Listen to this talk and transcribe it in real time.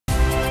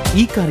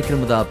ಈ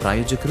ಕಾರ್ಯಕ್ರಮದ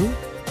ಪ್ರಾಯೋಜಕರು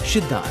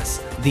Siddhas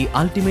the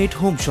ultimate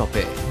home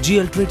ಶಾಪೆ,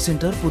 GL trade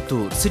centre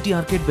Puttur, city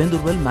arcade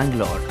Bendurwell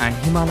Mangalore and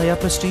Himalaya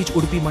Prestige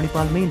Udupi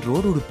Manipal main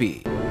road Udupi.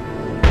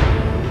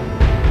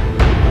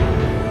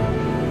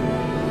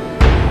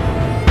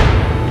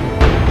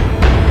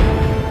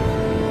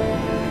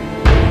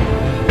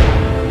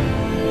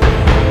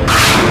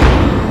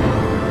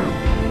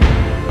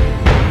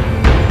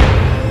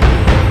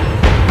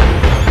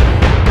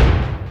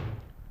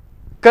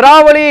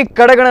 ಕರಾವಳಿ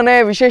ಕಡೆಗಣನೆ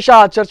ವಿಶೇಷ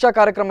ಚರ್ಚಾ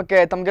ಕಾರ್ಯಕ್ರಮಕ್ಕೆ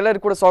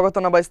ತಮಗೆಲ್ಲರಿಗೂ ಕೂಡ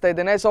ಸ್ವಾಗತವನ್ನು ಬಯಸ್ತಾ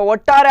ಇದ್ದೇನೆ. ಸೊ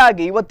ಒಟ್ಟಾರೆ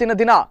ಆಗಿ ಇವತ್ತಿನ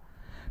ದಿನ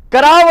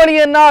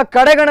ಕರಾವಳಿಯನ್ನ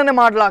ಕಡೆಗಣನೆ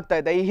ಮಾಡಲಾಗ್ತಾ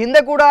ಇದೆ. ಈ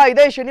ಹಿಂದೆ ಕೂಡ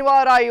ಇದೇ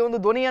ಶನಿವಾರ ಈ ಒಂದು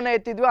ಧ್ವನಿಯನ್ನ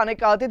ಎತ್ತಿದ್ವಿ.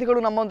 ಅನೇಕ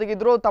ಅತಿಥಿಗಳು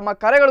ನಮ್ಮೊಂದಿಗಿದ್ರು, ತಮ್ಮ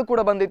ಕರೆಗಳು ಕೂಡ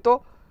ಬಂದಿತ್ತು.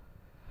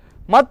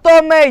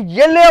 ಮತ್ತೊಮ್ಮೆ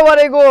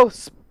ಎಲ್ಲಿಯವರೆಗೂ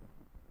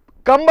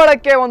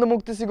ಕಂಬಳಕ್ಕೆ ಒಂದು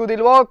ಮುಕ್ತಿ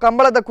ಸಿಗುವುದಿಲ್ವೋ,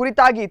 ಕಂಬಳದ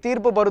ಕುರಿತಾಗಿ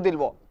ತೀರ್ಪು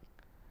ಬರುವುದಿಲ್ವೋ,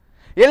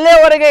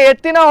 ಎಲ್ಲಿಯವರೆಗೆ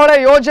ಎತ್ತಿನ ಹೊಳೆ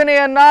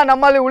ಯೋಜನೆಯನ್ನ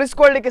ನಮ್ಮಲ್ಲಿ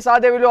ಉಳಿಸಿಕೊಳ್ಳಲಿಕ್ಕೆ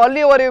ಸಾಧ್ಯವಿಲ್ಲೋ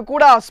ಅಲ್ಲಿಯವರೆಗೂ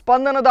ಕೂಡ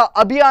ಸ್ಪಂದನದ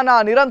ಅಭಿಯಾನ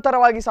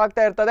ನಿರಂತರವಾಗಿ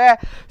ಸಾಗ್ತಾ ಇರ್ತದೆ.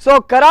 ಸೊ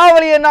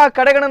ಕರಾವಳಿಯನ್ನ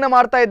ಕಡೆಗಣನೆ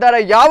ಮಾಡ್ತಾ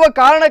ಇದ್ದಾರೆ. ಯಾವ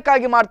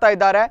ಕಾರಣಕ್ಕಾಗಿ ಮಾಡ್ತಾ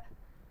ಇದ್ದಾರೆ?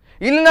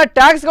 ಇಲ್ಲಿನ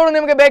ಟ್ಯಾಕ್ಸ್ಗಳು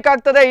ನಿಮಗೆ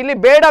ಬೇಕಾಗ್ತದೆ, ಇಲ್ಲಿ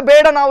ಬೇಡ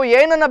ಬೇಡ ನಾವು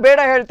ಏನನ್ನ ಬೇಡ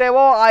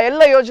ಹೇಳ್ತೇವೋ ಆ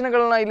ಎಲ್ಲ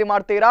ಯೋಜನೆಗಳನ್ನ ಇಲ್ಲಿ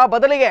ಮಾಡ್ತೀರಾ.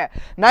 ಬದಲಿಗೆ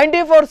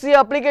 94C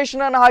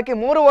ಅಪ್ಲಿಕೇಶನ್ ಅನ್ನು ಹಾಕಿ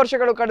 3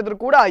 ವರ್ಷಗಳು ಕಳೆದ್ರು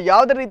ಕೂಡ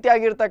ಯಾವುದೇ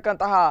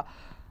ರೀತಿಯಾಗಿರ್ತಕ್ಕಂತಹ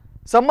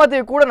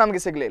ಸಮ್ಮತಿ ಕೂಡ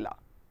ನಮಗೆ ಸಿಗಲಿಲ್ಲ.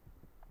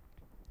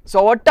 ಸೊ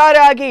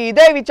ಒಟ್ಟಾರೆಯಾಗಿ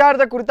ಇದೇ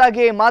ವಿಚಾರದ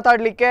ಕುರಿತಾಗಿ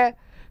ಮಾತಾಡಲಿಕ್ಕೆ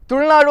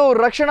ತುಳುನಾಡು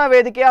ರಕ್ಷಣಾ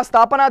ವೇದಿಕೆಯ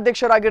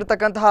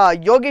ಸ್ಥಾಪನಾಧ್ಯಕ್ಷರಾಗಿರ್ತಕ್ಕಂತಹ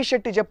ಯೋಗೀಶ್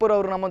ಶೆಟ್ಟಿ ಜಪ್ಪೂರ್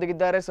ಅವರು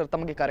ನಮ್ಮೊಂದಿಗಿದ್ದಾರೆ. ಸರ್,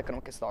 ತಮಗೆ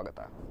ಕಾರ್ಯಕ್ರಮಕ್ಕೆ ಸ್ವಾಗತ.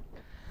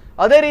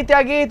 ಅದೇ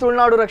ರೀತಿಯಾಗಿ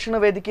ತುಳುನಾಡು ರಕ್ಷಣಾ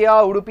ವೇದಿಕೆಯ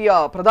ಉಡುಪಿಯ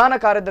ಪ್ರಧಾನ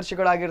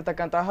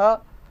ಕಾರ್ಯದರ್ಶಿಗಳಾಗಿರ್ತಕ್ಕಂತಹ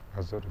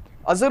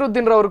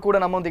ಅಜರುದ್ದೀನ್ ರವರು ಕೂಡ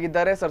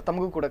ನಮ್ಮೊಂದಿಗಿದ್ದಾರೆ. ಸರ್,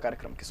 ತಮಗೂ ಕೂಡ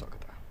ಕಾರ್ಯಕ್ರಮಕ್ಕೆ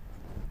ಸ್ವಾಗತ.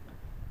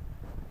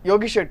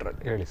 ಯೋಗೀಶ್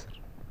ಶೆಟ್ಟಿ ಹೇಳಿ ಸರ್.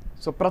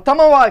 ಸೊ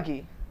ಪ್ರಥಮವಾಗಿ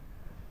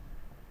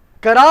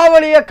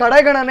ಕರಾವಳಿಯ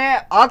ಕಡೆಗಣನೆ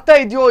ಆಗ್ತಾ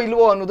ಇದೆಯೋ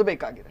ಇಲ್ವೋ ಅನ್ನೋದು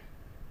ಬೇಕಾಗಿದೆ.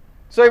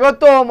 ಸೊ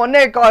ಇವತ್ತು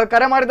ಮೊನ್ನೆ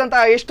ಕರೆ ಮಾಡಿದಂತ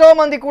ಎಷ್ಟೋ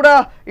ಮಂದಿ ಕೂಡ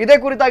ಇದೇ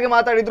ಕುರಿತಾಗಿ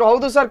ಮಾತಾಡಿದ್ರು.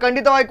 ಹೌದು ಸರ್,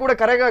 ಖಂಡಿತವಾಗಿ ಕೂಡ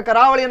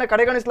ಕರಾವಳಿಯನ್ನು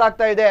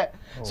ಕಡೆಗಣಿಸಲಾಗ್ತಾ ಇದೆ.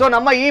 ಸೊ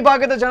ನಮ್ಮ ಈ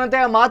ಭಾಗದ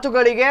ಜನತೆಯ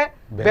ಮಾತುಗಳಿಗೆ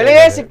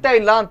ಬೆಲೆಯೇ ಸಿಗ್ತಾ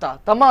ಇಲ್ಲ ಅಂತ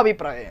ತಮ್ಮ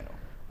ಅಭಿಪ್ರಾಯ ಏನು?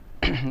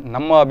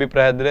 ನಮ್ಮ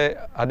ಅಭಿಪ್ರಾಯ ಅಂದ್ರೆ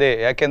ಅದೇ,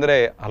 ಯಾಕೆಂದ್ರೆ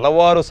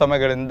ಹಲವಾರು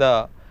ಸಮಯಗಳಿಂದ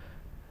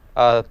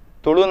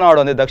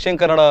ತುಳುನಾಡು ಅಂದ್ರೆ ದಕ್ಷಿಣ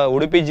ಕನ್ನಡ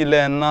ಉಡುಪಿ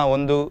ಜಿಲ್ಲೆಯನ್ನ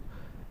ಒಂದು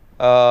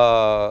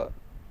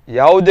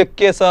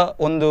ಯಾವುದಕ್ಕೆ ಸಹ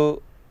ಒಂದು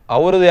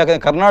ಅವರದ್ದು,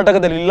 ಯಾಕಂದ್ರೆ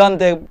ಕರ್ನಾಟಕದಲ್ಲಿ ಇಲ್ಲ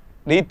ಅಂತ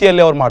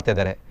ರೀತಿಯಲ್ಲಿ ಅವ್ರು ಮಾಡ್ತಾ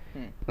ಇದ್ದಾರೆ.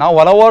 ನಾವು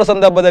ಹಲವಾರು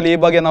ಸಂದರ್ಭದಲ್ಲಿ ಈ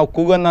ಬಗ್ಗೆ ನಾವು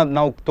ಕೂಗನ್ನು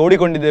ನಾವು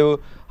ತೋಡಿಕೊಂಡಿದ್ದೆವು,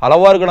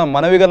 ಹಲವಾರುಗಳ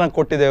ಮನವಿಗಳನ್ನು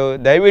ಕೊಟ್ಟಿದ್ದೆವು.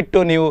 ದಯವಿಟ್ಟು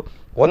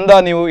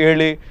ನೀವು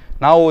ಹೇಳಿ,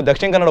 ನಾವು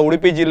ದಕ್ಷಿಣ ಕನ್ನಡ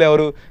ಉಡುಪಿ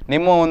ಜಿಲ್ಲೆಯವರು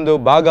ನಿಮ್ಮ ಒಂದು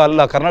ಭಾಗ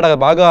ಅಲ್ಲ, ಕರ್ನಾಟಕ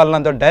ಭಾಗ ಅಲ್ಲ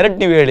ಅಂತ ಡೈರೆಕ್ಟ್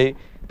ನೀವು ಹೇಳಿ,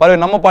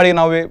 ಪರವಾಗಿ ನಮ್ಮ ಪಾಡಿಗೆ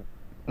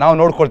ನಾವು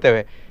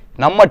ನೋಡ್ಕೊಳ್ತೇವೆ.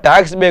 ನಮ್ಮ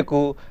ಟ್ಯಾಕ್ಸ್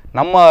ಬೇಕು,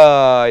 ನಮ್ಮ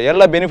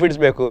ಎಲ್ಲ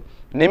ಬೆನಿಫಿಟ್ಸ್ ಬೇಕು.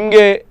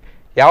 ನಿಮಗೆ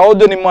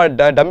ಯಾವುದು ನಿಮ್ಮ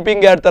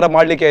ಡಂಪಿಂಗ್ ಯಾರ್ಡ್ ಥರ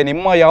ಮಾಡಲಿಕ್ಕೆ,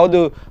 ನಿಮ್ಮ ಯಾವುದು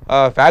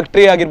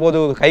ಫ್ಯಾಕ್ಟ್ರಿ ಆಗಿರ್ಬೋದು,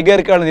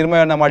 ಕೈಗಾರಿಕೆಗಳ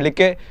ನಿರ್ಮಾಣ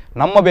ಮಾಡಲಿಕ್ಕೆ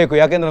ನಮ್ಮ ಬೇಕು.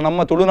 ಯಾಕೆಂದರೆ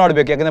ನಮ್ಮ ತುಳುನಾಡು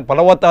ಬೇಕು. ಯಾಕೆಂದರೆ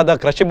ಫಲವತ್ತಾದ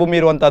ಕೃಷಿ ಭೂಮಿ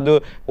ಇರುವಂಥದ್ದು,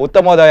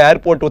 ಉತ್ತಮವಾದ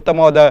ಏರ್ಪೋರ್ಟ್,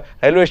 ಉತ್ತಮವಾದ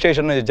ರೈಲ್ವೆ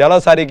ಸ್ಟೇಷನ್, ಜಲ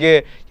ಸಾರಿಗೆ,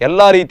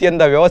 ಎಲ್ಲ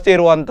ರೀತಿಯಿಂದ ವ್ಯವಸ್ಥೆ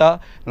ಇರುವಂಥ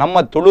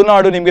ನಮ್ಮ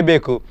ತುಳುನಾಡು ನಿಮಗೆ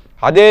ಬೇಕು.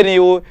 ಅದೇ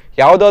ನೀವು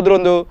ಯಾವುದಾದ್ರೂ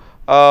ಒಂದು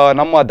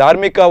ನಮ್ಮ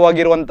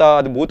ಧಾರ್ಮಿಕವಾಗಿರುವಂಥ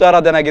ಅದು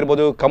ಭೂತಾರಾಧನೆ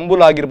ಆಗಿರ್ಬೋದು,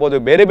 ಕಂಬುಲ ಆಗಿರ್ಬೋದು,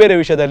 ಬೇರೆ ಬೇರೆ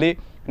ವಿಷಯದಲ್ಲಿ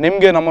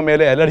ನಿಮಗೆ ನಮ್ಮ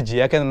ಮೇಲೆ ಅಲರ್ಜಿ.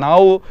 ಯಾಕೆಂದರೆ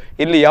ನಾವು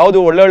ಇಲ್ಲಿ ಯಾವುದು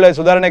ಒಳ್ಳೊಳ್ಳೆ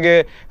ಸುಧಾರಣೆಗೆ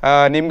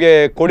ನಿಮಗೆ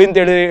ಕೊಡಿ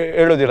ಅಂತೇಳಿ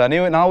ಹೇಳೋದಿಲ್ಲ.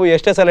 ನಾವು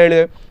ಎಷ್ಟೇ ಸಲ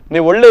ಹೇಳಿದೆ,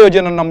 ನೀವು ಒಳ್ಳೆ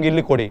ಯೋಜನೆ ನಮ್ಗೆ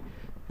ಇಲ್ಲಿ ಕೊಡಿ,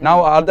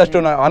 ನಾವು ಆದಷ್ಟು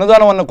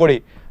ಅನುದಾನವನ್ನು ಕೊಡಿ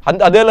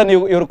ಅದೆಲ್ಲ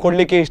ಇವರು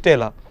ಕೊಡಲಿಕ್ಕೆ ಇಷ್ಟ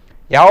ಇಲ್ಲ.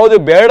 ಯಾವುದು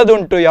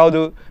ಬೇಡದುಂಟು,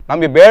 ಯಾವುದು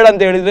ನಮಗೆ ಬೇಡ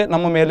ಅಂತ ಹೇಳಿದರೆ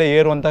ನಮ್ಮ ಮೇಲೆ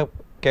ಏರುವಂಥ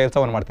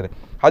ಕೆಲಸವನ್ನು ಮಾಡ್ತಾರೆ.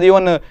 ಅದು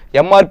ಇವನ್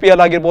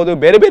MRPL ಆಗಿರ್ಬೋದು,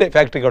 ಬೇರೆ ಬೇರೆ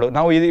ಫ್ಯಾಕ್ಟ್ರಿಗಳು,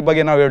 ನಾವು ಈ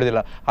ಬಗ್ಗೆ ನಾವು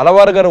ಹೇಳೋದಿಲ್ಲ.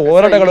 ಹಲವಾರು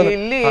ಹೋರಾಟಗಳು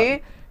ಇಲ್ಲಿ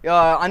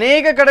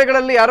ಅನೇಕ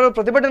ಕಡೆಗಳಲ್ಲಿ ಯಾರು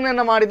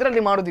ಪ್ರತಿಭಟನೆಯನ್ನ ಮಾಡಿದ್ರೆ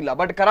ಅಲ್ಲಿ ಮಾಡುದಿಲ್ಲ.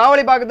 ಬಟ್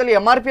ಕರಾವಳಿ ಭಾಗದಲ್ಲಿ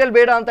MRPL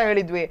ಬೇಡ ಅಂತ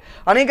ಹೇಳಿದ್ವಿ.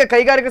 ಅನೇಕ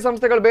ಕೈಗಾರಿಕಾ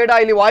ಸಂಸ್ಥೆಗಳು ಬೇಡ,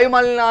 ಇಲ್ಲಿ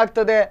ವಾಯುಮಾಲಿನ್ಯ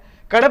ಆಗ್ತದೆ,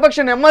 ಕಡೆಪಕ್ಷ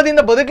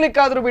ನೆಮ್ಮದಿಯಿಂದ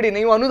ಬದುಕಲಿಕ್ಕಾದ್ರೂ ಬಿಡಿ,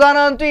 ನೀವು ಅನುದಾನ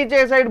ಅಂತೂ ಈಚೆ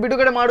ಸೈಡ್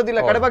ಬಿಡುಗಡೆ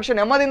ಮಾಡುದಿಲ್ಲ, ಕಡೆಪಕ್ಷ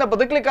ನೆಮ್ಮದಿಯಿಂದ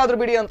ಬದುಕಲಿಕ್ಕಾದ್ರೂ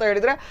ಬಿಡಿ ಅಂತ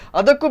ಹೇಳಿದ್ರೆ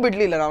ಅದಕ್ಕೂ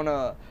ಬಿಡ್ಲಿಲ್ಲ ನಾವು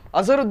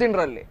ಅಜರುದ್ದೀನ್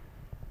ರಲ್ಲಿ.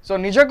 ಸೊ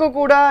ನಿಜಕ್ಕೂ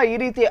ಕೂಡ ಈ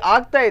ರೀತಿ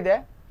ಆಗ್ತಾ ಇದೆ.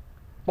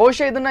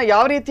 ಬಹುಶಃ ಇದನ್ನ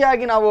ಯಾವ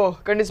ರೀತಿಯಾಗಿ ನಾವು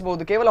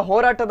ಖಂಡಿಸಬಹುದು? ಕೇವಲ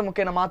ಹೋರಾಟದ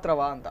ಮುಖೇನ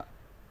ಮಾತ್ರವಾ ಅಂತ?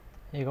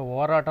 ಈಗ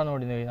ಹೋರಾಟ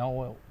ನೋಡಿದ್ದೇವೆ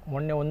ನಾವು.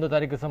 ಮೊನ್ನೆ 1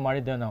 ತಾರೀಕು ಸಹ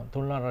ಮಾಡಿದ್ದೇವೆ ನಾವು,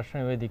 ತುಳುನಾಡು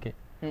ರಕ್ಷಣಾ ವೇದಿಕೆ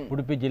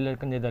ಉಡುಪಿ ಜಿಲ್ಲೆ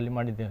ಕೇಂದ್ರದಲ್ಲಿ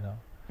ಮಾಡಿದ್ದೇವೆ ನಾವು.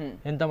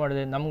 ಎಂತ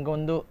ಮಾಡಿದೆ,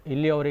 ನಮ್ಗೊಂದು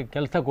ಇಲ್ಲಿ ಅವರಿಗೆ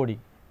ಕೆಲಸ ಕೊಡಿ,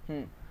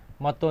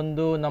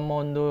 ಮತ್ತೊಂದು ನಮ್ಮ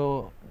ಒಂದು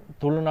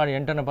ತುಳುನಾಡು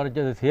 8ನೇ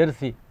ಪರಿಚಯ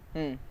ಸೇರಿಸಿ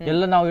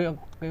ಎಲ್ಲ ನಾವು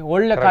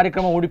ಒಳ್ಳೆ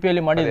ಕಾರ್ಯಕ್ರಮ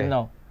ಉಡುಪಿಯಲ್ಲಿ ಮಾಡಿದ್ವಿ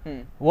ನಾವು.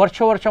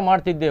 ವರ್ಷ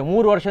ಮಾಡ್ತಿದ್ದೇವೆ,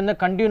 3 ವರ್ಷದಿಂದ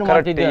ಕಂಟಿನ್ಯೂ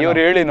ಮಾಡ್ತಿದ್ದೇವೆ.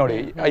 ಇವ್ರು ಹೇಳಿ ನೋಡಿ,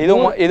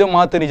 ಇದು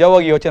ಮಾತು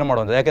ನಿಜವಾಗಿ ಯೋಚನೆ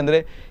ಮಾಡುವಂತ. ಯಾಕಂದ್ರೆ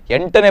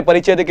 8ನೇ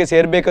ಪರಿಚಯಕ್ಕೆ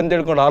ಸೇರ್ಬೇಕಂತ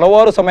ಹೇಳ್ಕೊಂಡು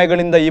ಹಲವಾರು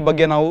ಸಮಯಗಳಿಂದ ಈ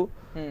ಬಗ್ಗೆ ನಾವು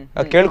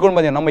ಕೇಳ್ಕೊಂಡು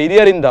ಬಂದಿದ್ದೇವೆ ನಮ್ಮ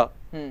ಹಿರಿಯರಿಂದ.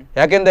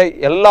 ಯಾಕೆಂದ್ರೆ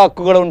ಎಲ್ಲ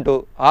ಹಕ್ಕುಗಳು ಉಂಟು,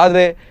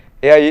 ಆದ್ರೆ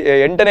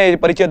 8ನೇ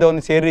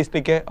ಪರಿಚಯದವನ್ನು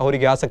ಸೇರಿಸಲಿಕ್ಕೆ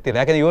ಅವರಿಗೆ ಆಸಕ್ತಿ ಇಲ್ಲ.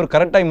 ಯಾಕಂದ್ರೆ ಇವರು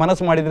ಕರೆಕ್ಟಾಗಿ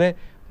ಮನಸ್ಸು ಮಾಡಿದ್ರೆ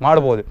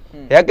ಮಾಡ್ಬೋದು.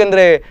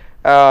 ಯಾಕೆಂದ್ರೆ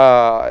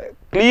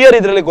ಕ್ಲಿಯರ್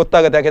ಇದರಲ್ಲಿ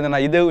ಗೊತ್ತಾಗುತ್ತೆ. ಯಾಕೆಂದರೆ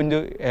ಇದು ಒಂದು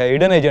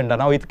ಹಿಡನ್ ಎಜೆಂಡಾ.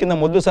 ನಾವು ಇದಕ್ಕಿಂತ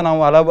ಮೊದಲು ಸಹ ನಾವು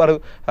ಹಲವಾರು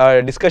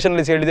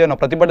ಡಿಸ್ಕಷನ್ಲಿ ಹೇಳಿದ್ದೇವೆ,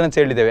 ನಾವು ಪ್ರತಿಭಟನೆ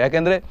ಹೇಳಿದ್ದೇವೆ.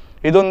 ಯಾಕೆಂದರೆ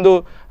ಇದೊಂದು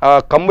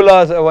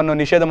ಕಂಬಳವನ್ನು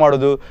ನಿಷೇಧ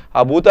ಮಾಡೋದು,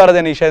 ಆ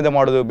ಭೂತಾರಾಧನೆ ನಿಷೇಧ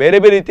ಮಾಡೋದು, ಬೇರೆ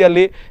ಬೇರೆ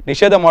ರೀತಿಯಲ್ಲಿ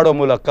ನಿಷೇಧ ಮಾಡುವ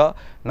ಮೂಲಕ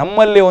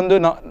ನಮ್ಮಲ್ಲಿ ಒಂದು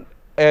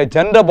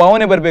ಜನರ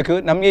ಭಾವನೆ ಬರಬೇಕು.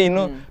 ನಮಗೆ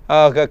ಇನ್ನು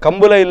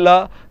ಕಂಬಳ ಇಲ್ಲ,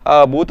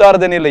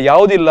 ಭೂತಾರಾಧನೆ ಇಲ್ಲ,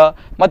 ಯಾವುದಿಲ್ಲ,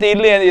 ಮತ್ತು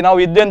ಇಲ್ಲಿ ನಾವು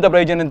ಇದ್ದಂಥ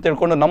ಪ್ರಯೋಜನ ಅಂತ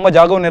ತಿಳ್ಕೊಂಡು ನಮ್ಮ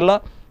ಜಾಗವನ್ನೆಲ್ಲ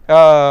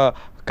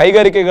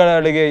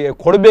ಕೈಗಾರಿಕೆಗಳಿಗೆ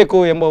ಕೊಡಬೇಕು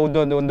ಎಂಬ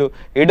ಒಂದು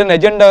ಹಿಡನ್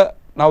ಎಜೆಂಡಾ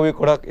ನಾವು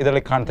ಕೂಡ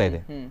ಇದರಲ್ಲಿ ಕಾಣ್ತಾ ಇದೆ.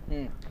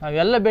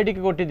 ನಾವೆಲ್ಲ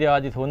ಬೇಡಿಕೆ ಕೊಟ್ಟಿದ್ದೇವೆ ಆ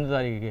ದಿವಸ 1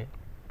 ತಾರೀಕಿಗೆ.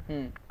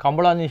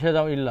 ಕಂಬಳ ನಿಷೇಧ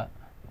ಇಲ್ಲ,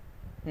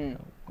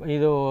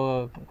 ಇದು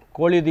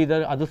ಕೋಳಿದು ಇದು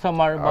ಅದು ಸಹ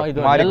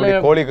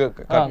ಕೋಳಿ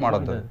ಕಟ್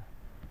ಮಾಡೋದು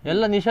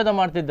ಎಲ್ಲ ನಿಷೇಧ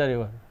ಮಾಡ್ತಿದ್ದಾರೆ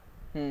ಇವರು.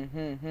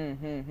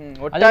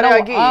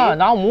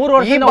 ನಾವು 3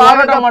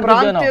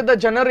 ವರ್ಷದ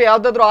ಜನರು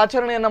ಯಾವ್ದಾದ್ರು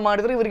ಆಚರಣೆಯನ್ನ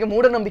ಮಾಡಿದ್ರೆ ಇವರಿಗೆ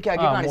ಮೂಢನಂಬಿಕೆ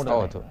ಆಗಿ ಕಾಣಿಸ್ತಾ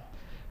ಇದೆ.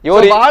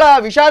 ಬಹಳ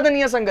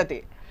ವಿಷಾದನೀಯ ಸಂಗತಿ.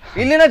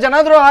 ಇಲ್ಲಿನ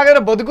ಜನರು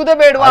ಹಾಗಾದ್ರೆ ಬದುಕುದೇ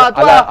ಬೇಡವಾ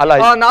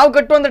ಅಥವಾ ನಾವು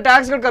ಕಟ್ಟುವಂತ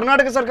ಟ್ಯಾಕ್ಸ್ ಗಳು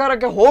ಕರ್ನಾಟಕ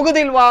ಸರ್ಕಾರಕ್ಕೆ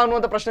ಹೋಗುದಿಲ್ವಾ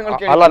ಅನ್ನುವಂತ ಪ್ರಶ್ನೆಗಳು.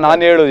 ಅಲ್ಲ,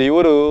 ನಾನು ಹೇಳುದು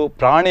ಇವರು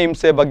ಪ್ರಾಣಿ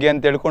ಹಿಂಸೆ ಬಗ್ಗೆ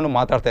ಅಂತ ಹೇಳ್ಕೊಂಡು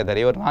ಮಾತಾಡ್ತಾ ಇದ್ದಾರೆ.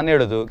 ಇವರು ನಾನು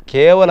ಹೇಳುದು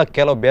ಕೇವಲ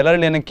ಕೆಲವು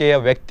ಬೆರಳೆಣಿಕೆಯ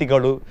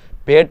ವ್ಯಕ್ತಿಗಳು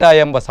ಪೇಟ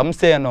ಎಂಬ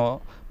ಸಂಸ್ಥೆಯನ್ನು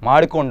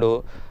ಮಾಡಿಕೊಂಡು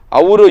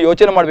ಅವರು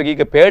ಯೋಚನೆ ಮಾಡ್ಬೇಕು.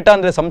 ಈಗ ಪೇಟ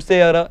ಅಂದ್ರೆ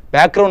ಸಂಸ್ಥೆಯ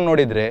ಬ್ಯಾಕ್ಗ್ರೌಂಡ್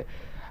ನೋಡಿದ್ರೆ,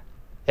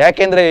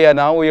 ಯಾಕೆಂದ್ರೆ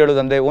ನಾವು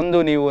ಹೇಳುದಂದ್ರೆ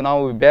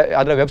ನಾವು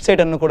ಅದರ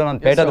ವೆಬ್ಸೈಟ್ ಅನ್ನು ಕೂಡ ನಾನು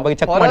ಪೇಟದ ಬಗ್ಗೆ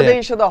ಚೆಕ್ ಮಾಡಿದೆ.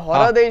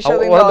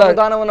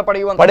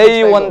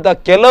 ಪಡೆಯುವಂತ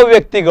ಕೆಲವು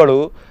ವ್ಯಕ್ತಿಗಳು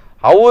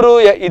ಅವರು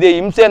ಇದೆ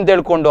ಹಿಂಸೆ ಅಂತ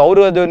ಹೇಳ್ಕೊಂಡು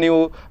ಅವರು ಅದು ನೀವು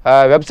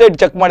ವೆಬ್ಸೈಟ್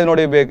ಚೆಕ್ ಮಾಡಿ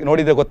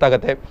ನೋಡಿದ್ರೆ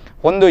ಗೊತ್ತಾಗತ್ತೆ.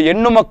 ಒಂದು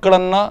ಹೆಣ್ಣು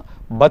ಮಕ್ಕಳನ್ನ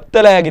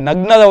ಬತ್ತಲೆಯಾಗಿ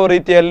ನಗ್ನದ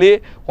ರೀತಿಯಲ್ಲಿ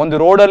ಒಂದು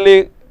ರೋಡಲ್ಲಿ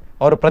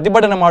ಅವರು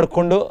ಪ್ರತಿಭಟನೆ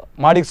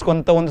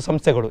ಮಾಡಿಸ್ಕೊಂತ ಒಂದು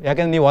ಸಂಸ್ಥೆಗಳು.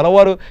 ಯಾಕೆಂದ್ರೆ ನೀವು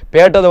ಹಲವಾರು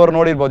ಪೇಟದವರು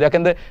ನೋಡಿರ್ಬೋದು.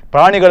 ಯಾಕೆಂದ್ರೆ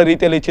ಪ್ರಾಣಿಗಳ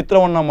ರೀತಿಯಲ್ಲಿ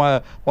ಚಿತ್ರವನ್ನು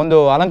ಒಂದು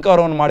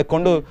ಅಲಂಕಾರವನ್ನು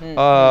ಮಾಡಿಕೊಂಡು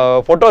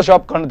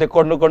ಫೋಟೋಶಾಪ್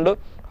ತೆಕ್ಕೊಂಡು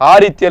ಆ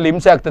ರೀತಿಯಲ್ಲಿ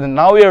ಹಿಂಸೆ ಆಗ್ತದೆ.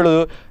 ನಾವು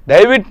ಹೇಳುದು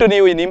ದಯವಿಟ್ಟು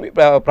ನೀವು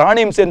ಪ್ರಾಣಿ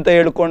ಹಿಂಸೆ ಅಂತ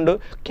ಹೇಳ್ಕೊಂಡು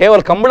ಕೇವಲ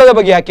ಕಂಬಳದ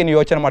ಬಗ್ಗೆ ಯಾಕೆ ನೀವು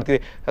ಯೋಚನೆ ಮಾಡ್ತೀರಿ?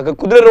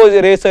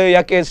 ಕುದುರೆ ರೇಸ್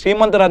ಯಾಕೆ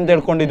ಶ್ರೀಮಂತರ ಅಂತ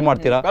ಹೇಳ್ಕೊಂಡು ಇದು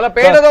ಮಾಡ್ತೀರಾ?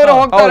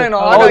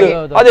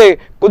 ಅದೇ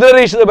ಕುದುರೆ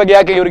ರೇಸದ ಬಗ್ಗೆ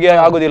ಯಾಕೆ ಇವರಿಗೆ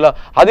ಆಗುದಿಲ್ಲ?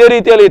 ಅದೇ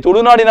ರೀತಿಯಲ್ಲಿ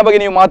ತುಳುನಾಡಿನ ಬಗ್ಗೆ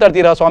ನೀವು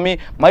ಮಾತಾಡ್ತೀರಾ ಸ್ವಾಮಿ.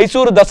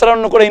 ಮೈಸೂರು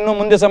ದಸರಾವನ್ನು ಕೂಡ ಇನ್ನು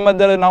ಮುಂದೆ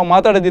ಸಂಬಂಧದಲ್ಲಿ ನಾವು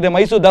ಮಾತಾಡಿದ್ರೆ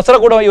ಮೈಸೂರು ದಸರಾ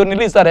ಕೂಡ ಇವರು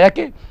ನಿಲ್ಲಿಸ್ತಾರೆ.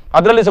 ಯಾಕೆ?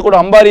 ಅದರಲ್ಲಿ ಸಹ ಕೂಡ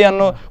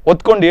ಅಂಬಾರಿಯನ್ನು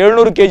ಹೊತ್ಕೊಂಡು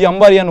 700 kg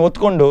ಅಂಬಾರಿಯನ್ನು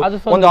ಹೊತ್ಕೊಂಡು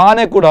ಒಂದು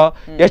ಆನೆ ಕೂಡ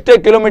ಎಷ್ಟೇ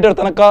ಕಿಲೋಮೀಟರ್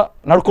ತನಕ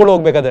ನಡ್ಕೊಂಡು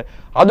ಹೋಗ್ಬೇಕಾದ್ರೆ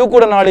ಅದು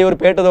ಕೂಡ ನಾಳೆ ಇವರು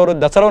ಪೇಟದವರು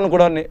ದಸರಾವನ್ನು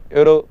ಕೂಡ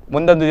ಇವರು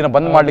ಮುಂದೊಂದು ದಿನ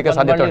ಬಂದ್ ಮಾಡ್ಲಿಕ್ಕೆ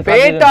ಸಾಧ್ಯತೆ ಉಂಟು.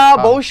 ಪೇಟ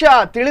ಬಹುಶಃ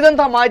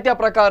ತಿಳಿದಂತಹ ಮಾಹಿತಿಯ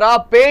ಪ್ರಕಾರ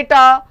ಪೇಟ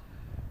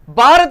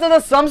ಭಾರತದ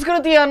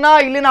ಸಂಸ್ಕೃತಿಯನ್ನ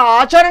ಇಲ್ಲಿನ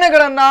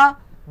ಆಚರಣೆಗಳನ್ನ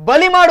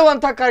ಬಲಿ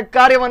ಮಾಡುವಂತ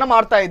ಕಾರ್ಯವನ್ನ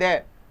ಮಾಡ್ತಾ ಇದೆ.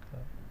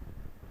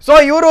 ಸೊ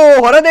ಇವರು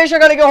ಹೊರ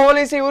ದೇಶಗಳಿಗೆ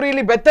ಹೋಲಿಸಿ ಇವರು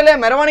ಇಲ್ಲಿ ಬೆತ್ತಲೆ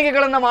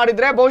ಮೆರವಣಿಗೆಗಳನ್ನ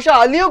ಮಾಡಿದ್ರೆ ಬಹುಶಃ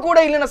ಅಲ್ಲಿಯೂ ಕೂಡ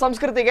ಇಲ್ಲಿನ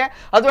ಸಂಸ್ಕೃತಿಗೆ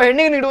ಅಥವಾ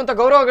ಹೆಣ್ಣಿಗೆ ನೀಡುವಂತ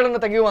ಗೌರವಗಳನ್ನ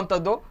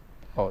ತೆಗೆಯುವಂತದ್ದು.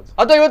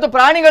 ಅಥವಾ ಇವತ್ತು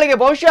ಪ್ರಾಣಿಗಳಿಗೆ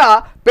ಬಹುಶಃ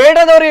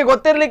ಪೇಟದವರಿಗೆ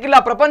ಗೊತ್ತಿರ್ಲಿಕ್ಕಿಲ್ಲ,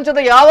 ಪ್ರಪಂಚದ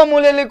ಯಾವ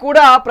ಮೂಲೆಯಲ್ಲಿ ಕೂಡ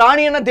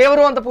ಪ್ರಾಣಿಯನ್ನ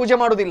ದೇವರು ಅಂತ ಪೂಜೆ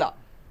ಮಾಡುವುದಿಲ್ಲ.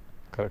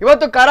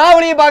 ಇವತ್ತು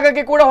ಕರಾವಳಿ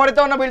ಭಾಗಕ್ಕೆ ಕೂಡ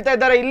ಹೊಡೆತವನ್ನ ಬೀಳ್ತಾ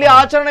ಇದ್ದಾರೆ. ಇಲ್ಲಿ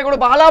ಆಚರಣೆಗಳು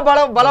ಬಹಳ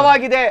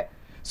ಬಲವಾಗಿದೆ.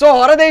 ಸೊ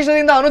ಹೊರ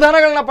ದೇಶದಿಂದ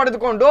ಅನುದಾನಗಳನ್ನ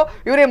ಪಡೆದುಕೊಂಡು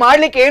ಇವರಿಗೆ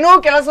ಮಾಡ್ಲಿಕ್ಕೆ ಏನೂ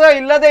ಕೆಲಸ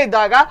ಇಲ್ಲದೆ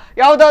ಇದ್ದಾಗ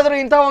ಯಾವ್ದಾದ್ರು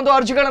ಇಂತಹ ಒಂದು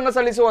ಅರ್ಜಿಗಳನ್ನ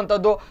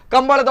ಸಲ್ಲಿಸುವಂತದ್ದು.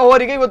 ಕಂಬಳದ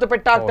ಹೋರಿಗೆ ಇವತ್ತು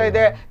ಪೆಟ್ಟಾಗ್ತಾ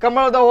ಇದೆ.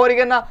 ಕಂಬಳದ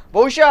ಹೋರಿಗೆನ್ನ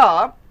ಬಹುಶಃ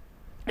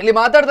ಇಲ್ಲಿ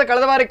ಮಾತಾಡ್ತಾ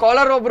ಕಳೆದ ಬಾರಿ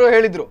ಕಾಲರ್ ಒಬ್ರು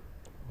ಹೇಳಿದ್ರು,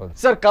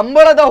 ಸರ್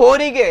ಕಂಬಳದ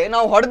ಹೋರಿಗೆ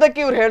ನಾವು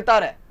ಹೊಡೆದಕ್ಕೆ ಇವ್ರು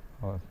ಹೇಳ್ತಾರೆ,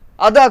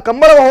 ಅದ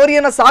ಕಂಬಳದ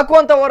ಹೋರಿಯನ್ನ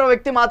ಸಾಕುವಂತ ಓರ್ವ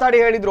ವ್ಯಕ್ತಿ ಮಾತಾಡಿ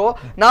ಹೇಳಿದ್ರು,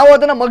 ನಾವು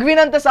ಅದನ್ನ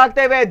ಮಗುವಿನಂತೆ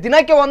ಸಾಕ್ತೇವೆ,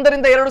 ದಿನಕ್ಕೆ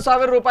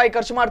 1,000-2,000 ರೂಪಾಯಿ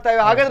ಖರ್ಚು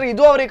ಮಾಡ್ತೇವೆ. ಹಾಗಾದ್ರೆ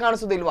ಇದು ಅವರಿಗೆ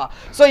ಕಾಣಿಸುದಿಲ್ವಾ?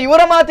 ಸೊ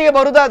ಇವರ ಮಾತಿಗೆ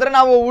ಬರುದಾದ್ರೆ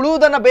ನಾವು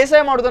ಉಳುವುದನ್ನ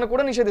ಬೇಸಾಯ ಮಾಡುವುದನ್ನು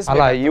ಕೂಡ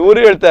ನಿಷೇಧಿಸಲ್ಲ. ಇವರು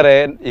ಹೇಳ್ತಾರೆ,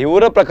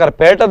 ಇವರ ಪ್ರಕಾರ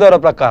ಪೇಟದವರ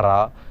ಪ್ರಕಾರ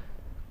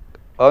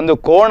ಒಂದು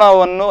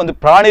ಕೋಣವನ್ನು ಒಂದು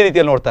ಪ್ರಾಣಿ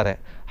ರೀತಿಯಲ್ಲಿ ನೋಡ್ತಾರೆ.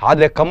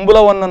 ಆದ್ರೆ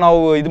ಕಂಬಳವನ್ನು ನಾವು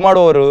ಇದು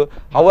ಮಾಡುವವರು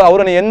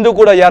ಅವರನ್ನು ಎಂದು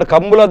ಕೂಡ ಯಾರು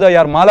ಕಂಬಳದ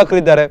ಯಾರು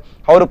ಮಾಲಕರಿದ್ದಾರೆ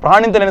ಅವರು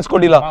ಪ್ರಾಣಿ ಅಂತ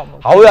ನೆನೆಸ್ಕೊಂಡಿಲ್ಲ.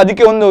 ಅವರು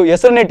ಅದಕ್ಕೆ ಒಂದು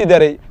ಹೆಸರನ್ನ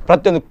ಇಟ್ಟಿದ್ದಾರೆ,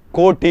 ಪ್ರತಿಯೊಂದು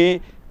ಕೋಟಿ,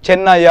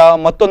 ಚೆನ್ನಯ್ಯ,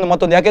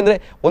 ಮತ್ತೊಂದು. ಯಾಕೆಂದ್ರೆ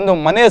ಒಂದು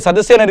ಮನೆಯ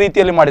ಸದಸ್ಯನ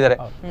ರೀತಿಯಲ್ಲಿ ಮಾಡಿದ್ದಾರೆ.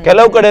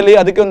 ಕೆಲವು ಕಡೆಯಲ್ಲಿ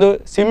ಅದಕ್ಕೆ ಒಂದು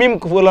ಸ್ವಿಮ್ಮಿಂಗ್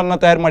ಪೂಲ್ ಅನ್ನ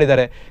ತಯಾರು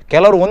ಮಾಡಿದ್ದಾರೆ.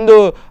 ಕೆಲವರು ಒಂದು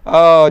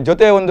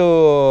ಜೊತೆ ಒಂದು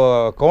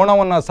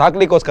ಕೋಣವನ್ನ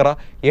ಸಾಕ್ಲಿಕ್ಕೋಸ್ಕರ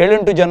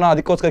 7-8 ಜನ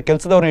ಅದಕ್ಕೋಸ್ಕರ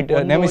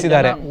ಕೆಲಸದವ್ರನ್ನ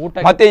ನೇಮಿಸಿದ್ದಾರೆ.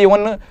 ಮತ್ತೆ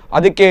ಇವನ್ನ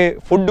ಅದಕ್ಕೆ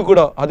ಫುಡ್ ಕೂಡ,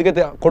 ಅದಕ್ಕೆ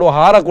ಕೊಡುವ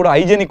ಆಹಾರ ಕೂಡ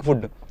ಹೈಜೆನಿಕ್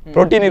ಫುಡ್,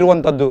 ಪ್ರೋಟೀನ್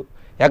ಇರುವಂತದ್ದು.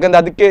 ಯಾಕಂದ್ರೆ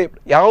ಅದಕ್ಕೆ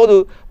ಯಾವುದು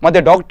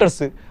ಮತ್ತೆ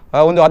ಡಾಕ್ಟರ್ಸ್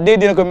ಒಂದು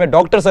 15 ದಿನಕ್ಕೊಮ್ಮೆ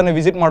ಡಾಕ್ಟರ್ಸ್ ಅನ್ನು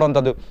ವಿಸಿಟ್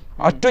ಮಾಡುವಂಥದ್ದು.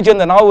 ಅಷ್ಟು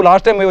ಚೆಂದ. ನಾವು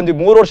ಲಾಸ್ಟ್ ಟೈಮ್ ಒಂದು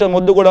 3 ವರ್ಷದ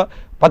ಮೊದಲು ಕೂಡ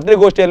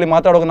ಪತ್ರಿಕಾಗೋಷ್ಠಿಯಲ್ಲಿ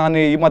ಮಾತಾಡುವಾಗ ನಾನು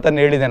ಈ ಮಾತನ್ನು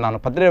ಹೇಳಿದ್ದೇನೆ. ನಾನು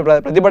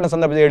ಪ್ರತಿಭಟನೆ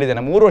ಸಂದರ್ಭದಲ್ಲಿ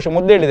ಹೇಳಿದ್ದೇನೆ, 3 ವರ್ಷ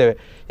ಮೊದಲು ಹೇಳಿದ್ದೇವೆ.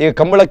 ಈಗ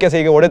ಕಂಬಳಕ್ಕೆ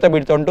ಸಹ ಈಗ ಹೊಡೆತ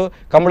ಬೀಳ್ತಾ ಉಂಟು.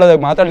 ಕಂಬಳದ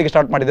ಮಾತಾಡಲಿಕ್ಕೆ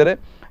ಸ್ಟಾರ್ಟ್ ಮಾಡಿದ್ದಾರೆ.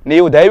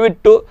 ನೀವು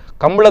ದಯವಿಟ್ಟು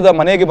ಕಂಬಳದ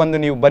ಮನೆಗೆ ಬಂದು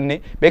ನೀವು ಬನ್ನಿ.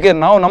 ಬೇಕಾದ್ರೆ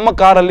ನಾವು ನಮ್ಮ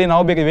ಕಾರಲ್ಲಿ,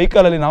 ನಾವು ಬೇಕಾದ್ರೆ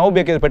ವೆಹಿಕಲಲ್ಲಿ, ನಾವು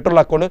ಬೇಕಾದ್ರೆ ಪೆಟ್ರೋಲ್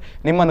ಹಾಕ್ಕೊಂಡು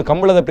ನಿಮ್ಮನ್ನು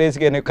ಕಂಬಳದ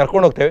ಪ್ಲೇಸ್ಗೆ ನೀವು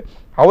ಕರ್ಕೊಂಡು ಹೋಗ್ತೇವೆ.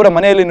 ಅವರ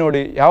ಮನೆಯಲ್ಲಿ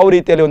ನೋಡಿ ಯಾವ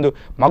ರೀತಿಯಲ್ಲಿ ಒಂದು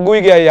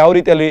ಮಗುವಿಗೆ ಯಾವ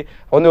ರೀತಿಯಲ್ಲಿ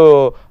ಒಂದು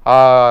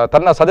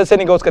ತನ್ನ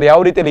ಸದಸ್ಯನಿಗೋಸ್ಕರ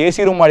ಯಾವ ರೀತಿಯಲ್ಲಿ AC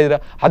ರೂಮ್ ಮಾಡಿದ್ರೆ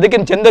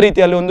ಅದಕ್ಕಿಂತ ಚೆಂದ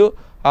ರೀತಿಯಲ್ಲಿ ಒಂದು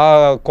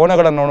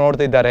ಕೋಣಗಳನ್ನು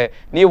ನೋಡ್ತಾ ಇದ್ದಾರೆ.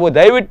 ನೀವು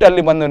ದಯವಿಟ್ಟು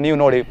ಅಲ್ಲಿ ಬಂದು ನೀವು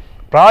ನೋಡಿ.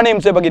 ಪ್ರಾಣಿ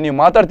ಹಿಂಸೆ ಬಗ್ಗೆ ನೀವು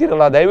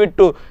ಮಾತಾಡ್ತೀರಲ್ಲ,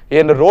 ದಯವಿಟ್ಟು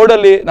ಏನು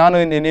ರೋಡಲ್ಲಿ ನಾನು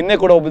ನಿನ್ನೆ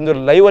ಕೂಡ ಒಂದು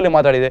ಲೈವಲ್ಲಿ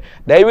ಮಾತಾಡಿದೆ,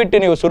 ದಯವಿಟ್ಟು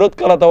ನೀವು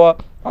ಸುರತ್ಕಲ್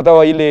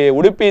ಅಥವಾ ಇಲ್ಲಿ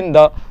ಉಡುಪಿಯಿಂದ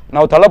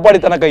ನಾವು ತಲಪಾಡಿ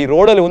ತನಕ ಈ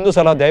ರೋಡಲ್ಲಿ ಒಂದು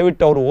ಸಲ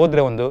ದಯವಿಟ್ಟು ಅವರು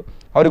ಹೋದರೆ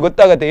ಅವ್ರಿಗೆ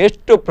ಗೊತ್ತಾಗುತ್ತೆ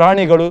ಎಷ್ಟು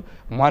ಪ್ರಾಣಿಗಳು,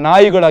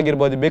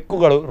 ನಾಯಿಗಳಾಗಿರ್ಬೋದು,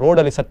 ಬೆಕ್ಕುಗಳು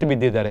ರೋಡಲ್ಲಿ ಸತ್ತು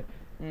ಬಿದ್ದಿದ್ದಾರೆ.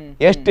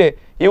 ಎಷ್ಟೇ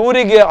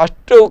ಇವರಿಗೆ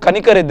ಅಷ್ಟು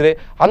ಕನಿಕರಿದ್ರೆ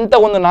ಅಂತ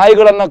ಒಂದು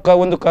ನಾಯಿಗಳನ್ನ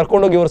ಒಂದು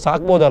ಕರ್ಕೊಂಡೋಗಿ ಇವರು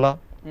ಸಾಕ್ಬೋದಲ್ಲ?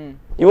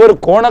 ಇವರು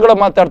ಕೋಣಗಳು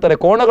ಮಾತಾಡ್ತಾರೆ,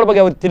 ಕೋಣಗಳ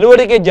ಬಗ್ಗೆ ಅವ್ರಿಗೆ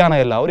ತಿಳುವಳಿಕೆ ಜ್ಞಾನ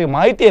ಇಲ್ಲ, ಅವರಿಗೆ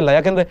ಮಾಹಿತಿ ಇಲ್ಲ.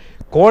 ಯಾಕಂದರೆ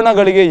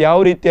ಕೋಣಗಳಿಗೆ ಯಾವ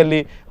ರೀತಿಯಲ್ಲಿ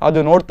ಅದು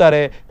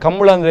ನೋಡ್ತಾರೆ,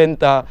 ಕಂಬಳ ಅಂದರೆ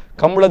ಎಂತ,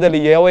 ಕಂಬಳದಲ್ಲಿ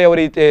ಯಾವ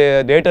ರೀತಿ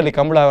ಡೇಟಲ್ಲಿ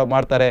ಕಂಬಳ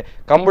ಮಾಡ್ತಾರೆ,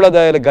 ಕಂಬಳದ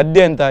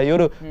ಗದ್ದೆ ಅಂತ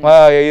ಇವರು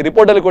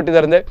ರಿಪೋರ್ಟಲ್ಲಿ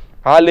ಕೊಟ್ಟಿದ್ದಾರೆ. ಅಂದರೆ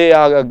ಅಲ್ಲಿ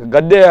ಆ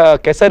ಗದ್ದೆಯ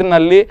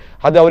ಕೆಸರಿನಲ್ಲಿ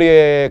ಅದು ಅವರಿಗೆ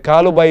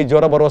ಕಾಲುಬಾಯಿ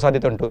ಜ್ವರ ಬರುವ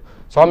ಸಾಧ್ಯತೆ ಉಂಟು.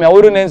 ಸ್ವಾಮಿ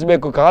ಅವರು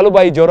ನೆನೆಸಬೇಕು,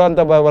 ಕಾಲುಬಾಯಿ ಜ್ವರ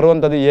ಅಂತ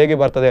ಬರುವಂಥದ್ದು ಹೇಗೆ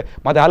ಬರ್ತದೆ,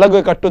 ಮತ್ತು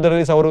ಹಲಗೆ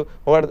ಕಟ್ಟುವುದರಲ್ಲಿ ಸಹ ಅವರು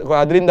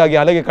ಅದರಿಂದಾಗಿ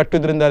ಹಲಗೆ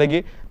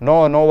ಕಟ್ಟುವುದರಿಂದಾಗಿ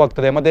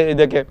ನೋವಾಗ್ತದೆ. ಮತ್ತು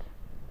ಇದಕ್ಕೆ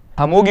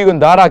ಆ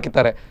ಮೂಗಿಗೊಂದು ದಾರ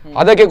ಹಾಕಿದ್ದಾರೆ,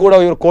 ಅದಕ್ಕೆ ಕೂಡ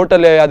ಇವರು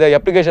ಕೋರ್ಟಲ್ಲಿ ಅದೇ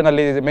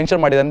ಅಪ್ಲಿಕೇಶನಲ್ಲಿ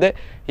ಮೆನ್ಷನ್ ಮಾಡಿದಂತೆ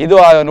ಇದು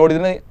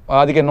ನೋಡಿದ್ರೆ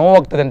ಅದಕ್ಕೆ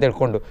ನೋವಾಗ್ತದೆ ಅಂತ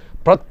ಹೇಳ್ಕೊಂಡು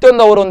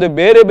ಪ್ರತಿಯೊಂದು ಅವರೊಂದು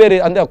ಬೇರೆ ಬೇರೆ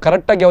ಅಂದರೆ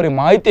ಕರೆಕ್ಟಾಗಿ ಅವ್ರಿಗೆ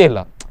ಮಾಹಿತಿ ಇಲ್ಲ.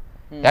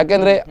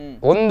 ಯಾಕೆಂದ್ರೆ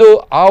ಒಂದು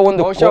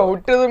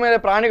ಹುಟ್ಟಿದ ಮೇಲೆ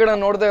ಪ್ರಾಣಿಗಳನ್ನ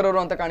ನೋಡದೇ ಇರೋರು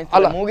ಅಂತ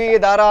ಕಾಣಿಸ್ತಲ್ಲ, ಮೂಗಿಗೆ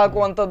ದಾರ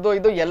ಹಾಕುವಂತದ್ದು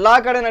ಇದು ಎಲ್ಲಾ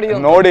ಕಡೆ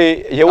ನಡೆಯುತ್ತೆ ನೋಡಿ.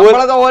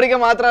 ಕಂಬಳದ ಹೋರಿಗೆ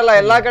ಮಾತ್ರ ಅಲ್ಲ,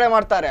 ಎಲ್ಲಾ ಕಡೆ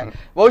ಮಾಡ್ತಾರೆ.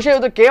 ಬಹುಶಃ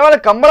ಇದು ಕೇವಲ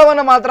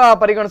ಕಂಬಳವನ್ನ ಮಾತ್ರ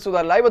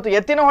ಪರಿಗಣಿಸುವುದಲ್ಲ, ಇವತ್ತು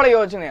ಎತ್ತಿನ ಹೊಳೆ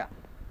ಯೋಜನೆಯ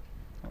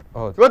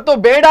ಇವತ್ತು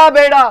ಬೇಡ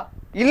ಬೇಡ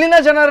ಇಲ್ಲಿನ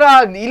ಜನರ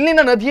ಇಲ್ಲಿನ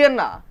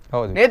ನದಿಯನ್ನ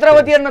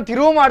ನೇತ್ರಾವತಿಯನ್ನ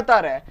ತಿರುವು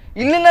ಮಾಡ್ತಾರೆ.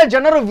 ಇಲ್ಲಿನ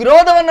ಜನರು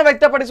ವಿರೋಧವನ್ನ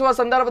ವ್ಯಕ್ತಪಡಿಸುವ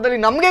ಸಂದರ್ಭದಲ್ಲಿ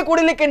ನಮ್ಗೆ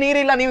ಕುಡಿಲಿಕ್ಕೆ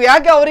ನೀರಿಲ್ಲ, ನೀವು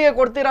ಯಾಕೆ ಅವರಿಗೆ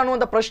ಕೊಡ್ತೀರಾ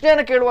ಅನ್ನುವಂಥ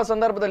ಪ್ರಶ್ನೆಯನ್ನು ಕೇಳುವ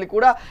ಸಂದರ್ಭದಲ್ಲಿ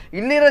ಕೂಡ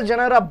ಇಲ್ಲಿನ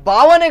ಜನರ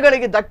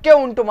ಭಾವನೆಗಳಿಗೆ ಧಕ್ಕೆ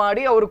ಉಂಟು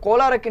ಮಾಡಿ ಅವರು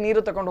ಕೋಲಾರಕ್ಕೆ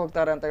ನೀರು ತಗೊಂಡು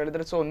ಹೋಗ್ತಾರೆ ಅಂತ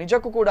ಹೇಳಿದ್ರೆ, ಸೊ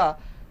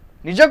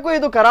ನಿಜಕ್ಕೂ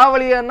ಇದು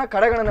ಕರಾವಳಿಯನ್ನ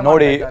ಕಡೆಗಣನೆ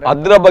ನೋಡಿ.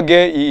 ಅದರ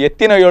ಬಗ್ಗೆ ಈ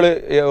ಎತ್ತಿನ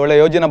ಹೊಳೆ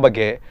ಯೋಜನೆ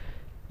ಬಗ್ಗೆ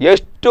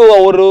ಎಷ್ಟು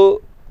ಅವರು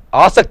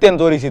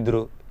ಆಸಕ್ತಿಯನ್ನು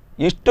ತೋರಿಸಿದ್ರು,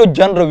 ಇಷ್ಟು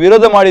ಜನರು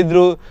ವಿರೋಧ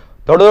ಮಾಡಿದ್ರು.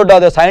 ದೊಡ್ಡ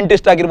ದೊಡ್ಡ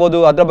ಸೈಂಟಿಸ್ಟ್ ಆಗಿರ್ಬೋದು,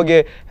 ಅದರ ಬಗ್ಗೆ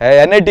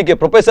NITಗೆ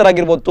ಪ್ರೊಫೆಸರ್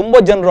ಆಗಿರ್ಬೋದು, ತುಂಬ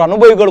ಜನರು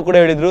ಅನುಭವಿಗಳು ಕೂಡ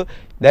ಹೇಳಿದರು,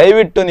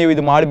 ದಯವಿಟ್ಟು ನೀವು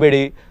ಇದು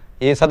ಮಾಡಬೇಡಿ.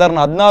 ಈ ಸಾಧಾರಣ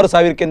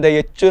 16,000ಕ್ಕಿಂತ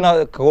ಹೆಚ್ಚಿನ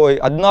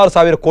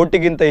 16,000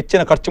 ಕೋಟಿಗಿಂತ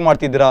ಹೆಚ್ಚಿನ ಖರ್ಚು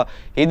ಮಾಡ್ತಿದ್ದೀರಾ,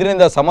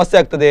 ಇದರಿಂದ ಸಮಸ್ಯೆ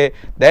ಆಗ್ತದೆ,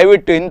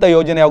 ದಯವಿಟ್ಟು ಇಂಥ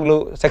ಯೋಜನೆ ಯಾವಾಗಲೂ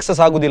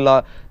ಸಕ್ಸಸ್ ಆಗುದಿಲ್ಲ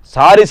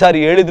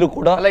ಸಾರಿ ಹೇಳಿದ್ರು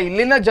ಕೂಡ. ಅಲ್ಲ,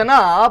 ಇಲ್ಲಿನ ಜನ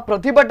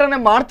ಪ್ರತಿಭಟನೆ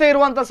ಮಾಡ್ತಾ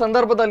ಇರುವಂತ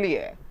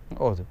ಸಂದರ್ಭದಲ್ಲಿಯೇ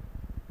ಹೌದು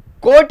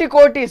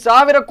ಕೋಟಿ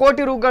ಸಾವಿರ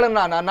ಕೋಟಿ ರೂಗಳನ್ನ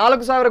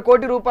 4,000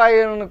 ಕೋಟಿ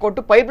ರೂಪಾಯಿಯನ್ನು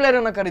ಕೊಟ್ಟು ಪೈಪ್ಲೈನ್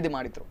ಅನ್ನು ಖರೀದಿ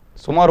ಮಾಡಿದ್ರು.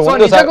 ಸುಮಾರು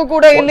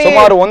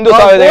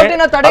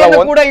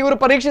ಇವರು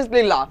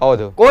ಪರೀಕ್ಷಿಸಲಿಲ್ಲ,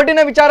 ಕೋರ್ಟಿನ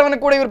ವಿಚಾರವನ್ನು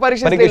ಕೂಡ ಇವರು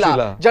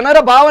ಪರೀಕ್ಷಿಸಲಿಲ್ಲ. ಜನರ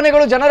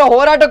ಭಾವನೆಗಳು, ಜನರ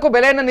ಹೋರಾಟಕ್ಕೂ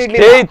ಬೆಲೆಯನ್ನು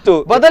ನೀಡಲಿಲ್ಲ,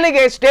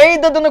 ಬದಲಿಗೆ ಸ್ಟೇ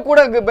ಇದ್ದದನ್ನು ಕೂಡ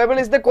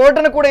ಬೆಂಬಲಿಸದೆ ಕೋರ್ಟ್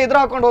ಅನ್ನು ಕೂಡ ಎದುರು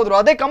ಹಾಕೊಂಡು ಹೋದ್ರು.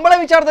 ಅದೇ ಕಂಬಳ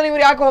ವಿಚಾರದಲ್ಲಿ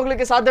ಇವರು ಯಾಕೆ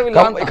ಹೋಗ್ಲಿಕ್ಕೆ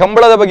ಸಾಧ್ಯವಿಲ್ಲ?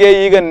 ಕಂಬಳದ ಬಗ್ಗೆ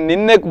ಈಗ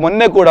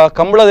ಮೊನ್ನೆ ಕೂಡ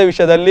ಕಂಬಳದ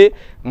ವಿಷಯದಲ್ಲಿ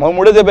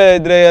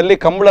ಮೂಡುಬಿದಿರೆಯಲ್ಲಿ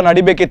ಕಂಬಳ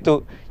ನಡಿಬೇಕಿತ್ತು.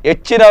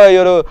 ಹೆಚ್ಚಿನ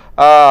ಇವರು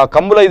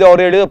ಕಂಬಳ ಇದು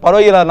ಅವ್ರು ಹೇಳಿದ್ರು,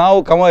 ಪರವಾಗಿಲ್ಲ ನಾವು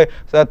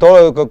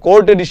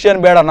ಕೋರ್ಟ್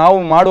ಡಿಸಿಷನ್ ಬೇಡ, ನಾವು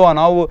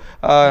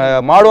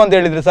ಮಾಡುವ ಅಂತ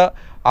ಹೇಳಿದ್ರು ಸಹ.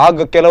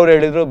 ಆಗ ಕೆಲವರು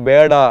ಹೇಳಿದರು,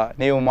 ಬೇಡ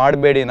ನೀವು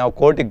ಮಾಡಬೇಡಿ, ನಾವು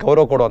ಕೋರ್ಟಿಗೆ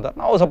ಗೌರವ ಕೊಡುವಂತ.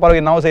 ನಾವು ಸಹ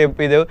ಪರವಾಗಿ ನಾವು ಸಹ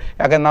ಎಪ್ಪಿದ್ದೆವು,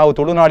 ಯಾಕಂದ್ರೆ ನಾವು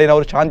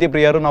ತುಳುನಾಡಿನವರು, ಶಾಂತಿ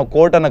ಪ್ರಿಯರು, ನಾವು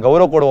ಕೋರ್ಟನ್ನು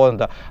ಗೌರವ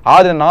ಕೊಡುವಂತ.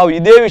 ಆದರೆ ನಾವು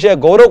ಇದೇ ವಿಷಯ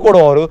ಗೌರವ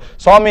ಕೊಡುವವರು,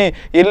 ಸ್ವಾಮಿ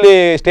ಇಲ್ಲಿ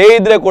ಸ್ಟೇ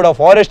ಇದ್ರೆ ಕೂಡ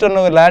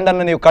ಫಾರೆಸ್ಟನ್ನು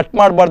ಲ್ಯಾಂಡನ್ನು ನೀವು ಕಟ್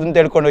ಮಾಡಬಾರ್ದು ಅಂತ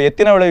ಹೇಳ್ಕೊಂಡು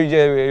ಎತ್ತಿನ ಹೊಳೆ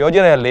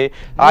ಯೋಜನೆಯಲ್ಲಿ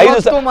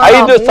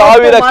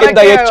 5,000ಕ್ಕಿಂತ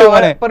ಹೆಚ್ಚು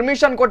ಮನೆ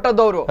ಪರ್ಮಿಷನ್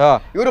ಕೊಟ್ಟದ್ದವರು,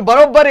 ಇವರು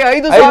ಬರೋಬ್ಬರಿ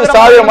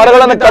 5,000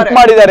 ಮರಗಳನ್ನು ಕಟ್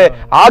ಮಾಡಿದ್ದಾರೆ.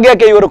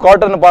 ಹಾಗೆ ಇವರು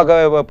ಕೋರ್ಟನ್ನು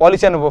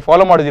ಪಾಲಿಸಿಯನ್ನು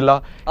ಫಾಲೋ ಮಾಡುದಿಲ್ಲ.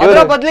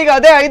 ಅದರ ಬದಲಿಗೆ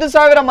ಅದೇ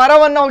 5,000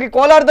 ಮರವನ್ನು ಹೋಗಿ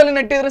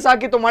ಕೋಲಾರದಲ್ಲಿ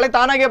ಸಾಕಿತ್ತು, ಮಳೆ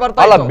ತಾನಾಗೆ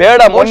ಬರ್ತಾ ಅಲ್ಲ. ಬೇಡ,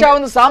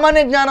 ಒಂದು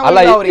ಸಾಮಾನ್ಯ ಜ್ಞಾನ ಅಲ್ಲ.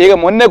 ಈಗ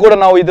ಮೊನ್ನೆ ಕೂಡ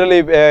ನಾವು ಇದರಲ್ಲಿ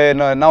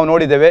ನಾವು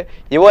ನೋಡಿದ್ದೇವೆ,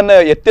 ಇವನ್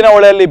ಎತ್ತಿನ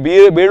ಹೊಳೆಯಲ್ಲಿ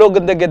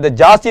ಬೀಳೋಗದ್ದ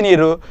ಜಾಸ್ತಿ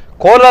ನೀರು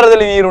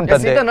ಕೋಲಾರದಲ್ಲಿ ನೀರು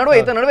ಉಂಟಂತೆ.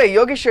 ನಡುವೆ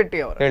ಯೋಗೀಶ್ ಶೆಟ್ಟಿ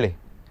ಅವರು ಹೇಳಿ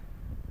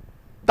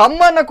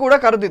ತಮ್ಮನ್ನ ಕೂಡ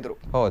ಕರೆದಿದ್ರು.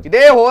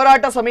 ಇದೇ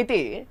ಹೋರಾಟ ಸಮಿತಿ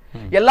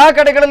ಎಲ್ಲಾ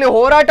ಕಡೆಗಳಲ್ಲಿ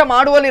ಹೋರಾಟ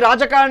ಮಾಡುವಲ್ಲಿ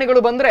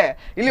ರಾಜಕಾರಣಿಗಳು ಬಂದ್ರೆ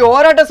ಇಲ್ಲಿ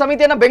ಹೋರಾಟ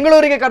ಸಮಿತಿಯನ್ನ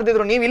ಬೆಂಗಳೂರಿಗೆ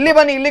ಕರೆದಿದ್ರು, ನೀವು ಇಲ್ಲಿ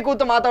ಬನ್ನಿ, ಇಲ್ಲಿ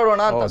ಕೂತು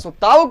ಮಾತಾಡೋಣ ಅಂತ. ಸೊ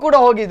ತಾವು ಕೂಡ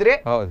ಹೋಗಿದ್ರಿ.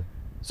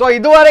 ಸೊ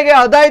ಇದುವರೆಗೆ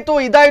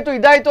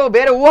ಇದಾಯ್ತು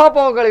ಬೇರೆ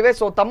ಊಹಾಪೋಹಗಳಿವೆ.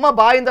 ಸೊ ತಮ್ಮ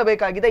ಬಾಯಿಂದ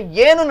ಬೇಕಾಗಿದೆ,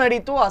 ಏನು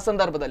ನಡೀತು ಆ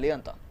ಸಂದರ್ಭದಲ್ಲಿ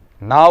ಅಂತ.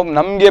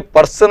 ನಮಗೆ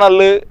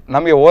ಪರ್ಸನಲ್,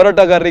 ನಮಗೆ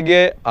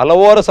ಹೋರಾಟಗಾರರಿಗೆ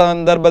ಹಲವಾರು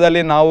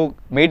ಸಂದರ್ಭದಲ್ಲಿ ನಾವು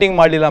ಮೀಟಿಂಗ್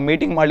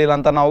ಮಾಡಲಿಲ್ಲ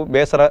ಅಂತ ನಾವು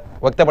ಬೇಸರ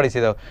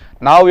ವ್ಯಕ್ತಪಡಿಸಿದ್ದೇವೆ.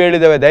 ನಾವು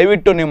ಹೇಳಿದ್ದೇವೆ,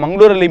 ದಯವಿಟ್ಟು ನೀವು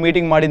ಮಂಗಳೂರಲ್ಲಿ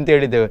ಮೀಟಿಂಗ್ ಮಾಡಿ ಅಂತ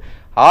ಹೇಳಿದ್ದೇವೆ.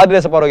 ಆದರೆ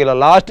ಸಹ ಪರವಾಗಿಲ್ಲ.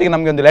 ಲಾಸ್ಟಿಗೆ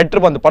ನಮಗೆ ಒಂದು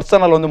ಲೆಟ್ರ್ ಬಂತು,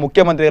 ಪರ್ಸನಲ್ ಒಂದು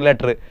ಮುಖ್ಯಮಂತ್ರಿ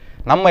ಲೆಟ್ರ್,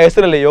 ನಮ್ಮ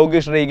ಹೆಸರಲ್ಲಿ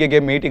ಯೋಗೇಶ್ವರ ಹೀಗೆ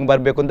ಮೀಟಿಂಗ್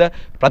ಬರಬೇಕು ಅಂತ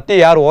ಪ್ರತಿ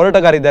ಯಾರು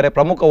ಹೋರಾಟಗಾರಿದ್ದಾರೆ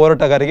ಪ್ರಮುಖ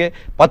ಹೋರಾಟಗಾರರಿಗೆ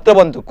ಪತ್ರ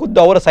ಬಂತು. ಖುದ್ದು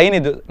ಅವರ ಸೈನ್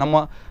ಇದು, ನಮ್ಮ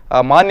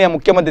ಮಾನ್ಯ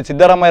ಮುಖ್ಯಮಂತ್ರಿ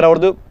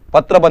ಸಿದ್ದರಾಮಯ್ಯರವ್ರದ್ದು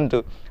ಪತ್ರ ಬಂತು.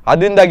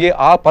 ಅದರಿಂದಾಗಿ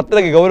ಆ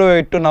ಪತ್ರಕ್ಕೆ ಗೌರವ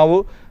ಇಟ್ಟು ನಾವು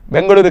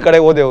ಬೆಂಗಳೂರು ಕಡೆ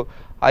ಹೋದೆವು.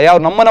 ಯಾವ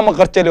ನಮ್ಮ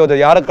ಖರ್ಚಲ್ಲಿ ಹೋದೆವು,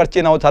 ಯಾರ ಖರ್ಚಿ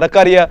ನಾವು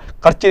ಸರ್ಕಾರಿಯ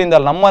ಖರ್ಚಿನಿಂದ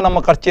ನಮ್ಮ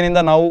ಖರ್ಚಿನಿಂದ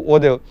ನಾವು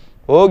ಹೋದೆವು.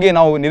 ಹೋಗಿ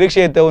ನಾವು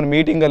ನಿರೀಕ್ಷೆ ಇರ್ತೇವೆ ಒಂದು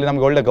ಮೀಟಿಂಗಲ್ಲಿ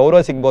ನಮಗೆ ಒಳ್ಳೆ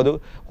ಗೌರವ ಸಿಗ್ಬೋದು,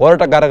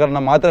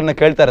 ಹೋರಾಟಗಾರರನ್ನ ಮಾತ್ರ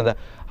ಕೇಳ್ತಾರೆ ಅಂತ.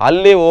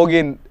 ಅಲ್ಲಿ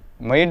ಹೋಗಿ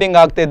ಮೀಟಿಂಗ್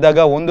ಆಗ್ತಾ ಇದ್ದಾಗ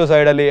ಒಂದು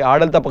ಸೈಡಲ್ಲಿ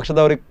ಆಡಳಿತ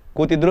ಪಕ್ಷದವ್ರಿಗೆ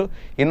ಕೂತಿದ್ರು,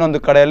 ಇನ್ನೊಂದು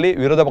ಕಡೆಯಲ್ಲಿ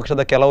ವಿರೋಧ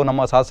ಪಕ್ಷದ ಕೆಲವು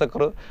ನಮ್ಮ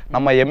ಶಾಸಕರು,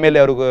 ನಮ್ಮ MLA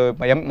ಅವರು,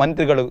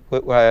 ಮಂತ್ರಿಗಳು,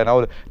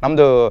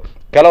 ನಮ್ಮದು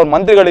ಕೆಲವರು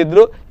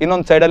ಮಂತ್ರಿಗಳಿದ್ದರು,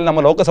 ಇನ್ನೊಂದು ಸೈಡಲ್ಲಿ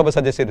ನಮ್ಮ ಲೋಕಸಭಾ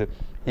ಸದಸ್ಯರು.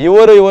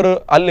 ಇವರು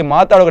ಅಲ್ಲಿ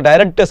ಮಾತಾಡೋ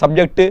ಡೈರೆಕ್ಟ್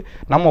ಸಬ್ಜೆಕ್ಟ್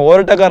ನಮ್ಮ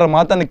ಹೋರಾಟಗಾರರ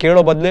ಮಾತನ್ನು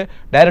ಕೇಳೋ ಬದಲೇ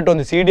ಡೈರೆಕ್ಟ್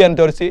ಒಂದು CD ಅನ್ನು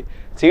ತೋರಿಸಿ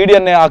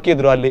CD-ಅನ್ನೇ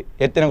ಹಾಕಿದ್ರು. ಅಲ್ಲಿ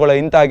ಎತ್ತಿನಗಳ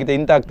ಇಂಥ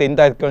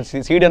ಆಗ್ತದೆ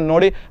CD-ಅನ್ನು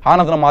ನೋಡಿ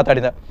ಆನಂತರ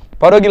ಮಾತಾಡಿದ.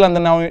 ಪರವಾಗಿಲ್ಲ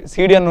ಅಂತ ನಾವು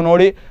CD-ಅನ್ನು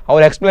ನೋಡಿ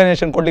ಅವ್ರು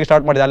ಎಕ್ಸ್ಪ್ಲನೇಷನ್ ಕೊಡ್ಲಿಕ್ಕೆ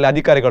ಸ್ಟಾರ್ಟ್ ಮಾಡಿದ ಅಲ್ಲಿ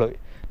ಅಧಿಕಾರಿಗಳು.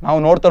 ನಾವು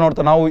ನೋಡ್ತಾ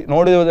ನಾವು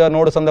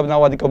ನೋಡೋ ಸಂದರ್ಭ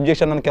ನಾವು ಅದಕ್ಕೆ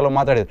ಒಬ್ಜೆಕ್ಷನ್ ಕೆಲವು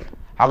ಮಾತಾಡಿದ್ರು.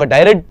 ಆಗ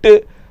ಡೈರೆಕ್ಟ್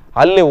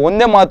ಅಲ್ಲಿ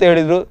ಒಂದೇ ಮಾತು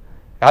ಹೇಳಿದರು,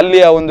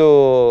 ಅಲ್ಲಿಯ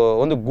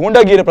ಒಂದು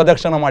ಗೂಂಡಾಗಿರಿ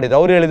ಪ್ರದರ್ಶನ ಮಾಡಿದ್ರು.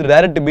 ಅವ್ರು ಹೇಳಿದ್ರು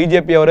ಡೈರೆಕ್ಟ್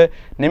BJP ಅವರೇ,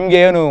 ನಿಮಗೆ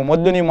ಏನು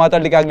ಮೊದಲು ನೀವು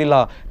ಮಾತಾಡಲಿಕ್ಕೆ ಆಗಲಿಲ್ಲ,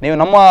 ನೀವು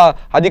ನಮ್ಮ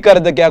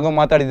ಅಧಿಕಾರದಕ್ಕೆ ಯಾಕೋ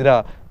ಮಾತಾಡಿದ್ದೀರಾ,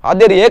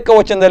 ಅದೇ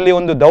ಏಕವಚನದಲ್ಲಿ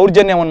ಒಂದು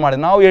ದೌರ್ಜನ್ಯವನ್ನು ಮಾಡಿ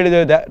ನಾವು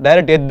ಹೇಳಿದ್ದೇವೆ.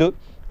 ಡೈರೆಕ್ಟ್ ಎದ್ದು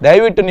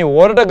ದಯವಿಟ್ಟು ನೀವು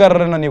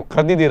ಹೋರಾಟಗಾರರನ್ನು ನೀವು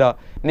ಕರೆದಿದ್ದೀರಾ,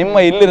 ನಿಮ್ಮ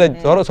ಇಲ್ಲಿನ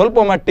ಸ್ವಲ್ಪ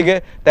ಮಟ್ಟಿಗೆ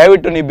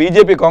ದಯವಿಟ್ಟು ನೀವು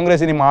BJP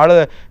ಕಾಂಗ್ರೆಸ್ ನಿಮ್ಮ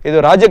ಇದು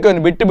ರಾಜ್ಯಕ್ಕೆ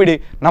ಬಿಟ್ಟು ಬಿಡಿ,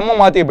 ನಮ್ಮ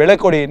ಮಾತಿಗೆ ಬೆಲೆ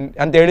ಕೊಡಿ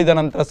ಅಂತ ಹೇಳಿದ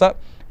ನಂತರ ಸಹ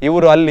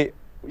ಇವರು ಅಲ್ಲಿ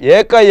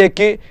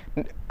ಏಕಾಏಕಿ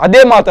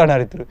ಅದೇ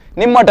ಮಾತನಾಡಿದ್ರು.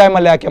 ನಿಮ್ಮ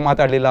ಟೈಮಲ್ಲಿ ಯಾಕೆ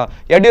ಮಾತಾಡಲಿಲ್ಲ,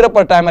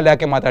 ಯಡಿಯೂರಪ್ಪ ಟೈಮಲ್ಲಿ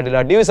ಯಾಕೆ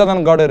ಮಾತಾಡಲಿಲ್ಲ, ಡಿ ವಿ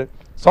ಸದಾನಂದ ಗೌಡರು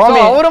ಸ್ವಾಮಿ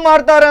ಅವರು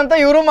ಮಾಡ್ತಾರೆ ಅಂತ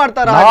ಇವರು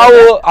ಮಾಡ್ತಾರೆ.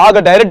 ನಾವು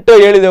ಆಗ ಡೈರೆಕ್ಟ್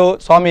ಹೇಳಿದೆವು,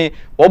 ಸ್ವಾಮಿ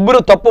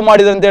ಒಬ್ಬರು ತಪ್ಪು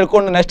ಮಾಡಿದ್ರು ಅಂತ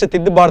ಹೇಳ್ಕೊಂಡು ನೆಕ್ಸ್ಟ್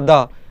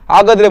ತಿದ್ದಬಾರ್ದ,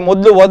 ಹಾಗಾದ್ರೆ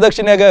ಮೊದಲು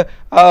ವರದಕ್ಷಿಣೆಗೆ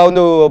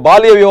ಒಂದು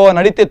ಬಾಲ್ಯ ವಿವಾಹ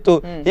ನಡೀತಿತ್ತು,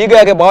 ಈಗ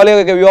ಯಾಕೆ ಬಾಲ್ಯ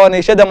ವಿವಾಹ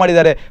ನಿಷೇಧ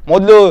ಮಾಡಿದ್ದಾರೆ?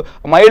 ಮೊದಲು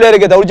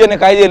ಮಹಿಳೆಯರಿಗೆ ದೌರ್ಜನ್ಯ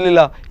ಕಾಯ್ದೆ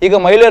ಇರಲಿಲ್ಲ, ಈಗ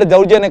ಮಹಿಳೆಯರ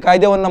ದೌರ್ಜನ್ಯ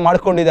ಕಾಯ್ದೆಯನ್ನು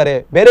ಮಾಡ್ಕೊಂಡಿದ್ದಾರೆ.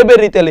 ಬೇರೆ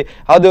ಬೇರೆ ರೀತಿಯಲ್ಲಿ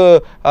ಅದು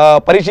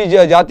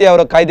ಪರಿಶಿಷ್ಟ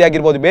ಜಾತಿಯವರ ಕಾಯ್ದೆ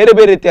ಆಗಿರ್ಬೋದು, ಬೇರೆ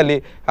ಬೇರೆ ರೀತಿಯಲ್ಲಿ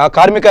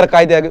ಕಾರ್ಮಿಕರ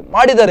ಕಾಯ್ದೆ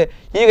ಮಾಡಿದ್ದಾರೆ.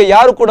 ಈಗ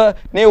ಯಾರು ಕೂಡ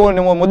ನೀವು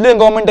ನಿಮ್ಮ ಮೊದಲಿನ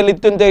ಗೌರ್ಮೆಂಟ್ ಅಲ್ಲಿ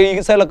ಇತ್ತು ಅಂತ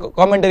ಈಗ ಸಲ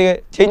ಗೌರ್ಮೆಂಟ್ ಅಲ್ಲಿ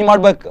ಚೇಂಜ್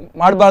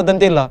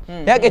ಮಾಡಬಾರ್ದಂತ ಇಲ್ಲ,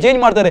 ಯಾಕೆ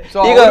ಚೇಂಜ್ ಮಾಡ್ತಾರೆ?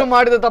 ಈಗ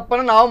ಮಾಡಿದ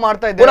ತಪ್ಪನ್ನು ನಾವು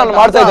ಮಾಡ್ತಾ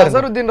ಇದ್ದೇವೆ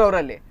ಅಜರುದ್ದೀನ್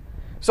ಅವರಲ್ಲಿ.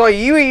 ಸೊ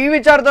ಈ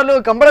ವಿಚಾರದಲ್ಲೂ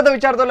ಕಂಬಳದ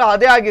ವಿಚಾರದಲ್ಲೂ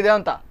ಅದೇ ಆಗಿದೆ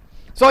ಅಂತ.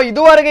 ಸೊ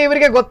ಇದುವರೆಗೆ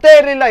ಇವರಿಗೆ ಗೊತ್ತೇ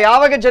ಇರಲಿಲ್ಲ.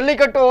 ಯಾವಾಗ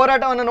ಜಲ್ಲಿಕಟ್ಟು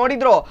ಹೋರಾಟವನ್ನು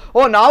ನೋಡಿದ್ರು,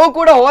 ನಾವು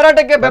ಕೂಡ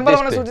ಹೋರಾಟಕ್ಕೆ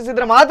ಬೆಂಬಲವನ್ನು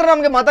ಸೂಚಿಸಿದ್ರೆ ಮಾತ್ರ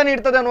ನಮ್ಗೆ ಮತ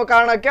ನೀಡ್ತದೆ ಅನ್ನುವ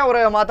ಕಾರಣಕ್ಕೆ ಅವರು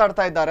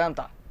ಮಾತಾಡ್ತಾ ಇದ್ದಾರೆ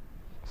ಅಂತ.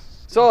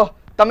 ಸೊ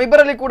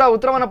ತಮ್ಮಿಬ್ಬರಲ್ಲಿ ಕೂಡ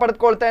ಉತ್ತರವನ್ನು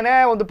ಪಡೆದುಕೊಳ್ತೇನೆ.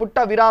 ಒಂದು ಪುಟ್ಟ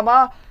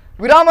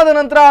ವಿರಾಮದ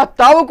ನಂತರ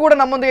ತಾವು ಕೂಡ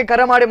ನಮ್ಮೊಂದಿಗೆ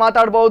ಕರೆ ಮಾಡಿ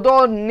ಮಾತಾಡಬಹುದು.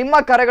 ನಿಮ್ಮ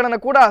ಕರೆಗಳನ್ನು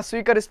ಕೂಡ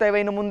ಸ್ವೀಕರಿಸ್ತೇವೆ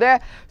ಇನ್ನು ಮುಂದೆ.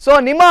 ಸೊ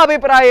ನಿಮ್ಮ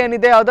ಅಭಿಪ್ರಾಯ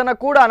ಏನಿದೆ ಅದನ್ನು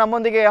ಕೂಡ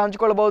ನಮ್ಮೊಂದಿಗೆ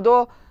ಹಂಚಿಕೊಳ್ಳಬಹುದು.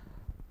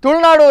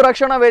 ತುಳುನಾಡು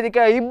ರಕ್ಷಣಾ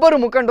ವೇದಿಕೆಯ ಇಬ್ಬರು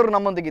ಮುಖಂಡರು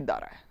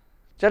ನಮ್ಮೊಂದಿಗಿದ್ದಾರೆ.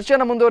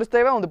 ಚರ್ಚೆಯನ್ನು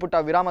ಮುಂದುವರಿಸ್ತೇವೆ ಒಂದು ಪುಟ್ಟ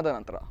ವಿರಾಮದ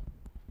ನಂತರ.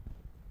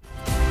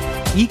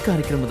 ಈ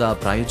ಕಾರ್ಯಕ್ರಮದ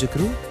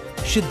ಪ್ರಾಯೋಜಕರು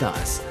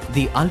Siddhas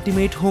the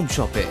ultimate home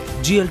ಶಾಪೆ,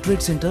 GL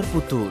trade centre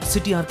Puttur,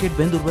 city ಆರ್ಕೆಟ್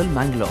Bendurwell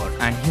Mangalore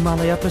and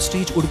Himalaya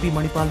Prestige Udupi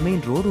Manipal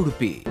main road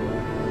Udupi.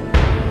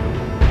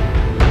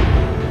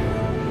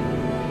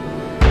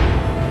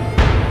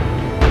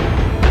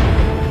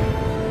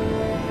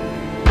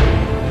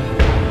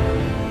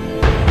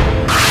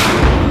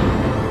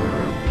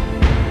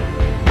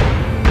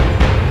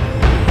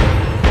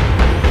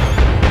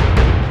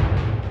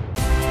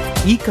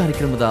 ಈ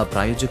ಕಾರ್ಯಕ್ರಮದ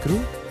ಪ್ರಾಯೋಜಕರು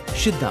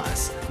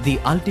Siddhas the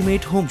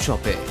ultimate home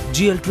ಶಾಪೆ,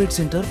 GL trade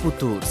centre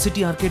Puttur,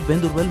 city ಆರ್ಕೆಟ್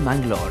Bendurwell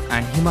Mangalore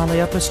and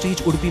Himalaya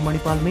Prestige Udupi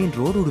Manipal main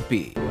road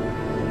Udupi.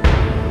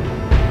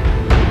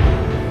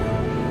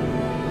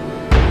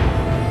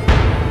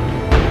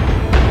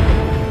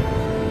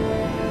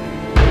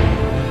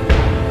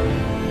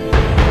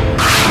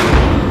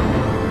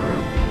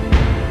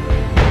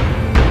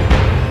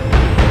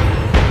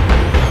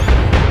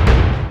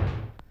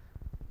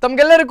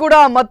 ತಮ್ಗೆಲ್ಲರೂ ಕೂಡ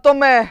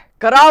ಮತ್ತೊಮ್ಮೆ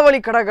ಕರಾವಳಿ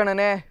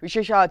ಕಡಗಣನೆ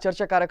ವಿಶೇಷ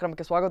ಚರ್ಚಾ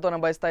ಕಾರ್ಯಕ್ರಮಕ್ಕೆ ಸ್ವಾಗತವನ್ನು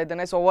ಬಯಸ್ತಾ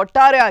ಇದ್ದೇನೆ. ಸೊ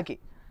ಒಟ್ಟಾರೆ ಆಗಿ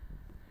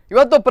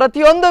ಇವತ್ತು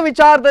ಪ್ರತಿಯೊಂದು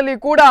ವಿಚಾರದಲ್ಲಿ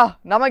ಕೂಡ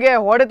ನಮಗೆ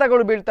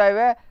ಹೊಡೆತಗಳು ಬೀಳ್ತಾ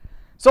ಇವೆ.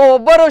 ಸೊ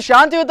ಒಬ್ಬರು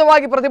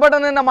ಶಾಂತಿಯುತವಾಗಿ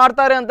ಪ್ರತಿಭಟನೆಯನ್ನ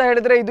ಮಾಡ್ತಾರೆ ಅಂತ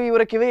ಹೇಳಿದ್ರೆ ಇದು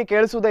ಇವರ ಕಿವಿಗೆ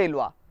ಕೇಳಿಸುವುದೇ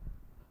ಇಲ್ವಾ?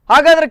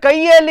 ಹಾಗಾದ್ರೆ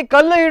ಕೈಯಲ್ಲಿ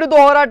ಕಲ್ಲು ಹಿಡಿದು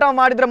ಹೋರಾಟ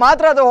ಮಾಡಿದ್ರೆ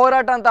ಮಾತ್ರ ಅದು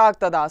ಹೋರಾಟ ಅಂತ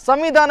ಆಗ್ತದ?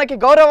 ಸಂವಿಧಾನಕ್ಕೆ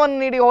ಗೌರವವನ್ನು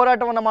ನೀಡಿ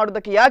ಹೋರಾಟವನ್ನು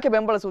ಮಾಡುವುದಕ್ಕೆ ಯಾಕೆ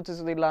ಬೆಂಬಲ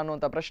ಸೂಚಿಸುವುದಿಲ್ಲ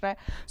ಅನ್ನುವಂಥ ಪ್ರಶ್ನೆ.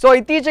 ಸೊ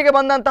ಇತ್ತೀಚೆಗೆ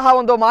ಬಂದಂತಹ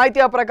ಒಂದು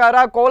ಮಾಹಿತಿಯ ಪ್ರಕಾರ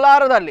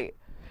ಕೋಲಾರದಲ್ಲಿ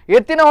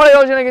ಎತ್ತಿನ ಹೊಳೆ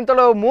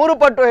ಯೋಜನೆಗಿಂತಲೂ 3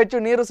 ಪಟ್ಟು ಹೆಚ್ಚು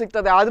ನೀರು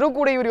ಸಿಗ್ತದೆ, ಆದರೂ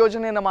ಕೂಡ ಇವರು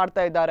ಯೋಜನೆಯನ್ನು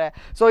ಮಾಡ್ತಾ ಇದ್ದಾರೆ.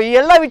 ಸೊ ಈ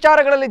ಎಲ್ಲ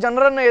ವಿಚಾರಗಳಲ್ಲಿ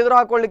ಜನರನ್ನು ಎದುರು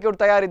ಹಾಕೊಳ್ಳಿಕ್ಕೆ ಇವರು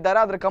ತಯಾರಿದ್ದಾರೆ.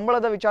 ಆದರೆ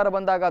ಕಂಬಳದ ವಿಚಾರ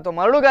ಬಂದಾಗ ಅಥವಾ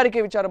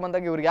ಮರಳುಗಾರಿಕೆ ವಿಚಾರ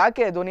ಬಂದಾಗ ಇವ್ರು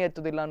ಯಾಕೆ ಧ್ವನಿ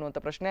ಎತ್ತುದಿಲ್ಲ ಅನ್ನುವಂಥ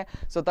ಪ್ರಶ್ನೆ.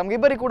 ಸೊ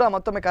ತಮಗಿಬ್ಬರಿಗೆ ಕೂಡ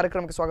ಮತ್ತೊಮ್ಮೆ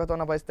ಕಾರ್ಯಕ್ರಮಕ್ಕೆ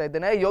ಸ್ವಾಗತವನ್ನು ಬಯಸ್ತಾ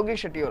ಇದ್ದೇನೆ.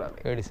 ಯೋಗೇಶ್ ಶೆಟ್ಟಿ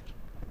ಅವರಲ್ಲಿ ಹೇಳಿ ಸರ್.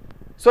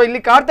 ಸೊ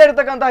ಇಲ್ಲಿ ಕಾಡ್ತಾ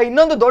ಇರತಕ್ಕಂತಹ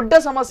ಇನ್ನೊಂದು ದೊಡ್ಡ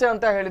ಸಮಸ್ಯೆ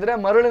ಅಂತ ಹೇಳಿದ್ರೆ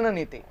ಮರಳಿನ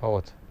ನೀತಿ.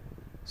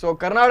 ಸೊ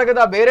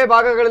ಕರ್ನಾಟಕದ ಬೇರೆ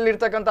ಭಾಗಗಳಲ್ಲಿ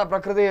ಇರ್ತಕ್ಕಂಥ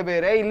ಪ್ರಕೃತಿಯೇ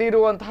ಬೇರೆ, ಇಲ್ಲಿ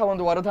ಇರುವಂತಹ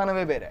ಒಂದು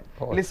ವರದಾನವೇ ಬೇರೆ,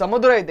 ಇಲ್ಲಿ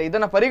ಸಮುದ್ರ ಇದೆ.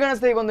 ಇದನ್ನ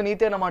ಪರಿಗಣಿಸದೆ ಈಗ ಒಂದು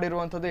ನೀತಿಯನ್ನ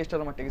ಮಾಡಿರುವಂತದ್ದು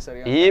ಎಷ್ಟರ ಮಟ್ಟಿಗೆ ಸರಿ?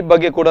 ಈ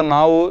ಬಗ್ಗೆ ಕೂಡ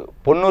ನಾವು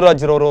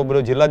ಪೊನ್ನೂರಾಜ್ರವರು ಒಬ್ಬರು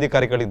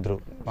ಜಿಲ್ಲಾಧಿಕಾರಿಗಳಿದ್ರು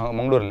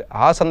ಮಂಗಳೂರಲ್ಲಿ,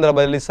 ಆ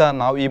ಸಂದರ್ಭದಲ್ಲಿ ಸಹ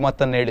ನಾವು ಈ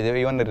ಮಾತನ್ನು ಹೇಳಿದ್ದೇವೆ.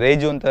 ಇವನ್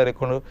ರೇಜು ಅಂತ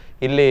ಹೇಳ್ಕೊಂಡು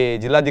ಇಲ್ಲಿ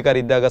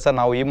ಜಿಲ್ಲಾಧಿಕಾರಿ ಇದ್ದಾಗ ಸಹ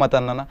ನಾವು ಈ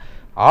ಮಾತನ್ನ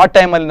ಆ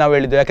ಟೈಮಲ್ಲಿ ನಾವು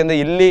ಹೇಳಿದ್ದೇವೆ. ಯಾಕಂದ್ರೆ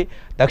ಇಲ್ಲಿ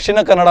ದಕ್ಷಿಣ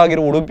ಕನ್ನಡ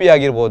ಆಗಿರ್ಬೋದು, ಉಡುಪಿ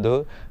ಆಗಿರ್ಬೋದು,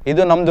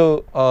 ಇದು ನಮ್ಮದು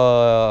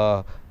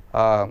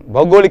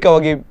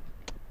ಭೌಗೋಳಿಕವಾಗಿ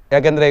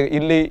ಯಾಕೆಂದ್ರೆ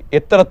ಇಲ್ಲಿ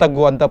ಎತ್ತರ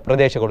ತಗ್ಗುವಂತ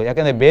ಪ್ರದೇಶಗಳು.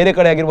 ಯಾಕಂದ್ರೆ ಬೇರೆ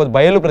ಕಡೆ ಆಗಿರ್ಬೋದು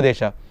ಬಯಲು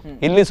ಪ್ರದೇಶ,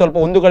 ಇಲ್ಲಿ ಸ್ವಲ್ಪ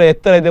ಒಂದು ಕಡೆ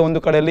ಎತ್ತರ ಇದೆ, ಒಂದು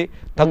ಕಡೆಯಲ್ಲಿ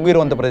ತಗ್ಗು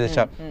ಇರುವಂತ ಪ್ರದೇಶ.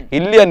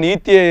 ಇಲ್ಲಿಯ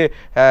ನೀತಿ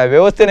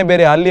ವ್ಯವಸ್ಥೆನೇ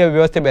ಬೇರೆ, ಅಲ್ಲಿಯ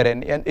ವ್ಯವಸ್ಥೆ ಬೇರೆ.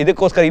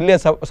 ಇದಕ್ಕೋಸ್ಕರ ಇಲ್ಲಿಯ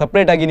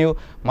ಸಪ್ರೇಟ್ ಆಗಿ ನೀವು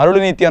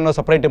ಮರಳು ನೀತಿಯನ್ನು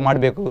ಸಪ್ರೇಟ್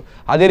ಮಾಡಬೇಕು.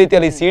 ಅದೇ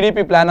ರೀತಿಯಲ್ಲಿ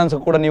CDP ಪ್ಲಾನ್ ಅನ್ನು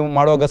ಕೂಡ ನೀವು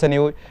ಮಾಡುವಾಗ ಸಹ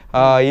ನೀವು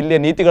ಇಲ್ಲಿಯ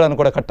ನೀತಿಗಳನ್ನು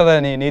ಕೂಡ ಕಟ್ಟಡ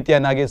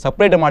ನೀತಿಯನ್ನಾಗಿ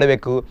ಸಪ್ರೇಟ್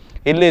ಮಾಡಬೇಕು.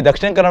 ಇಲ್ಲಿ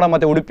ದಕ್ಷಿಣ ಕನ್ನಡ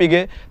ಮತ್ತೆ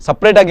ಉಡುಪಿಗೆ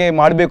ಸಪ್ರೇಟ್ ಆಗಿ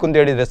ಮಾಡಬೇಕು ಅಂತ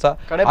ಹೇಳಿದ್ರೆ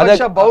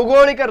ಸಹ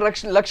ಭೌಗೋಳಿಕ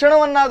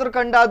ಲಕ್ಷಣವನ್ನಾದ್ರೂ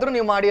ಕಂಡಾದ್ರೂ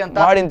ನೀವು ಮಾಡಿ ಅಂತ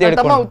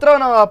ತಮ್ಮ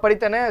ಉತ್ತರವನ್ನು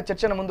ಪಡಿತೇನೆ.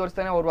 ಚರ್ಚೆನ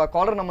ಮುಂದುವರಿಸ್ತೇನೆ. ಓರ್ವ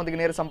ಕಾಲರ್ ನಮ್ಮೊಂದಿಗೆ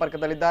ನೇರ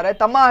ಸಂಪರ್ಕದಲ್ಲಿದ್ದಾರೆ.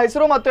 ತಮ್ಮ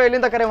ಹೆಸರು ಮತ್ತು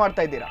ಎಲ್ಲಿಂದ ಕರೆ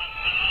ಮಾಡ್ತಾ ಇದ್ದೀರಾ?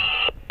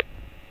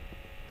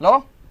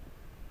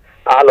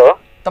 ಹಲೋ,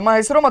 ತಮ್ಮ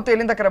ಹೆಸರು ಮತ್ತು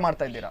ಎಲ್ಲಿಂದ ಕರೆ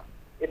ಮಾಡ್ತಾ ಇದ್ದೀರಾ?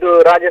 ಇದು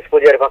ರಾಜೇಶ್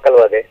ಪೂಜಾರಿ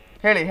ಮಕ್ಕಳವಾದೆ.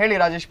 ಹೇಳಿ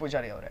ರಾಜೇಶ್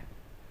ಪೂಜಾರಿ ಅವರೇ.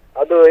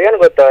 ಅದು ಏನು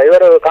ಗೊತ್ತಾ,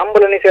 ಇವರು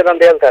ಕಂಬಳ ನಿಷೇಧ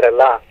ಅಂತ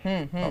ಹೇಳ್ತಾರಲ್ಲ,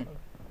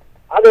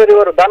 ಅದು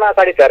ಇವರು ದನ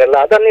ಕಡಿತಾರಲ್ಲ,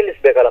 ಅದನ್ನ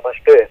ನಿಲ್ಲಿಸ್ಬೇಕಲ್ಲ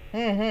ಫಸ್ಟ್.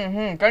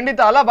 ಖಂಡಿತ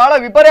ಅಲ್ಲ, ಬಹಳ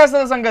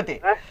ವಿಪರ್ಯಾಸದ ಸಂಗತಿ.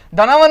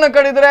 ದನವನ್ನು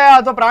ಕಡಿದ್ರೆ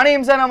ಅಥವಾ ಪ್ರಾಣಿ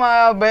ಹಿಂಸೆನ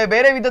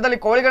ಬೇರೆ ವಿಧದಲ್ಲಿ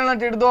ಕೋಳಿಗಳನ್ನ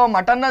ಹಿಡಿದು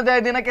ಮಟನ್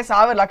ದಿನಕ್ಕೆ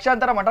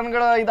ಲಕ್ಷಾಂತರ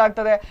ಮಟನ್ಗಳು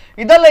ಇದಾಗ್ತದೆ.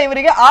 ಇದೆಲ್ಲ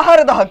ಇವರಿಗೆ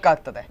ಆಹಾರದ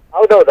ಹಕ್ಕಾಗ್ತದೆ.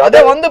 ಹೌದೌದು,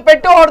 ಅದೇ ಒಂದು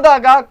ಪೆಟ್ಟು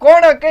ಹೊಡೆದಾಗ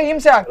ಕೋಣಕ್ಕೆ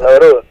ಹಿಂಸೆ ಆಗ್ತದೆ.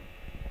 ಅವರು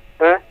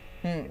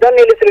ಇದನ್ನ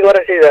ನಿಲ್ಲಿಸ್ಲಿಕ್ಕೆ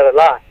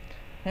ಹೊರಟಿದಾರಲ್ಲ,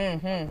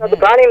 ಅದು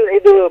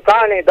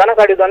ಪ್ರಾಣಿ ದನ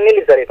ಕಡಿದು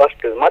ನಿಲ್ಲಿಸರಿ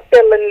ಫಸ್ಟ್, ಮತ್ತೆ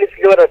ಎಲ್ಲ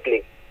ನಿಲ್ಲಿಸ್ಲಿಕ್ಕೆ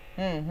ಹೊರಟ್ಲಿ,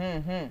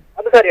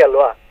 ಅದು ಸರಿ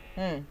ಅಲ್ವಾ?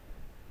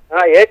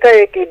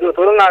 ಏಕಾಏಕಿ ಇದು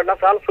ತುಳುನಾಡಿನ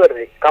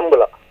ಸಾಂಸ್ಕೃತಿ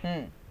ಕಂಬಳ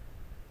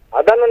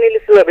ಅದನ್ನು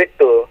ನಿಲ್ಲಿಸುವ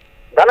ಬಿಟ್ಟು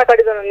ದನ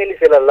ಕಡಿದನ್ನು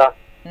ನಿಲ್ಲಿಸಿಲ್ಲಲ್ಲ.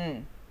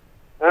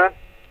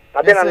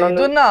 ಅದೇ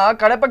ಇದನ್ನ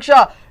ಕಡೆಪಕ್ಷ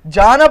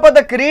ಜಾನಪದ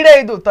ಕ್ರೀಡೆ,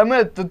 ಇದು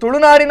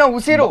ತುಳುನಾಡಿನ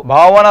ಉಸಿರು,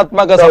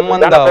 ಭಾವನಾತ್ಮಕ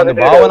ಸಂಬಂಧ, ಒಂದು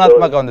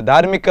ಭಾವನಾತ್ಮಕ ಒಂದು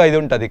ಧಾರ್ಮಿಕ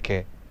ಇದುಂಟು ಅದಕ್ಕೆ.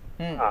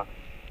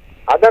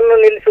 ಅದನ್ನು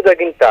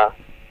ನಿಲ್ಲಿಸುವುದಕ್ಕಿಂತ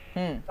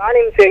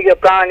ಪ್ರಾಣಿ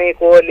ಪ್ರಾಣಿ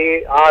ಕೋಳಿ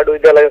ಆಡು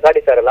ಇದೆಲ್ಲ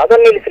ಕಡಿತಾರಲ್ಲ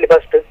ಅದನ್ನು ನಿಲ್ಲಿಸಲಿ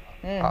ಫಸ್ಟ್.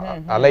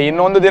 ಅಲ್ಲ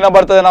ಇನ್ನೊಂದು ದಿನ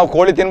ಬರ್ತದೆ ನಾವು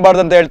ಕೋಳಿ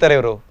ತಿನ್ಬಾರ್ದು ಅಂತ ಹೇಳ್ತಾರೆ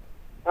ಇವರು.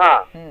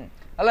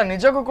 ಅಲ್ಲ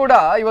ನಿಜಕ್ಕೂ ಕೂಡ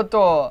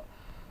ಇವತ್ತು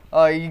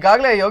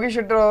ಈಗಾಗಲೇ ಯೋಗೇಶ್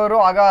ಶೆಟ್ಟರ್ ಅವರು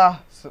ಆಗ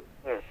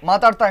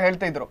ಮಾತಾಡ್ತಾ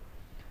ಹೇಳ್ತಾ ಇದ್ರು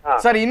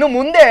ಸರ್, ಇನ್ನು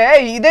ಮುಂದೆ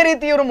ಇದೇ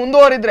ರೀತಿ ಇವರು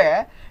ಮುಂದುವರಿದ್ರೆ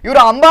ಇವರು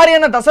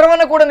ಅಂಬಾರಿಯನ್ನ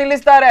ದಸರಾವನ್ನ ಕೂಡ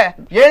ನಿಲ್ಲಿಸ್ತಾರೆ.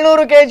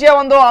 700 kg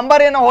ಒಂದು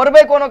ಅಂಬಾರಿಯನ್ನ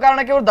ಹೊರಬೇಕು ಅನ್ನೋ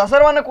ಕಾರಣಕ್ಕೆ ಇವರು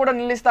ದಸರಾವನ್ನ ಕೂಡ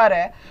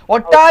ನಿಲ್ಲಿಸ್ತಾರೆ.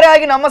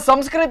 ಒಟ್ಟಾರೆಯಾಗಿ ನಮ್ಮ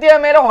ಸಂಸ್ಕೃತಿಯ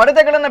ಮೇಲೆ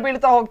ಹೊಡೆತಗಳನ್ನ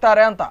ಬೀಳ್ತಾ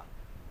ಹೋಗ್ತಾರೆ ಅಂತ.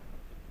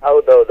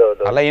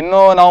 ಅಲ್ಲ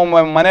ಇನ್ನು ನಾವು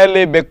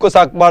ಮನೆಯಲ್ಲಿ ಬೆಕ್ಕು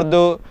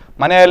ಸಾಕ್ಬಾರ್ದು,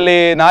 ಮನೆಯಲ್ಲಿ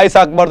ನಾಯಿ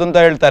ಸಾಕ್ಬಾರ್ದು ಅಂತ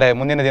ಹೇಳ್ತಾರೆ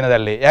ಮುಂದಿನ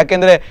ದಿನದಲ್ಲಿ.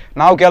 ಯಾಕೆಂದ್ರೆ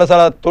ನಾವು ಕೆಲವು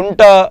ಸಲ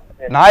ತುಂಟ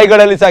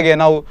ನಾಯಿಗಳಲ್ಲಿ ಸಾಗೆ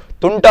ನಾವು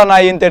ತುಂಟ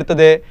ನಾಯಿ ಅಂತ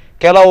ಇರ್ತದೆ,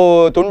 ಕೆಲವು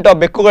ತುಂಟ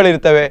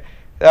ಬೆಕ್ಕುಗಳಿರ್ತವೆ,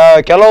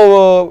 ಕೆಲವು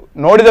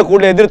ನೋಡಿದ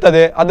ಕೂಡಲೇ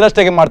ಎದುರ್ತದೆ,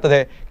 ಅದರಷ್ಟೇ ಮಾಡ್ತದೆ.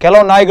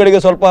 ಕೆಲವು ನಾಯಿಗಳಿಗೆ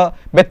ಸ್ವಲ್ಪ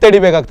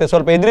ಬೆತ್ತಡಿಬೇಕಾಗ್ತದೆ,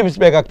 ಸ್ವಲ್ಪ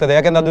ಎದುರಿಸಬೇಕಾಗ್ತದೆ,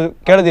 ಯಾಕೆಂದ್ರೆ ಅದು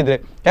ಕೇಳದಿದ್ರೆ,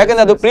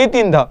 ಯಾಕೆಂದ್ರೆ ಅದು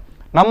ಪ್ರೀತಿಯಿಂದ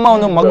ನಮ್ಮ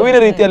ಒಂದು ಮಗುವಿನ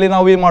ರೀತಿಯಲ್ಲಿ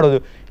ನಾವು ಇದು ಮಾಡೋದು.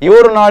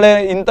 ಇವರು ನಾಳೆ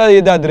ಇಂಥ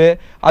ಇದಾದ್ರೆ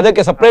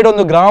ಅದಕ್ಕೆ ಸಪ್ರೇಟ್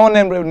ಒಂದು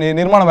ಗ್ರಾಮವನ್ನೇ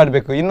ನಿರ್ಮಾಣ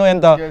ಮಾಡಬೇಕು. ಇನ್ನು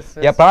ಎಂತ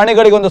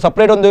ಪ್ರಾಣಿಗಳಿಗೆ ಒಂದು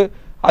ಸಪ್ರೇಟ್ ಒಂದು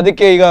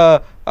ಅದಕ್ಕೆ ಈಗ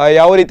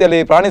ಯಾವ ರೀತಿಯಲ್ಲಿ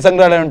ಪ್ರಾಣಿ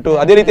ಸಂಗ್ರಹಾಲಯ ಉಂಟು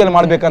ಅದೇ ರೀತಿಯಲ್ಲಿ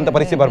ಮಾಡ್ಬೇಕಂತ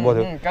ಪರಿಸ್ಥಿತಿ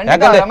ಬರ್ಬೋದು.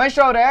 ಯಾಕಂದ್ರೆ ರಮೇಶ್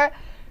ಅವರೇ,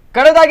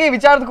 ಕಡೆದಾಗಿ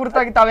ವಿಚಾರದ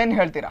ಕುರಿತಾಗಿ ತಾವೇನ್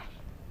ಹೇಳ್ತೀರಾ?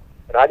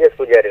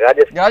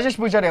 ರಾಜೇಶ್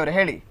ಪೂಜಾರಿ ಅವರೇ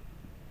ಹೇಳಿ.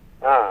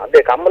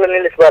 ಅದೇ ಕಂಬಳ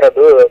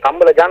ನಿಲ್ಲಿಸಬಾರದು,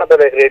 ಕಂಬಳ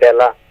ಜಾನಪದ ಕ್ರೀಡೆ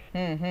ಅಲ್ಲ.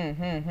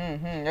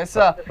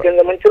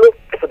 ಮುಂಚಲು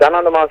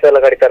ದನದ ಮಾಂಸ ಎಲ್ಲ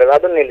ಕಡಿತಾರಲ್ಲ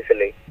ಅದನ್ನ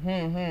ನಿಲ್ಲಿಸಲಿ.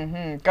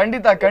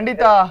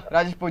 ಖಂಡಿತ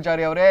ರಾಜೇಶ್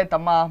ಪೂಜಾರಿ ಅವರೇ,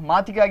 ತಮ್ಮ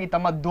ಮಾತಿಗಾಗಿ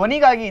ತಮ್ಮ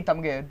ಧ್ವನಿಗಾಗಿ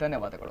ತಮಗೆ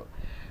ಧನ್ಯವಾದಗಳು.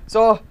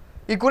 ಸೊ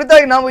ಈ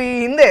ಕುರಿತಾಗಿ ನಾವು ಈ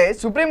ಹಿಂದೆ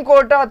ಸುಪ್ರೀಂ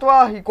ಕೋರ್ಟ್ ಅಥವಾ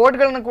ಈ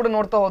ಕೋರ್ಟ್ಗಳನ್ನ ಕೂಡ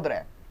ನೋಡ್ತಾ ಹೋದ್ರೆ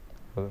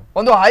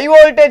ಒಂದು ಹೈ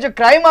ವೋಲ್ಟೇಜ್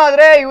ಕ್ರೈಮ್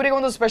ಆದ್ರೆ ಇವರಿಗೆ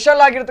ಒಂದು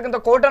ಸ್ಪೆಷಲ್ ಆಗಿರ್ತಕ್ಕಂಥ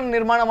ಕೋರ್ಟ್ ಅನ್ನು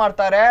ನಿರ್ಮಾಣ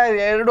ಮಾಡ್ತಾರೆ.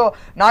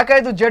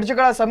 4-5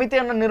 ಜಡ್ಜ್ಗಳ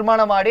ಸಮಿತಿಯನ್ನು ನಿರ್ಮಾಣ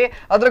ಮಾಡಿ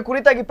ಅದರ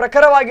ಕುರಿತಾಗಿ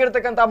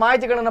ಪ್ರಖರವಾಗಿರ್ತಕ್ಕಂಥ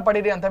ಮಾಹಿತಿಗಳನ್ನ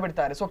ಪಡೀರಿ ಅಂತ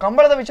ಬಿಡ್ತಾರೆ. ಸೊ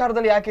ಕಂಬಳದ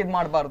ವಿಚಾರದಲ್ಲಿ ಯಾಕೆ ಇದು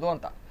ಮಾಡಬಾರ್ದು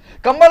ಅಂತ.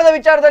 ಕಂಬಳದ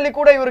ವಿಚಾರದಲ್ಲಿ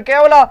ಕೂಡ ಇವರು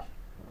ಕೇವಲ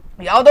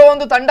ಯಾವುದೋ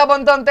ಒಂದು ತಂಡ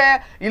ಬಂತಂತೆ,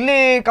 ಇಲ್ಲಿ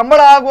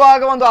ಕಂಬಳ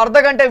ಆಗುವಾಗ ಒಂದು ಅರ್ಧ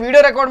ಗಂಟೆ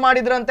ವಿಡಿಯೋ ರೆಕಾರ್ಡ್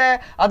ಮಾಡಿದ್ರಂತೆ,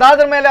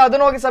 ಅದಾದ್ರ ಮೇಲೆ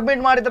ಅದನ್ನ ಹೋಗಿ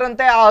ಸಬ್ಮಿಟ್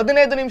ಮಾಡಿದ್ರಂತೆ. ಆ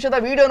 15 ನಿಮಿಷದ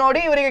ವಿಡಿಯೋ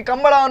ನೋಡಿ ಇವರಿಗೆ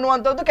ಕಂಬಳ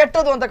ಅನ್ನುವಂಥದ್ದು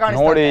ಕೆಟ್ಟದ್ದು ಅಂತ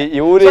ಕಾಣಿಸ್ತದೆ.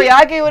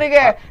 ಯಾಕೆ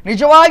ಇವರಿಗೆ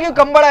ನಿಜವಾಗಿಯೂ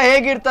ಕಂಬಳ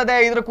ಹೇಗಿರ್ತದೆ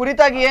ಇದ್ರ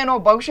ಕುರಿತಾಗಿ ಏನು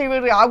ಬಹುಶಃ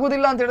ಇವರಿಗೆ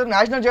ಆಗುದಿಲ್ಲ ಅಂತ ಹೇಳಿದ್ರೆ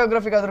ನ್ಯಾಷನಲ್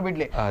ಜಿಯೋಗ್ರಫಿಕ್ ಆದ್ರೂ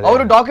ಬಿಡ್ಲಿ,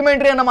 ಅವರು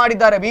ಡಾಕ್ಯುಮೆಂಟರಿಯನ್ನ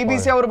ಮಾಡಿದ್ದಾರೆ,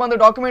 BBC ಅವರು ಬಂದು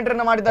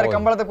ಡಾಕ್ಯುಮೆಂಟರಿಯನ್ನ ಮಾಡಿದ್ದಾರೆ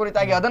ಕಂಬಳದ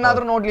ಕುರಿತಾಗಿ,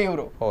 ಅದನ್ನಾದ್ರೂ ನೋಡ್ಲಿ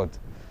ಇವರು.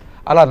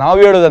 ಅಲ್ಲ ನಾವು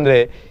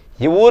ಹೇಳೋದಂದ್ರೆ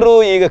ಇವರು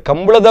ಈಗ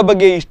ಕಂಬಳದ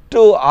ಬಗ್ಗೆ ಇಷ್ಟು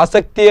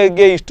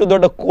ಆಸಕ್ತಿಯಾಗಿ ಇಷ್ಟು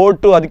ದೊಡ್ಡ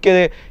ಕೋರ್ಟು ಅದಕ್ಕೆ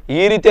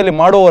ಈ ರೀತಿಯಲ್ಲಿ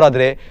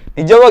ಮಾಡುವವರಾದ್ರೆ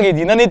ನಿಜವಾಗಿ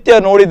ದಿನನಿತ್ಯ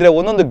ನೋಡಿದ್ರೆ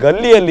ಒಂದೊಂದು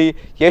ಗಲ್ಲಿಯಲ್ಲಿ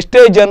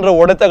ಎಷ್ಟೇ ಜನರ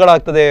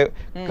ಹೊಡೆತಗಳಾಗ್ತದೆ,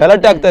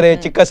 ಗಲಾಟೆ ಆಗ್ತಾರೆ,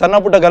 ಚಿಕ್ಕ ಸಣ್ಣ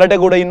ಪುಟ್ಟ ಗಲಾಟೆ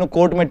ಕೂಡ ಇನ್ನು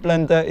ಕೋರ್ಟ್ ಮೆಟ್ಲು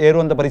ಅಂತ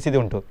ಏರುವಂತ ಪರಿಸ್ಥಿತಿ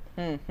ಉಂಟು.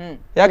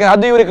 ಯಾಕಂದ್ರೆ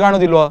ಅದು ಇವರಿಗೆ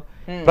ಕಾಣುದಿಲ್ವಾ?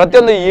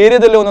 ಪ್ರತಿಯೊಂದು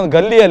ಏರಿಯಾದಲ್ಲಿ ಒಂದೊಂದು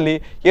ಗಲ್ಲಿಯಲ್ಲಿ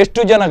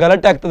ಎಷ್ಟು ಜನ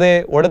ಗಲಾಟೆ ಆಗ್ತದೆ,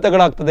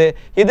 ಹೊಡೆತಗಳಾಗ್ತದೆ,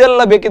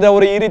 ಇದೆಲ್ಲ ಬೇಕಿದ್ರೆ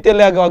ಅವರು ಈ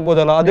ರೀತಿಯಲ್ಲಿ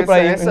ಆಗ್ಬೋದಲ್ಲ,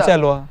 ಅಭಿಪ್ರಾಯ ಹಿಂಸೆ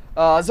ಅಲ್ವಾ?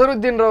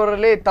 ಅಜರುದ್ದೀನ್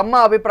ರವರಲ್ಲಿ ತಮ್ಮ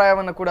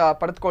ಅಭಿಪ್ರಾಯವನ್ನು ಕೂಡ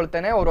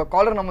ಪಡೆದುಕೊಳ್ತೇನೆ. ಅವರು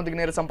ಕಾಲರ್ ನಮ್ಮೊಂದಿಗೆ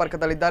ನೇರ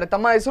ಸಂಪರ್ಕದಲ್ಲಿದ್ದಾರೆ.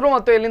 ತಮ್ಮ ಹೆಸರು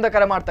ಮತ್ತು ಎಲ್ಲಿಂದ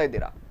ಕರೆ ಮಾಡ್ತಾ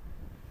ಇದ್ದೀರಾ?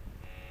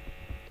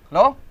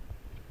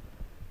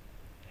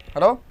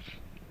 ಹಲೋ,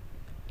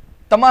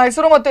 ತಮ್ಮ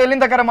ಹೆಸರು ಮತ್ತು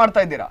ಎಲ್ಲಿಂದ ಕರೆ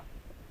ಮಾಡ್ತಾ ಇದ್ದೀರಾ?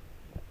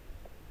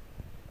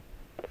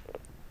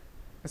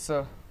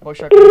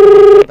 ಬಹುಶಃ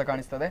ಅಂತ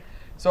ಕಾಣಿಸ್ತದೆ.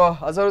 ಸೊ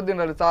ಅಜರುದ್ದೀನ್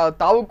ರವರು,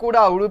 ತಾವು ಕೂಡ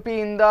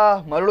ಉಡುಪಿಯಿಂದ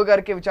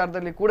ಮರಳುಗಾರಿಕೆ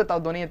ವಿಚಾರದಲ್ಲಿ ಕೂಡ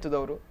ತಾವು ಧ್ವನಿ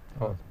ಎತ್ತಿದವರು.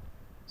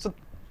 ಸೊ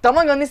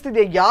ತಮಗ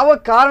ಅನ್ನಿಸ್ತಿದೆ ಯಾವ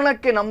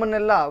ಕಾರಣಕ್ಕೆ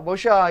ನಮ್ಮನ್ನೆಲ್ಲ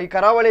ಬಹುಶಃ ಈ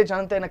ಕರಾವಳಿ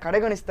ಜನತೆಯನ್ನ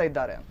ಕಡೆಗಣಿಸ್ತಾ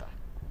ಇದ್ದಾರೆ ಅಂತ?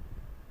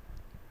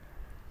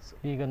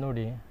 ಈಗ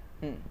ನೋಡಿ,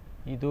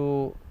 ಇದು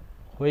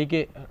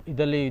ಹೊಯ್ಗೆ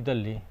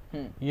ಇದಲ್ಲಿ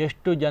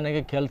ಎಷ್ಟು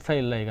ಜನಕ್ಕೆ ಕೆಲಸ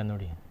ಇಲ್ಲ ಈಗ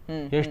ನೋಡಿ,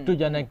 ಎಷ್ಟು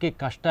ಜನಕ್ಕೆ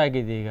ಕಷ್ಟ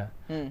ಆಗಿದೆ. ಈಗ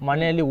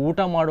ಮನೆಯಲ್ಲಿ ಊಟ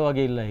ಮಾಡುವಾಗ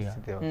ಇಲ್ಲ. ಈಗ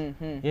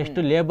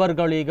ಎಷ್ಟು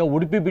ಲೇಬರ್ಗಳು ಈಗ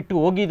ಉಡುಪಿ ಬಿಟ್ಟು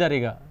ಹೋಗಿದ್ದಾರೆ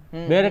ಈಗ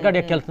ಬೇರೆ ಕಡೆ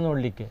ಕೆಲಸ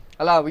ನೋಡ್ಲಿಕ್ಕೆ.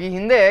 ಅಲ್ಲ, ಈ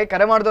ಹಿಂದೆ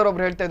ಕರೆ ಮಾಡಿದವರು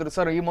ಒಬ್ರು ಹೇಳ್ತಾ ಇದ್ರು,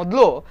 ಸರ್ ಈ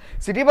ಮೊದಲು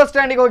ಸಿಟಿ ಬಸ್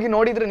ಸ್ಟ್ಯಾಂಡ್ ಹೋಗಿ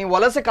ನೋಡಿದ್ರೆ ನೀವು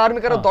ವಲಸೆ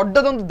ಕಾರ್ಮಿಕರ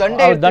ದೊಡ್ಡದೊಂದು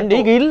ದಂಡೆ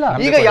ಈಗ ಇಲ್ಲ,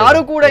 ಈಗ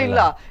ಯಾರು ಕೂಡ ಇಲ್ಲ.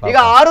 ಈಗ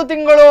 6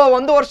 ತಿಂಗಳು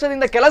 1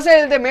 ವರ್ಷದಿಂದ ಕೆಲಸ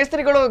ಇಲ್ಲದೆ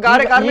ಮೇಸ್ತ್ರಿಗಳು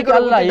ಗಾರೆ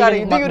ಕಾರ್ಮಿಕರು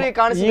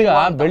ಈಗ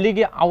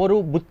ಬೆಳಿಗ್ಗೆ ಅವರು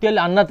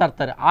ಬುತ್ತಿಯಲ್ಲಿ ಅನ್ನ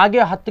ತರ್ತಾರೆ,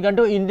 ಹಾಗೆ 10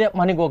 ಗಂಟೆ ಹಿಂದೆ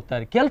ಮನೆಗೆ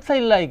ಹೋಗ್ತಾರೆ. ಕೆಲಸ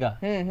ಇಲ್ಲ. ಈಗ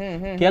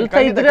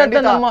ಕೆಲಸ ಇದ್ರೆ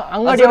ನಮ್ಮ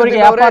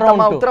ಅಂಗಡಿಯವರಿಗೆ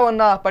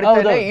ಉತ್ತರವನ್ನ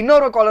ಪಡಿತಾರೆ.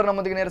 ಇನ್ನೋರ್ವ ಕಾಲರ್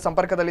ನಮ್ಮೊಂದಿಗೆ ನೇರ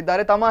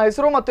ಸಂಪರ್ಕದಲ್ಲಿದ್ದಾರೆ. ತಮ್ಮ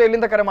ಹೆಸರು ಮತ್ತು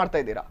ಎಲ್ಲಿಂದ ಕರೆ ಮಾಡ್ತಾ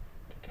ಇದ್ದೀರಾ?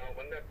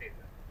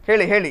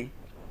 ಹೇಳಿ.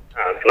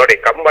 ನೋಡಿ,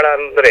 ಕಂಬಳ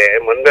ಅಂದ್ರೆ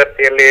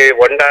ಮುಂದರ್ತಿಯಲ್ಲಿ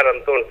ಒಂಡಾರ್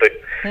ಅಂತ ಉಂಟು,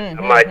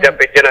 ನಮ್ಮ ಅಜ್ಜ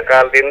ಪೆಜ್ಜನ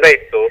ಕಾಲದಿಂದ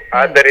ಇತ್ತು.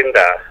 ಆದ್ದರಿಂದ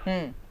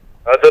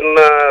ಅದನ್ನ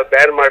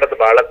ಬ್ಯಾನ್ ಮಾಡೋದು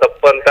ಬಹಳ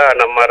ತಪ್ಪು ಅಂತ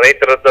ನಮ್ಮ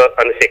ರೈತರದ್ದು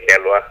ಅನಿಸಿಕೆ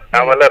ಅಲ್ವಾ?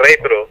 ನಾವೆಲ್ಲ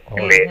ರೈತರು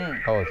ಇಲ್ಲಿ.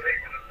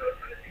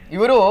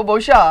 ಇವರು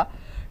ಬಹುಶಃ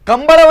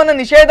ಕಂಬಳವನ್ನ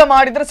ನಿಷೇಧ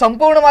ಮಾಡಿದ್ರೆ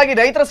ಸಂಪೂರ್ಣವಾಗಿ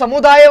ರೈತರ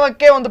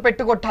ಸಮುದಾಯಕ್ಕೆ ಒಂದು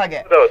ಪೆಟ್ಟು ಕೊಟ್ಟ ಹಾಗೆ.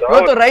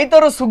 ಇವತ್ತು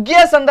ರೈತರು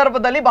ಸುಗ್ಗಿಯ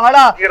ಸಂದರ್ಭದಲ್ಲಿ ಬಹಳ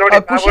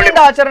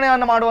ಖುಷಿಯಿಂದ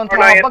ಆಚರಣೆಯನ್ನ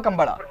ಮಾಡುವಂತಹ ಹಬ್ಬ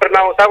ಕಂಬಳ.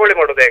 ನಾವು ಸಾಗುವಳಿ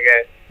ಮಾಡೋದು ಹೇಗೆ?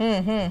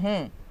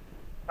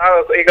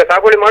 ಈಗ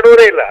ಸಾಗುವಳಿ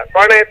ಮಾಡುವುದೇ ಇಲ್ಲ,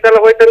 ಕೋಣ ಎತ್ತೆಲ್ಲ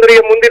ಹೋಯ್ತಂದ್ರೆ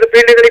ಈಗ ಮುಂದಿನ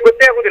ಪೀಳಿಗೆಗಳಿಗೆ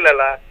ಗೊತ್ತೇ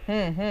ಆಗುದಿಲ್ಲಲ್ಲ.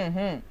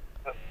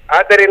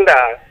 ಆದ್ದರಿಂದ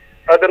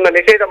ಅದನ್ನ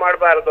ನಿಷೇಧ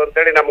ಮಾಡಬಾರದು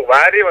ಅಂತೇಳಿ ನಮ್ಗೆ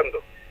ಭಾರಿ ಒಂದು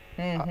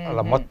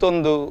ಅಲ್ಲ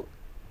ಮತ್ತೊಂದು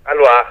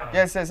ಅಲ್ವಾ?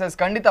 ಎಸ್ ಎಸ್ ಎಸ್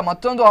ಖಂಡಿತ.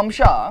 ಮತ್ತೊಂದು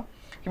ಅಂಶ,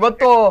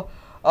 ಇವತ್ತು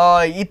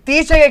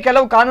ಇತ್ತೀಚೆಗೆ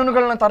ಕೆಲವು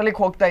ಕಾನೂನುಗಳನ್ನ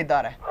ತರಲಿಕ್ಕೆ ಹೋಗ್ತಾ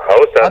ಇದ್ದಾರೆ,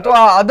 ಅಥವಾ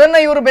ಅದನ್ನ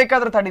ಇವರು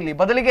ಬೇಕಾದ್ರೆ ತಡಿಲಿ,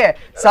 ಬದಲಿಗೆ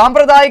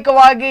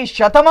ಸಾಂಪ್ರದಾಯಿಕವಾಗಿ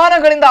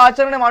ಶತಮಾನಗಳಿಂದ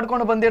ಆಚರಣೆ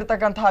ಮಾಡ್ಕೊಂಡು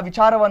ಬಂದಿರತಕ್ಕಂತಹ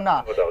ವಿಚಾರವನ್ನ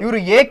ಇವರು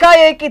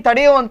ಏಕಾಏಕಿ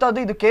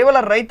ತಡೆಯುವಂತದ್ದು, ಇದು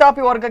ಕೇವಲ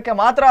ರೈತಾಪಿ ವರ್ಗಕ್ಕೆ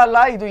ಮಾತ್ರ ಅಲ್ಲ,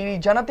 ಇದು ಈ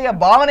ಜನತೆಯ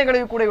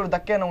ಭಾವನೆಗಳಿಗೂ ಕೂಡ ಇವರು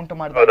ಧಕ್ಕೆಯನ್ನು ಉಂಟು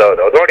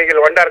ಮಾಡ್ತಾರೆ. ನೋಡಿ,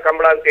 ಇಲ್ಲಿ ಒಂಡಾರ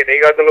ಕಂಬಳ ಅಂತಿದೆ,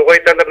 ಈಗ ಅದನ್ನು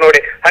ಹೋಯ್ತಂದ್ರೆ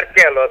ನೋಡಿ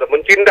ಹರಕೆ ಅಲ್ವಾ, ಅದು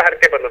ಮುಂಚಿಂದ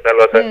ಹರಕೆ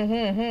ಬಂದದಲ್ವಾ ಸರ್?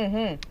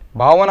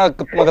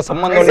 ಭಾವನಾತ್ಮಕ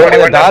ಸಂಬಂಧ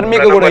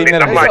ಧಾರ್ಮಿಕ ಕೂಡ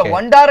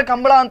ಒಂಡಾರ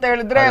ಕಂಬಳ ಅಂತ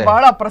ಹೇಳಿದ್ರೆ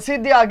ಬಹಳ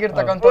ಪ್ರಸಿದ್ಧಿ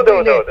ಆಗಿರ್ತಕ್ಕಂಥದ್ದು.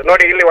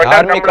 ನೋಡಿ, ಇಲ್ಲಿ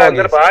ಒಂಡಾರ ಕಂಬಳ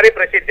ಅಂದ್ರೆ ಭಾರಿ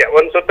ಪ್ರಸಿದ್ಧ.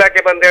 ಒಂದ್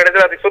ಸುತ್ತಕ್ಕೆ ಬಂದು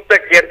ಹೇಳಿದ್ರೆ ಅದಕ್ಕೆ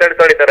ಸುತ್ತಕ್ಕಿ ಅಂತ ಹೇಳಿ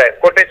ತೊಳಿತಾರೆ.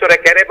 ಕೋಟೇಶ್ವರ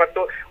ಕೆರೆ ಮತ್ತು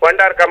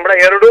ಒಂಡಾರ ಕಂಬಳ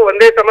ಎರಡೂ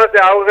ಒಂದೇ ಸಮಸ್ಯೆ.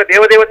 ಆವಾಗ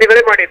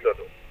ದೇವದೇವತೆಗಳೇ ಮಾಡಿದ್ದು,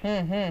 ಅದು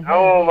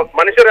ನಾವು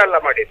ಮನುಷ್ಯರೆಲ್ಲ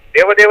ಮಾಡಿದ್ದು,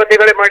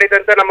 ದೇವದೇವತೆಗಳೇ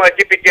ಮಾಡಿದಂತ ನಮ್ಮ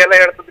ಅಜ್ಜಿ ಪಿಜ್ಜಿ ಎಲ್ಲ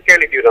ಹೇಳ್ತದ್ದು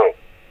ಕೇಳಿದ್ವಿ ನಾವು.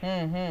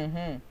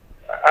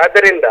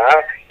 ಆದ್ದರಿಂದ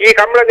ಈ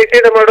ಕಂಬಳ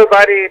ನಿಷೇಧ ಮಾಡೋದು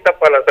ಭಾರಿ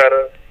ತಪ್ಪಲ್ಲ ಸರ್?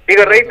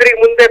 ಈಗ ರೈತರಿಗೆ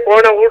ಮುಂದೆ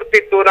ಕೋಣ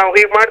ಹೂಡ್ತಿತ್ತು, ನಾವು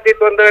ಹೀಗೆ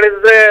ಮಾಡ್ತಿತ್ತು ಅಂತ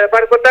ಹೇಳಿದ್ರೆ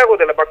ಬಾರಿ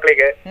ಗೊತ್ತಾಗುದಿಲ್ಲ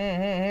ಮಕ್ಕಳಿಗೆ.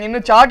 ಇನ್ನು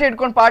ಚಾಟ್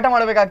ಇಟ್ಕೊಂಡು ಪಾಠ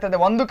ಮಾಡ್ಬೇಕಾಗ್ತದೆ.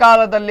 ಒಂದು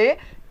ಕಾಲದಲ್ಲಿ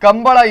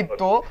ಕಂಬಳ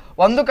ಇತ್ತು,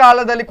 ಒಂದು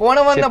ಕಾಲದಲ್ಲಿ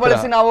ಕೋಣವನ್ನ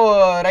ಬಳಸಿ ನಾವು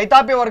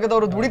ರೈತಾಪಿ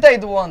ವರ್ಗದವರು ದುಡಿತಾ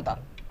ಇದ್ವು ಅಂತ.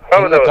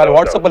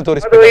 ವಾಟ್ಸ್ಆಪ್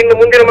ಅಲ್ಲಿ ಅದು ಇನ್ನು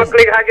ಮುಂದಿನ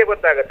ಮಕ್ಕಳಿಗೆ ಹಾಗೆ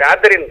ಗೊತ್ತಾಗುತ್ತೆ.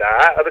 ಆದ್ರಿಂದ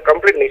ಅದು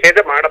ಕಂಪ್ಲೀಟ್ ನಿಷೇಧ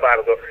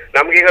ಮಾಡಬಾರದು.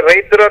 ನಮ್ಗೀಗ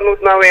ರೈತರು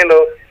ಅನ್ನೋದು ನಾವೇನು,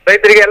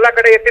 ರೈತರಿಗೆ ಎಲ್ಲಾ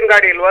ಕಡೆ ಎತ್ತಿನ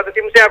ಗಾಡಿ ಇಲ್ವಾ, ಅದು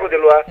ಹಿಂಸೆ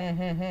ಆಗುದಿಲ್ವಾ?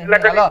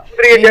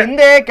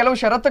 ಹಿಂದೆ ಕೆಲವು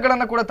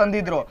ಷರತ್ತುಗಳನ್ನ ಕೂಡ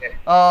ತಂದಿದ್ರು,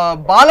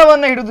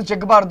 ಬಾಲವನ್ನ ಹಿಡಿದು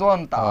ಜಗ್ಬಾರ್ದು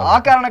ಅಂತ. ಆ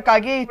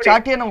ಕಾರಣಕ್ಕಾಗಿ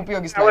ಚಾಟಿಯನ್ನ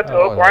ಉಪಯೋಗಿಸ್ತಾರೆ.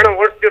 ಕೋಣ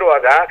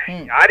ಓಡಿಸ್ತಿರುವಾಗ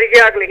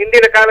ಯಾರಿಗೇ ಆಗ್ಲಿ,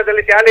 ಹಿಂದಿನ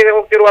ಕಾಲದಲ್ಲಿ ಶಾಲೆಗೆ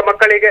ಹೋಗ್ತಿರುವ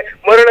ಮಕ್ಕಳಿಗೆ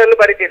ಮರಳನ್ನು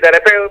ಬರೀತಿದ್ದಾರೆ.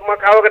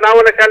 ಅವಾಗ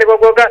ನಾವೆಲ್ಲ ಶಾಲೆಗೆ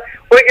ಹೋಗುವಾಗ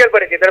ಹೊಯ್ಗೆಯಲ್ಲಿ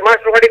ಬರೀತಿದ್ದಾರೆ,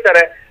 ಮಾಸ್ಟರ್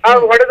ಹೊಡಿತಾರೆ. ಆಗ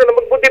ಹೊಡೆದು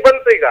ನಮಗ್ ಬುದ್ಧಿ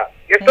ಬಂತು, ಈಗ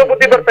ಎಷ್ಟೋ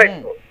ಬುದ್ಧಿ ಬರ್ತಾ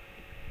ಇತ್ತು.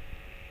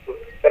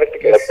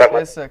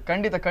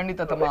 ಖಂಡಿತ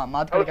ಖಂಡಿತ ತಮ್ಮ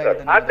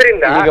ಮಾತುಗಳಿಗಾಗಿ.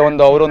 ಆದ್ರಿಂದ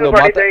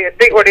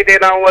ಎತ್ತಿಗೆ ಹೊಡಿದೆ,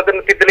 ನಾವು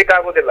ಅದನ್ನು ತಿದ್ದಲಿಕ್ಕೆ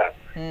ಆಗುದಿಲ್ಲ.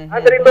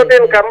 ಆದ್ರಿಂದ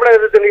ಕಂಬಳ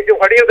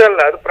ಹೊಡೆಯುವುದಲ್ಲ,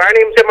 ಅದು ಪ್ರಾಣಿ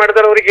ಹಿಂಸೆ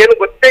ಮಾಡಿದ್ರೆ ಅವ್ರಿಗೆ ಏನು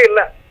ಗೊತ್ತೇ ಇಲ್ಲ.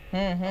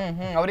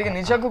 ಅವರಿಗೆ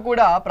ನಿಜಕ್ಕೂ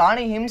ಕೂಡ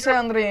ಪ್ರಾಣಿ ಹಿಂಸೆ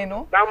ಅಂದ್ರೆ ಏನು,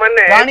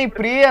 ಪ್ರಾಣಿ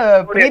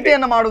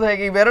ಪ್ರೀತಿಯನ್ನ ಮಾಡುದು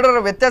ಹೇಗೆ, ಇವೆರಡರ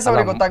ವ್ಯತ್ಯಾಸ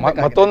ಅವರಿಗೆ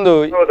ಗೊತ್ತಾಗ್ಬೇಕು. ಮತ್ತೊಂದು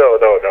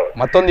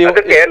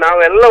ಅದಕ್ಕೆ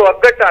ನಾವೆಲ್ಲ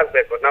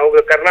ಒಗ್ಗಟ್ಟಾಗ್ಬೇಕು.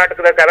 ನಾವು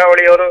ಕರ್ನಾಟಕದ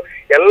ಕರಾವಳಿಯವರು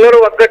ಎಲ್ಲರೂ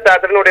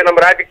ಒಗ್ಗಟ್ಟಾದ್ರೆ, ನೋಡಿ ನಮ್ಮ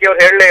ರಾಜಕೀಯವ್ರು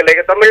ಹೇಳಲೇ ಇಲ್ಲ.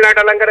 ಈಗ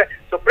ತಮಿಳ್ನಾಡಲ್ಲಿ ಹಂಗಾರೆ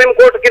ಸುಪ್ರೀಂ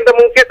ಕೋರ್ಟ್ ಗಿಂತ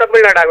ಮುಂಚೆ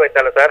ತಮಿಳ್ನಾಡು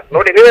ಆಗೋಯ್ತಲ್ಲ ಸರ್?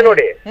 ನೋಡಿ, ನೀವೇ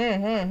ನೋಡಿ,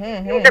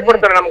 ಹಿಂಸೆ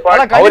ಕೊಡ್ತಾರೆ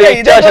ನಮ್ಗೆ. ಅವರಿಗೆ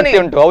ಇಚ್ಛಾಶಕ್ತಿ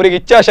ಉಂಟು, ಅವರಿಗೆ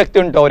ಇಚ್ಛಾಶಕ್ತಿ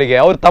ಉಂಟು, ಅವರಿಗೆ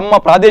ಅವ್ರು ತಮ್ಮ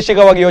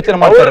ಪ್ರಾದೇಶಿಕವಾಗಿ ಯೋಚನೆ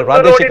ಮಾಡ್ತಾರೆ.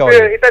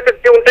 ಪ್ರಾದೇಶಿಕವಾಗಿ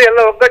ಹಿತಾಸಕ್ತಿ ಉಂಟು, ಎಲ್ಲ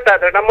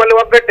ಒಗ್ಗಟ್ಟಾದ್ರೆ. ನಮ್ಮಲ್ಲಿ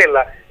ಒಗ್ಗಟ್ಟಿಲ್ಲ,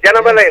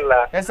 ಜನಬಲ ಇಲ್ಲ.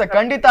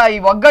 ಖಂಡಿತ ಈ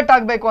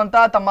ಒಗ್ಗಟ್ಟಾಗ್ಬೇಕು ಅಂತ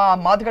ತಮ್ಮ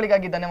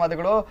ಮಾತುಗಳಿಗಾಗಿ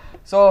ಧನ್ಯವಾದಗಳು.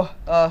 ಸೊ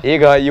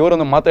ಈಗ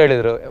ಇವರೊಂದು ಮಾತು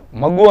ಹೇಳಿದ್ರು,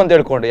 ಮಗು ಅಂತ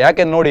ಹೇಳ್ಕೊಂಡು.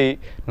 ಯಾಕೆ ನೋಡಿ,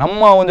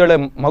 ನಮ್ಮ ಒಂದ್ ವೇಳೆ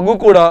ಮಗು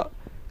ಕೂಡ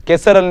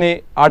ಕೆಸರಲ್ಲಿ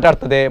ಆಟ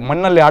ಆಡ್ತದೆ,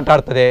 ಮಣ್ಣಲ್ಲಿ ಆಟ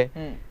ಆಡ್ತದೆ,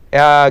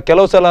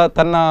 ಕೆಲವು ಸಲ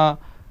ತನ್ನ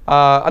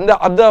ಅಂದ್ರೆ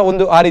ಅದ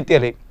ಒಂದು ಆ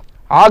ರೀತಿಯಲ್ಲಿ.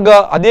 ಆಗ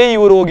ಅದೇ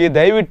ಇವರು ಹೋಗಿ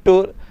ದಯವಿಟ್ಟು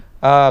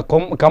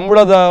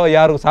ಕಂಬಳದ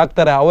ಯಾರು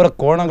ಸಾಕ್ತಾರೆ ಅವರ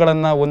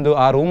ಕೋಣಗಳನ್ನ ಒಂದು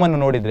ಆ ರೂಮನ್ನು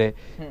ನೋಡಿದ್ರೆ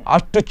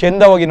ಅಷ್ಟು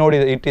ಚೆಂದವಾಗಿ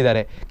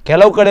ಇಟ್ಟಿದ್ದಾರೆ.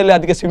 ಕೆಲವು ಕಡೆಯಲ್ಲಿ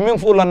ಅದಕ್ಕೆ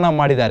ಸ್ವಿಮ್ಮಿಂಗ್ ಪೂಲ್ ಅನ್ನ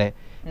ಮಾಡಿದ್ದಾರೆ.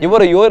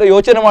 ಇವರು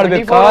ಯೋಚನೆ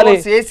ಮಾಡ್ಬೇಕು, ಖಾಲಿ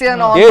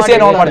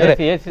ಮಾಡ್ತಾರೆ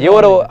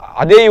ಇವರು.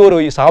 ಅದೇ ಇವರು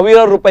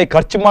ಸಾವಿರಾರು ರೂಪಾಯಿ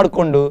ಖರ್ಚು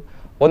ಮಾಡಿಕೊಂಡು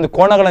ಒಂದು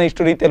ಕೋಣಗಳನ್ನು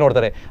ಇಷ್ಟು ರೀತಿಯಲ್ಲಿ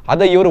ನೋಡ್ತಾರೆ.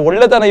 ಅದೇ ಇವರು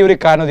ಒಳ್ಳೆತನ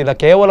ಇವ್ರಿಗೆ ಕಾಣೋದಿಲ್ಲ,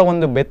 ಕೇವಲ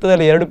ಒಂದು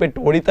ಬೆತ್ತದಲ್ಲಿ 2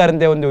 ಪೆಟ್ಟು ಹೊಡಿತಾರೆ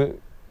ಅಂತ ಒಂದು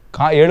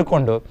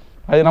ಹೇಳ್ಕೊಂಡು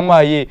ಅದು ನಮ್ಮ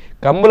ಈ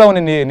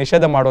ಕಂಬಳವನ್ನು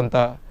ನಿಷೇಧ ಮಾಡುವಂತ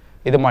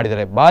ಇದು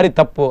ಮಾಡಿದ್ದಾರೆ. ಭಾರಿ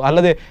ತಪ್ಪು.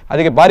 ಅಲ್ಲದೆ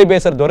ಅದಕ್ಕೆ ಭಾರಿ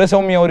ಬೇಸರ.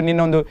 ದೊರೆಸ್ವಾಮಿ ಅವರು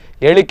ನಿನ್ನೊಂದು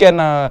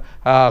ಹೇಳಿಕೆಯನ್ನ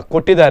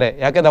ಕೊಟ್ಟಿದ್ದಾರೆ.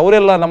 ಯಾಕಂದ್ರೆ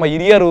ಅವರೆಲ್ಲ ನಮ್ಮ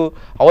ಹಿರಿಯರು,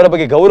 ಅವರ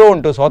ಬಗ್ಗೆ ಗೌರವ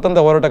ಉಂಟು,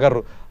 ಸ್ವಾತಂತ್ರ್ಯ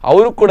ಹೋರಾಟಗಾರರು.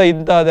 ಅವರು ಕೂಡ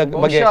ಇದ್ದ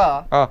ಬಗ್ಗೆ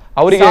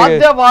ಅವರಿಗೆ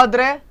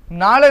ಸಾಧ್ಯವಾದ್ರೆ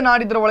ನಾಳೆ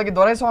ನಾಡಿದ್ರ ಒಳಗೆ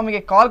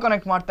ದೊರೆಸ್ವಾಮಿಗೆ ಕಾಲ್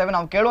ಕನೆಕ್ಟ್ ಮಾಡ್ತೇವೆ.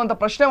 ನಾವು ಕೇಳುವಂತ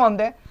ಪ್ರಶ್ನೆ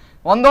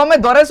ಒಂದೊಮ್ಮೆ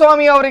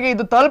ದೊರೆಸ್ವಾಮಿ ಅವರಿಗೆ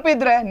ಇದು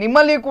ತಲುಪಿದ್ರೆ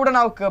ನಿಮ್ಮಲ್ಲಿ ಕೂಡ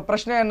ನಾವು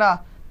ಪ್ರಶ್ನೆಯನ್ನ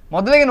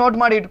ಮೊದಲಿಗೆ ನೋಟ್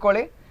ಮಾಡಿ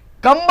ಇಟ್ಕೊಳ್ಳಿ.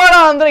 ಕಂಬಳ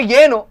ಅಂದ್ರೆ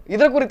ಏನು,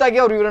 ಇದ್ರ ಕುರಿತಾಗಿ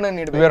ಅವ್ರು ವಿವರಣೆ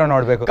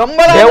ನೀಡಬೇಕು.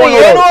 ಕಂಬಳ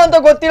ಏನು ಅಂತ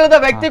ಗೊತ್ತಿಲ್ಲದ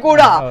ವ್ಯಕ್ತಿ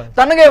ಕೂಡ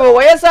ತನಗೆ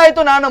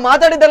ವಯಸ್ಸಾಯ್ತು, ನಾನು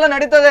ಮಾತಾಡಿದ್ದೆಲ್ಲ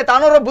ನಡೀತದೆ,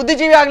 ತಾನೋರ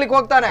ಬುದ್ಧಿಜೀವಿ ಆಗ್ಲಿಕ್ಕೆ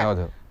ಹೋಗ್ತಾನೆ,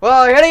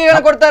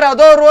 ಹೇಳಿಕೆಯನ್ನು ಕೊಡ್ತಾರೆ,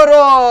 ಅದೋರ್ವರು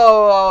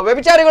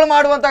ವ್ಯಭಿಚಾರಿಗಳು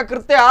ಮಾಡುವಂತ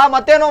ಕೃತ್ಯ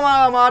ಮತ್ತೇನೋ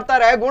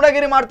ಮಾಡ್ತಾರೆ,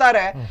 ಗೂಂಡಗಿರಿ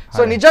ಮಾಡ್ತಾರೆ.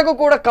 ಸೊ ನಿಜಕ್ಕೂ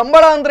ಕೂಡ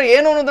ಕಂಬಳ ಅಂದ್ರೆ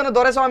ಏನು ಅನ್ನೋದನ್ನ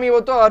ದೊರೆಸ್ವಾಮಿ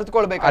ಇವತ್ತು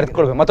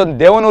ಅರ್ಥಕೊಳ್ಬೇಕು. ಮತ್ತೊಂದು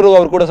ದೇವನೂರು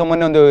ಅವರು ಕೂಡ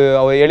ಸಾಮಾನ್ಯ ಒಂದು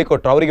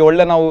ಹೇಳಿಕೊಟ್ರು. ಅವರಿಗೆ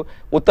ಒಳ್ಳೆ ನಾವು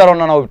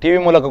ಉತ್ತರವನ್ನು ನಾವು ಟಿವಿ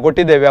ಮೂಲಕ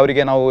ಕೊಟ್ಟಿದ್ದೇವೆ,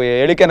 ಅವರಿಗೆ ನಾವು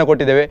ಹೇಳಿಕೆಯನ್ನು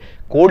ಕೊಟ್ಟಿದ್ದೇವೆ.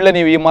 ಕೂಡಲೇ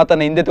ನೀವು ಈ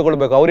ಮಾತನ್ನು ಹಿಂದೆ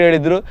ತಗೊಳ್ಬೇಕು. ಅವ್ರು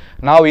ಹೇಳಿದ್ರು,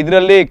 ನಾವು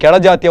ಇದರಲ್ಲಿ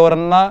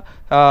ಕೆಳಜಾತಿಯವರನ್ನ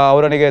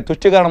ಅವರನಿಗೆ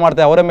ತುಷ್ಟೀಕರಣ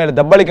ಮಾಡ್ತಾರೆ, ಅವರ ಮೇಲೆ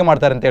ದಬ್ಬಳಿಕೆ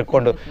ಮಾಡ್ತಾರೆ ಅಂತ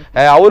ಹೇಳ್ಕೊಂಡು.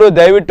 ಅವರು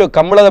ದಯವಿಟ್ಟು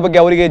ಕಂಬಳದ ಬಗ್ಗೆ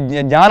ಅವರಿಗೆ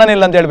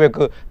ಜ್ಞಾನನಿಲ್ಲ ಅಂತ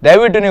ಹೇಳ್ಬೇಕು.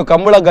 ದಯವಿಟ್ಟು ನೀವು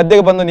ಕಂಬಳ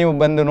ಗದ್ದೆಗೆ ನೀವು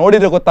ಬಂದು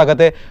ನೋಡಿದ್ರೆ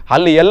ಗೊತ್ತಾಗತ್ತೆ,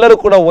 ಅಲ್ಲಿ ಎಲ್ಲರೂ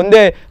ಕೂಡ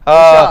ಒಂದೇ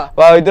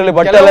ಇದರಲ್ಲಿ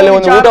ಬಟ್ಟೆಯಲ್ಲಿ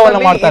ಒಂದು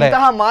ಊಟವನ್ನು ಮಾಡ್ತಾರೆ.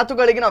 ಇಂತಹ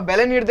ಮಾತುಗಳಿಗೆ ನಾವು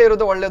ಬೆಲೆ ನೀಡದೇ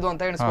ಇರೋದು ಒಳ್ಳೇದು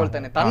ಅಂತ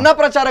ಎಣಿಸ್ಕೊಳ್ತೇನೆ. ತನ್ನ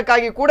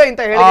ಪ್ರಚಾರಕ್ಕಾಗಿ ಕೂಡ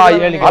ಇಂತ ಹೇಳಿ.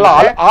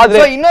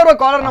 ಇನ್ನೋರ್ವ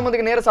ಕಾಲರ್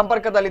ನಮ್ಮೊಂದಿಗೆ ನೇರ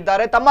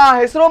ಸಂಪರ್ಕದಲ್ಲಿದ್ದಾರೆ. ತಮ್ಮ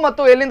ಹೆಸರು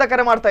ಮತ್ತು ಎಲ್ಲಿಂದ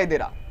ಕರೆ ಮಾಡ್ತಾ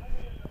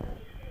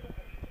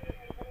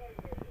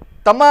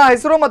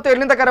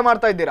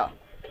ಇದ್ದೀರಾ?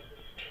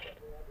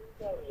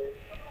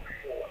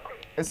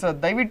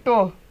 ದಯವಿಟ್ಟು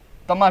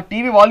ತಮ್ಮ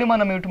ಟಿವಿ ವಾಲ್ಯೂಮ್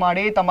ಅನ್ನು ಮ್ಯೂಟ್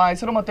ಮಾಡಿ. ತಮ್ಮ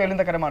ಹೆಸರು ಮತ್ತು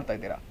ಎಲ್ಲಿಂದ ಕರೆ ಮಾಡ್ತಾ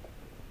ಇದ್ದೀರಾ?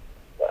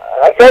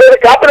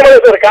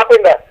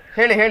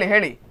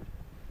 ಹೇಳಿ.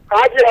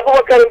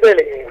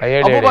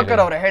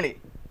 ಅಬೂಬಕ್ಕರ್ ಅವರೇ ಹೇಳಿ.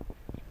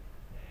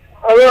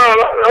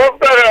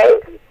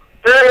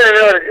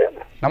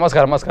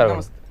 ನಮಸ್ಕಾರ.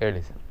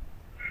 ಹೇಳಿ ಸರ್.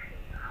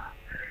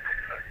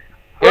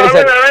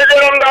 ನನಗೆ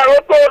ಒಂದು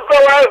 60 ವರ್ಷ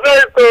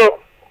ವಯಸ್ಸಾಯ್ತು.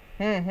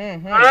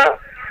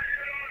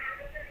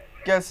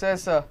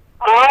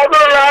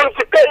 ಆದ್ರೂ ನಾನು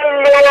ಚಿಕ್ಕ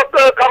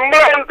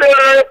ಕಂಬಳ ಅಂತ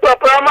ಹೇಳಿ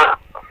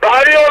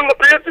ಭಾರಿ ಒಂದು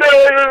ಪ್ರೀತಿ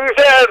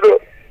ವಿಷಯ ಅದು.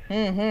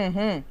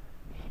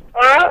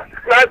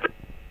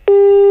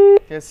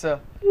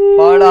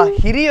 ಬಹಳ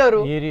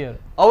ಹಿರಿಯರು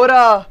ಅವರ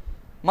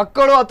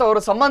ಮಕ್ಕಳು ಅಥವಾ ಅವರ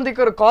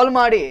ಸಂಬಂಧಿಕರು ಕಾಲ್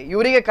ಮಾಡಿ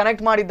ಇವರಿಗೆ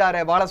ಕನೆಕ್ಟ್ ಮಾಡಿದ್ದಾರೆ.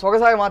 ಬಹಳ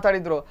ಸೊಗಸಾಗಿ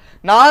ಮಾತಾಡಿದ್ರು.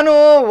 ನಾನು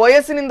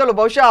ವಯಸ್ಸಿನಿಂದಲೂ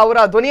ಬಹುಶಃ ಅವರ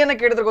ಧ್ವನಿಯನ್ನು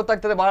ಕೇಳಿದ್ರೆ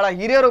ಗೊತ್ತಾಗ್ತದೆ, ಬಹಳ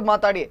ಹಿರಿಯರು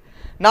ಮಾತಾಡಿ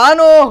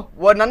ನಾನು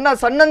ನನ್ನ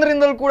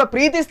ಸಣ್ಣಂದ್ರಿಂದಲೂ ಕೂಡ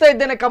ಪ್ರೀತಿಸ್ತಾ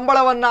ಇದ್ದೇನೆ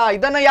ಕಂಬಳವನ್ನ,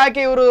 ಇದನ್ನ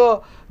ಯಾಕೆ ಇವರು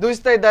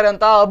ದೂಷಿಸ್ತಾ ಇದ್ದಾರೆ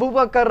ಅಂತ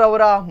ಅಬೂಬಕರ್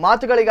ಅವರ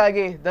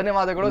ಮಾತುಗಳಿಗಾಗಿ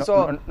ಧನ್ಯವಾದಗಳು. ಸೊ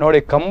ನೋಡಿ,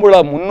 ಕಂಬಳ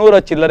 300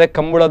 ಚಿಲ್ಲರೆ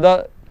ಕಂಬಳದ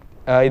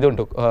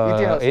ಇದುಂಟು,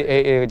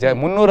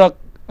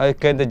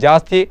 300ಕ್ಕಿಂತ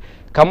ಜಾಸ್ತಿ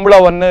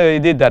ಕಂಬಳವನ್ನು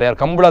ಇದಿದ್ದಾರೆ,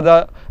 ಕಂಬಳದ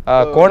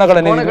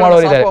ಕೋಣಗಳನ್ನು ಇದು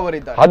ಮಾಡೋರಿದ್ದಾರೆ.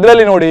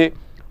 ಅದರಲ್ಲಿ ನೋಡಿ,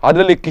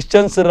 ಅದರಲ್ಲಿ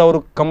ಕ್ರಿಶ್ಚಿಯನ್ಸ್ ಅವರು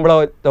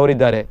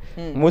ಕಂಬಳದವರಿದ್ದಾರೆ,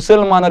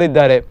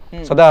 ಮುಸಲ್ಮಾನರಿದ್ದಾರೆ,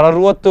 ಸದಾ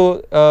 60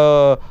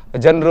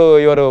 ಜನರು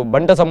ಇವರು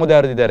ಬಂಟ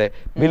ಸಮುದಾಯರಿದ್ದಾರೆ,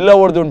 ಬಿಲ್ಲ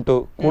ಹೊಡೆದುಂಟು,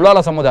 ಕುಲಾಲ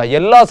ಸಮುದಾಯ,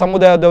 ಎಲ್ಲ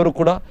ಸಮುದಾಯದವರು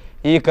ಕೂಡ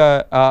ಈ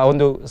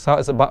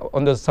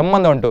ಒಂದು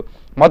ಸಂಬಂಧ ಉಂಟು.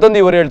 ಮತ್ತೊಂದು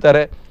ಇವರು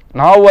ಹೇಳ್ತಾರೆ,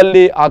 ನಾವು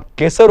ಅಲ್ಲಿ ಆ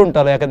ಕೆಸರು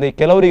ಉಂಟಲ್ಲ, ಯಾಕಂದ್ರೆ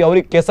ಕೆಲವರಿಗೆ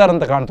ಅವ್ರಿಗೆ ಕೆಸರು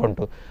ಅಂತ ಕಾಣ್ತಾ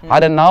ಉಂಟು,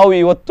 ಆದರೆ ನಾವು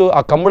ಇವತ್ತು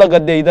ಆ ಕಂಬಳ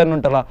ಗದ್ದೆ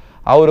ಇದನ್ನುಂಟಲ್ಲ,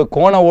 ಅವರು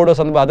ಕೋಣ ಓಡೋ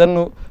ಸಂದರ್ಭ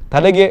ಅದನ್ನು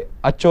ತಲೆಗೆ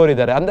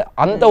ಹಚ್ಚೋರಿದ್ದಾರೆ. ಅಂದ್ರೆ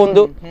ಅಂತ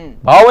ಒಂದು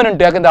ಭಾವನೆ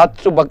ಉಂಟು, ಯಾಕಂದ್ರೆ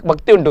ಅಷ್ಟು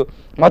ಭಕ್ತಿ ಉಂಟು.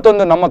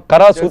 ಮತ್ತೊಂದು ನಮ್ಮ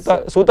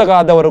ಸೂತಕ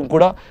ಆದವರು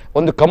ಕೂಡ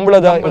ಒಂದು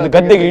ಕಂಬಳದ ಒಂದು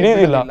ಗದ್ದೆಗೆ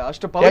ಇಳಿಯುವುದಿಲ್ಲ,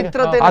 ಅಷ್ಟು ಪವಿತ್ರ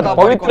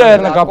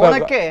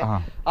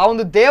ಆ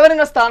ಒಂದು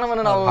ದೇವರಿನ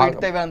ಸ್ಥಾನವನ್ನು ನಾವು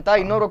ಇಡ್ತೇವೆ ಅಂತ.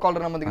 ಇನ್ನೋರು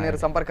ಕಾಲರ್ ನಮ್ಮೊಂದಿಗೆ ನೇರ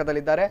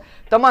ಸಂಪರ್ಕದಲ್ಲಿದ್ದಾರೆ.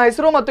 ತಮ್ಮ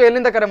ಹೆಸರು ಮತ್ತು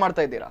ಎಲ್ಲಿಂದ ಕರೆ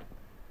ಮಾಡ್ತಾ ಇದ್ದೀರಾ?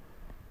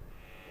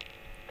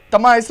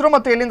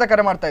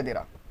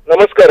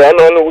 ನಮಸ್ಕಾರ,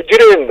 ನಾನು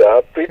ಉಜಿರೆಯಿಂದ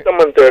ಪ್ರೀತಮ್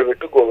ಅಂತ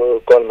ಹೇಳ್ಬಿಟ್ಟು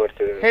ಕಾಲ್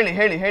ಮಾಡ್ತಿದ್ದೇನೆ.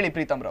 ಹೇಳಿ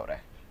ಪ್ರೀತಮ್ ರವರೇ.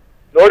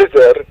 ನೋಡಿ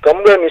ಸರ್,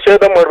 ಕಂಬಳ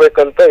ನಿಷೇಧ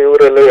ಮಾಡ್ಬೇಕಂತ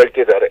ಇವರೆಲ್ಲ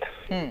ಹೇಳ್ತಿದ್ದಾರೆ,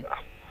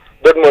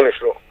 ದೊಡ್ಡ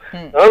ಮನುಷ್ಯರು.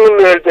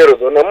 ನಾನೊಂದು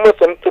ಹೇಳ್ತಿರೋದು, ನಮ್ಮ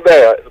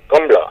ಸಂಪ್ರದಾಯ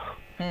ಕಂಬಳ,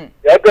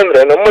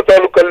 ಯಾಕಂದ್ರೆ ನಮ್ಮ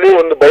ತಾಲೂಕಲ್ಲಿ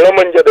ಒಂದು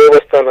ಬಳ್ಳಮಂಜ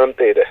ದೇವಸ್ಥಾನ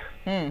ಅಂತ ಇದೆ,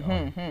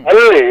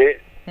 ಅಲ್ಲಿ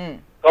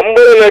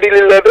ಕಂಬಳ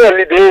ನಡೀಲಿಲ್ಲಾದ್ರೆ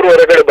ಅಲ್ಲಿ ದೇವರು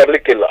ಹೊರಗಡೆ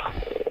ಬರ್ಲಿಕ್ಕಿಲ್ಲ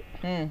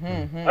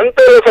ಅಂತ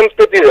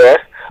ಸಂಸ್ಕೃತಿ ಇದೆ.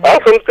 ಆ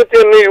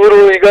ಸಂಸ್ಕೃತಿಯನ್ನು ಇವರು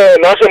ಈಗ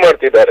ನಾಶ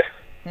ಮಾಡ್ತಿದ್ದಾರೆ.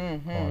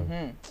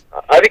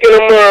 ಅದಕ್ಕೆ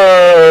ನಮ್ಮ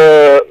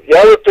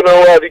ಯಾವತ್ತು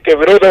ನಾವು ಅದಕ್ಕೆ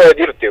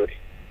ವಿರೋಧವಾಗಿರ್ತೀವಿ.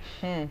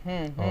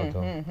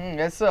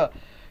 ಎಸ್,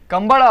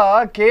 ಕಂಬಳ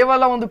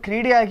ಕೇವಲ ಒಂದು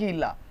ಕ್ರೀಡೆಯಾಗಿ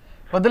ಇಲ್ಲ,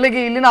 ಬದಲಿಗೆ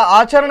ಇಲ್ಲಿನ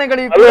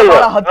ಆಚರಣೆಗಳಿಗೂ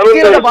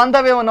ಹತ್ತಿರದ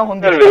ಬಾಂಧವ್ಯವನ್ನು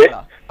ಹೊಂದಿದೆ.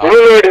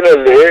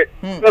 ತುಳುನಾಡಿನಲ್ಲಿ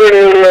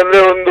ಅಂದ್ರೆ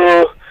ಒಂದು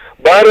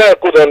ಬಾರ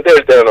ಹಾಕುದು ಅಂತ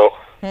ಹೇಳ್ತೇವೆ ನಾವು.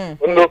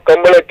 ಒಂದು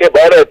ಕಂಬಳಕ್ಕೆ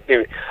ಬಾರ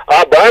ಹಾಕ್ತಿವಿ. ಆ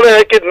ಬಾರ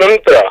ಹಾಕಿದ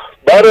ನಂತರ,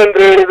 ಬಾರ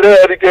ಅಂದ್ರೆ ಹೇಳಿದ್ರೆ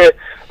ಅದಕ್ಕೆ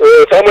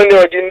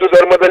ಸಾಮಾನ್ಯವಾಗಿ ಹಿಂದೂ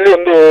ಧರ್ಮದಲ್ಲಿ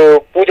ಒಂದು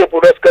ಪೂಜೆ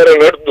ಪುರಸ್ಕಾರ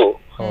ನಡೆದು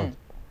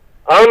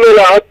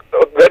ಆಮೇಲೆ ಆ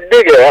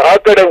ಗಡ್ಡೆಗೆ ಆ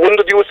ಕಡೆ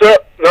ಒಂದು ದಿವಸ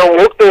ನಾವು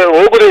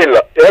ಹೋಗುದೇ ಇಲ್ಲ,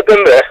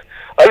 ಯಾಕಂದ್ರೆ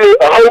ಅಲ್ಲಿ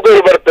ಹಾವುಗಳು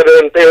ಬರ್ತದೆ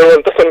ಅಂತ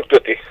ಹೇಳುವಂತ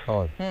ಸಂಸ್ಕೃತಿ,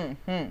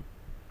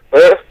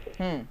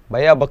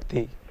 ಭಯ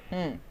ಭಕ್ತಿ.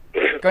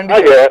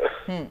 ಹಾಗೆ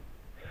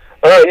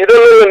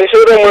ಇದನ್ನೆಲ್ಲ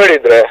ನಿಷೇಧ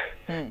ಮಾಡಿದ್ರೆ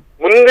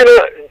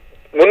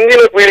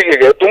ಮುಂದಿನ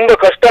ಪೀಳಿಗೆಗೆ ತುಂಬಾ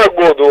ಕಷ್ಟ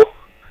ಆಗ್ಬಹುದು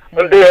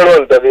ಅಂತ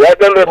ಹೇಳುವಂತದ್ದು.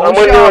 ಯಾಕಂದ್ರೆ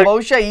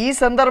ಬಹುಶಃ ಈ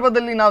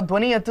ಸಂದರ್ಭದಲ್ಲಿ ನಾವು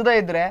ಧ್ವನಿ ಎತ್ತದೇ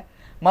ಇದ್ರೆ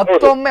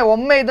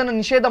ಒಮ್ಮೆ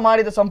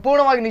ಇದನ್ನು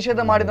ಸಂಪೂರ್ಣವಾಗಿ ನಿಷೇಧ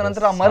ಮಾಡಿದ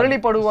ನಂತರ ಮರಳಿ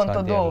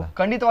ಪಡುವಂತದ್ದು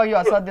ಖಂಡಿತವಾಗಿಯೂ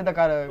ಅಸಾಧ್ಯದ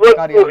ಕಾರ್ಯ.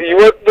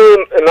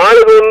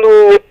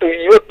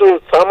 ಇವತ್ತು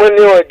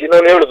ಸಾಮಾನ್ಯವಾಗಿ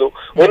ನಾನು ಹೇಳುದು,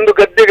 ಒಂದು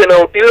ಗದ್ದೆಗೆ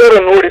ನಾವು ಟಿಲ್ಲರ್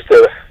ಅನ್ನು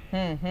ಓಡಿಸ್ತೇವೆ.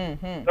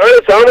 ನಾಳೆ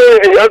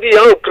ಸಾಮಾನ್ಯವಾಗಿ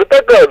ಯಾವ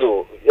ಕೃತಕ ಅದು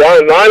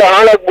ನಾಳೆ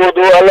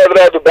ಹಾಳಾಗ್ಬೋದು,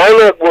 ಅಲ್ಲಾದ್ರೆ ಅದು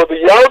ಬ್ಯಾನ್ ಆಗ್ಬೋದು,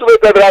 ಯಾವ್ದು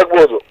ಬೇಕಾದ್ರೆ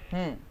ಆಗ್ಬೋದು.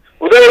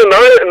 ಉದಾಹರಣೆ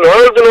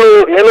ನಾಳ್ದು ನಾವು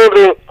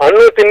ಏನಾದ್ರು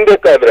ಅನ್ನ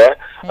ತಿನ್ಬೇಕಾದ್ರೆ,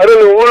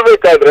 ಅದನ್ನು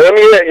ಊರ್ಬೇಕಾದ್ರೆ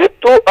ನಮಗೆ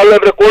ಎತ್ತು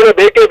ಅಲ್ಲಾದ್ರೆ ಕೋಣ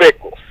ಬೇಕೇ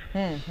ಬೇಕು.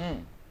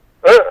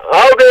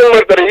 ಆವಾಗ ಏನ್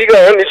ಮಾಡ್ತಾರೆ, ಈಗ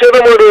ನಿಷೇಧ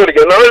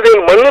ಮಾಡುವವರಿಗೆ ನಾಳೆ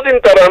ಮಣ್ಣು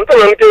ತಿಂತಾರ ಅಂತ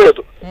ನಾನು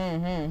ಕೇಳೋದು.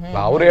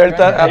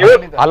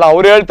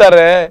 ಅವ್ರು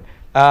ಹೇಳ್ತಾರೆ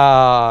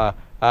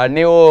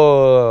ನೀವು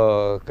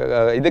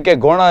ಇದಕ್ಕೆ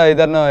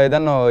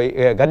ಇದನ್ನು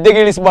ಗದ್ದೆಗೆ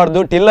ಇಳಿಸಬಾರ್ದು,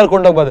 ಟಿಲ್ಲರ್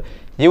ಕೊಂಡೋಗ್ಬಾರ್ದು.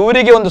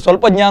 ಇವರಿಗೆ ಒಂದು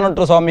ಸ್ವಲ್ಪ ಜ್ಞಾನ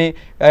ಉಂಟು ಸ್ವಾಮಿ.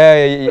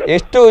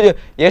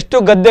 ಎಷ್ಟು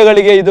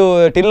ಗದ್ದೆಗಳಿಗೆ ಇದು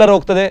ಟಿಲ್ಲರ್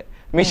ಹೋಗ್ತದೆ,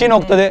 ಮಿಷಿನ್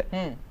ಹೋಗ್ತದೆ.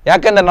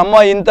 ಯಾಕಂದ್ರೆ ನಮ್ಮ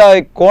ಇಂಥ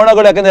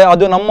ಕೋಣಗಳು, ಯಾಕಂದ್ರೆ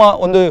ಅದು ನಮ್ಮ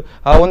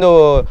ಒಂದು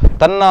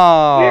ತನ್ನ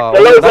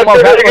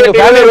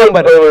ಫ್ಯಾಮಿಲಿ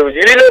ಮೆಂಬರ್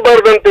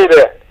ಇಳಿಲೇಬಾರ್ದಂತ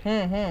ಇದೆ.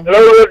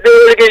 ಕೆಲವು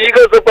ಗದ್ದೆಗಳಿಗೆ ಈಗ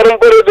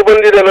ಪರಂಪರೆ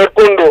ಬಂದಿದೆ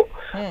ನಡ್ಕೊಂಡು,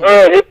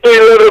 ಎತ್ತು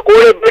ಇಲ್ಲದ್ರೆ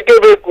ಕೋಣೆ ಬೇಕೇ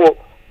ಬೇಕು.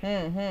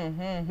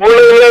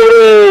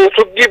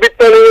 ಸುಗ್ಗಿ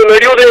ಬಿತ್ತನೆ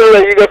ನಡೆಯುವುದೇ ಇಲ್ಲ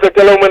ಈಗ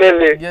ಕೆಲವು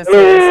ಮನೆಯಲ್ಲಿ,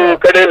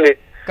 ಕಡೆಯಲ್ಲಿ.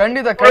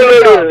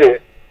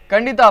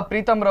 ಖಂಡಿತ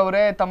ಪ್ರೀತಮ್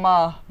ರವರೇ, ತಮ್ಮ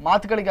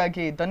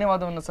ಮಾತುಗಳಿಗಾಗಿ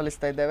ಧನ್ಯವಾದವನ್ನು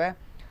ಸಲ್ಲಿಸ್ತಾ ಇದ್ದೇವೆ.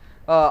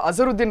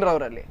 ಅಜರುದ್ದೀನ್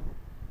ರವರಲ್ಲಿ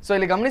ಸೊ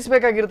ಇಲ್ಲಿ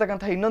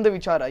ಗಮನಿಸಬೇಕಾಗಿರ್ತಕ್ಕಂಥ ಇನ್ನೊಂದು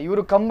ವಿಚಾರ,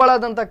 ಇವರು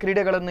ಕಂಬಳದಂತ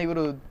ಕ್ರೀಡೆಗಳನ್ನು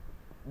ಇವರು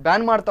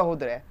ಬ್ಯಾನ್ ಮಾಡ್ತಾ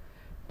ಹೋದ್ರೆ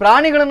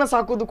ಪ್ರಾಣಿಗಳನ್ನ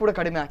ಸಾಕೋದು ಕೂಡ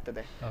ಕಡಿಮೆ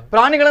ಆಗ್ತದೆ,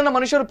 ಪ್ರಾಣಿಗಳನ್ನ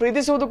ಮನುಷ್ಯರು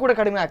ಪ್ರೀತಿಸುವುದು ಕೂಡ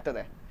ಕಡಿಮೆ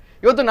ಆಗ್ತದೆ.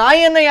 ಇವತ್ತು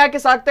ನಾಯಿಯನ್ನ ಯಾಕೆ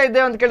ಸಾಕ್ತಾ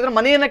ಇದ್ದೇವೆ ಅಂತ ಕೇಳಿದ್ರೆ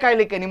ಮನೆಯನ್ನ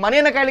ಕಾಯ್ಲಿಕ್ಕೆ, ನೀವು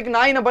ಮನೆಯನ್ನ ಕಾಯ್ಲಿಕ್ಕೆ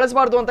ನಾಯಿನ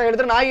ಬಳಸಬಾರ್ದು ಅಂತ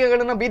ಹೇಳಿದ್ರೆ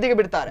ನಾಯಿಗಳನ್ನ ಬೀದಿಗೆ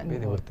ಬಿಡ್ತಾರೆ.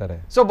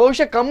 ಸೊ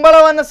ಬಹುಶಃ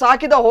ಕಂಬಳವನ್ನ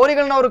ಸಾಕಿದ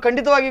ಹೋರಿಗಳನ್ನ ಅವರು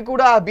ಖಂಡಿತವಾಗಿ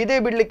ಕೂಡ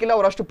ಬೀದಿಗೆ ಬಿಡ್ಲಿಕ್ಕಿಲ್ಲ,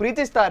 ಅವರು ಅಷ್ಟು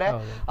ಪ್ರೀತಿಸ್ತಾರೆ.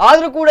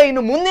 ಆದ್ರೂ ಕೂಡ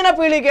ಇನ್ನು ಮುಂದಿನ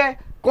ಪೀಳಿಗೆ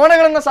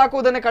ಕೋಣಗಳನ್ನ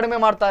ಸಾಕುವುದನ್ನೇ ಕಡಿಮೆ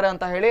ಮಾಡ್ತಾರೆ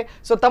ಅಂತ ಹೇಳಿ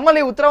ಸೊ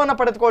ತಮ್ಮಲ್ಲಿ ಉತ್ತರವನ್ನ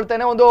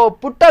ಪಡೆದುಕೊಳ್ತೇನೆ. ಒಂದು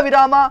ಪುಟ್ಟ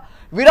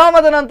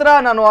ವಿರಾಮದ ನಂತರ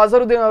ನಾನು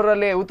ಅಜರುದ್ದೀನ್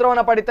ಅವರಲ್ಲಿ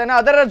ಉತ್ತರವನ್ನ ಪಡಿತೇನೆ.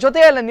 ಅದರ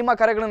ಜೊತೆಯಲ್ಲಿ ನಿಮ್ಮ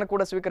ಕರೆಗಳನ್ನು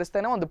ಕೂಡ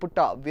ಸ್ವೀಕರಿಸ್ತೇನೆ ಒಂದು ಪುಟ್ಟ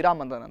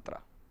ವಿರಾಮದ ನಂತರ.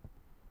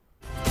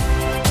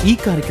 ಈ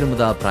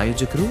ಕಾರ್ಯಕ್ರಮದ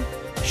ಪ್ರಾಯೋಜಕರು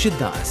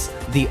Siddhas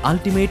the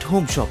ultimate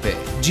home ಶಾಪೆ,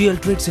 GL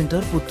trade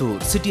centre Puttur,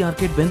 city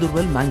ಆರ್ಕೆಟ್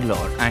Bendurwell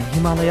Mangalore and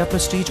Himalaya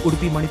Prestige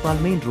Udupi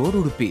Manipal main road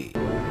Udupi.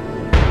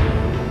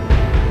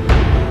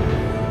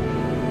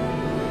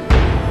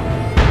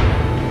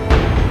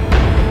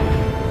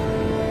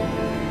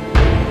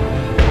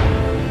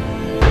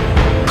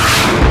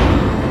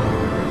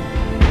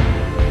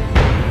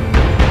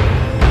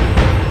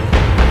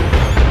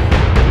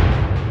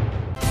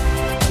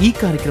 ಈ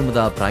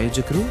ಕಾರ್ಯಕ್ರಮದ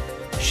ಪ್ರಾಯೋಜಕರು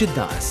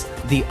Siddhas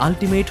the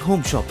ultimate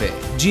home ಶಾಪೆ,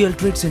 GL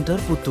trade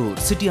centre Puttur,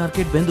 city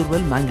ಆರ್ಕೆಟ್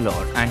Bendurwell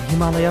Mangalore and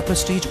Himalaya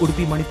Prestige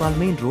Udupi Manipal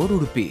main road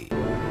Udupi.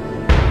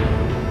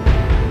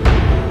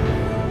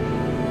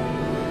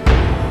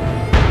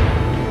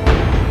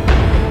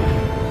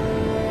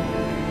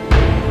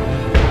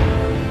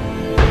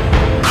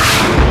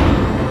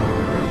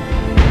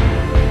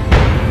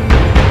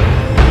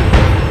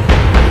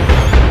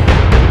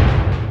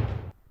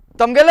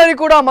 ತಮ್ಗೆಲ್ಲರಿಗೂ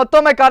ಕೂಡ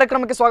ಮತ್ತೊಮ್ಮೆ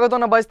ಕಾರ್ಯಕ್ರಮಕ್ಕೆ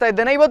ಸ್ವಾಗತವನ್ನು ಬಯಸ್ತಾ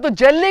ಇದ್ದೇನೆ. ಇವತ್ತು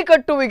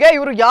ಜಲ್ಲಿಕಟ್ಟುವಿಗೆ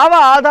ಇವರು ಯಾವ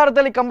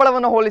ಆಧಾರದಲ್ಲಿ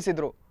ಕಂಬಳವನ್ನು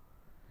ಹೋಲಿಸಿದ್ರು?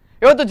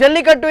 ಇವತ್ತು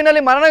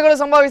ಜಲ್ಲಿಕಟ್ಟುವಿನಲ್ಲಿ ಮರಣಗಳು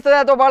ಸಂಭವಿಸ್ತದೆ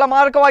ಅಥವಾ ಬಹಳ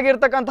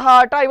ಮಾರಕವಾಗಿರ್ತಕ್ಕಂತಹ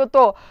ಆಟ.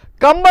 ಇವತ್ತು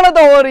ಕಂಬಳದ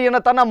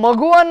ಹೋರಿಯನ್ನು ತನ್ನ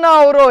ಮಗುವನ್ನ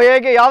ಅವರು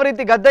ಹೇಗೆ ಯಾವ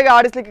ರೀತಿ ಗದ್ದೆಗೆ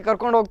ಆಡಿಸ್ಲಿಕ್ಕೆ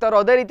ಕರ್ಕೊಂಡು ಹೋಗ್ತಾರೋ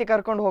ಅದೇ ರೀತಿ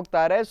ಕರ್ಕೊಂಡು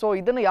ಹೋಗ್ತಾರೆ. ಸೊ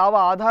ಇದನ್ನು ಯಾವ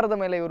ಆಧಾರದ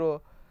ಮೇಲೆ ಇವರು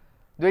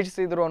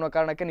ದ್ವೇಷಿಸಿದ್ರು ಅನ್ನೋ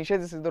ಕಾರಣಕ್ಕೆ,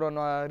 ನಿಷೇಧಿಸಿದ್ರು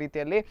ಅನ್ನೋ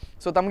ರೀತಿಯಲ್ಲಿ.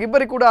 ಸೊ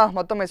ತಮಗಿಬ್ಬರಿಗೂ ಕೂಡ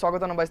ಮತ್ತೊಮ್ಮೆ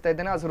ಸ್ವಾಗತವನ್ನು ಬಯಸ್ತಾ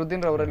ಇದ್ದೇನೆ.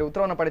 ಅಜರುದ್ದೀನ್ ರವರಲ್ಲಿ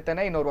ಉತ್ತರವನ್ನು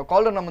ಪಡಿತೇನೆ. ಇನ್ನೋರ್ವ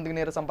ಕಾಲರ್ ನಮ್ಮೊಂದಿಗೆ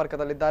ನೇರ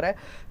ಸಂಪರ್ಕದಲ್ಲಿದ್ದಾರೆ.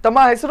 ತಮ್ಮ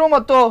ಹೆಸರು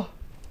ಮತ್ತು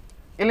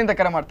ಎಲ್ಲಿಂದ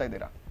ಕರೆ ಮಾಡ್ತಾ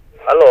ಇದ್ದೀರಾ?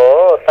 ಹಲೋ,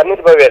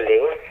 ಸಮೀರ್ ಬಾವಿಯಲ್ಲಿ.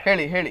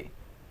 ಹೇಳಿ ಹೇಳಿ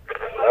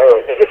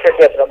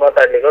ಶೆಟ್ಟಿ ಹತ್ರ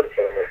ಮಾತಾಡ್ಲಿಕ್ಕೆ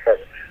ಸರ್.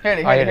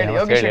 ಹೇಳಿ ಹೇಳಿ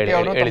ಯೋಗಿ ಶೆಟ್ಟಿ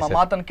ಅವರು ತಮ್ಮ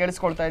ಮಾತನ್ನು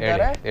ಕೇಳಿಸ್ಕೊಳ್ತಾ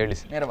ಇದ್ದಾರೆ.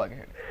 ನೇರವಾಗಿ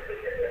ಹೇಳಿ.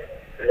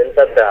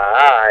 ಎಂತದ್ದ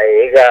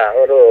ಈಗ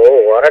ಅವರು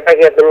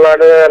ಹೋರಾಟಕ್ಕೆ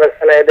ತುಳುನಾಡು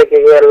ರಕ್ಷಣಾ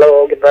ವೇದಿಕೆಗೆ ಎಲ್ಲ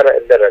ಹೋಗಿದ್ದಾರೆ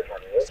ಇದ್ದಾರೆ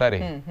ಸರ್.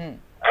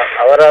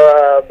 ಅವರ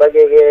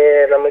ಬಗೆಗೆ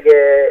ನಮಗೆ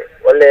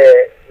ಒಳ್ಳೆ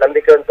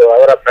ನಂಬಿಕೆ ಉಂಟು.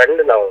 ಅವರ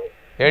ಫ್ರೆಂಡ್ ನಾವು.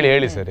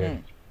 ಹೇಳಿ ಸರ್.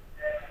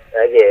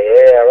 ಹಾಗೆ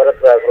ಅವರ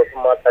ಹತ್ರ ಸ್ವಲ್ಪ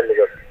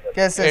ಮಾತಾಡ್ಲಿಕ್ಕೆ.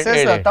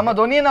 ತಮ್ಮ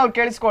ಧ್ವನಿಯನ್ನು ಅವ್ರು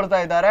ಕೇಳಿಸ್ಕೊಳ್ತಾ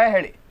ಇದ್ದಾರೆ.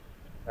 ಹೇಳಿ.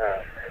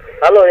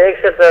 ಹಲೋ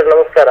ಯಕ್ಷ ಸರ್,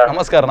 ನಮಸ್ಕಾರ.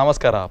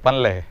 ನಮಸ್ಕಾರ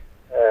ಪನ್ಲೆ.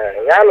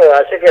 ನಾನು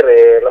ಅಶೋಕರಿ,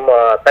 ನಮ್ಮ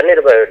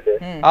ತಣ್ಣೀರ್ ಬಾವಿ ಹಿಡಿದು.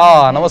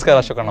 ನಮಸ್ಕಾರ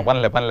ಅಶೋಕಣ್ಣ.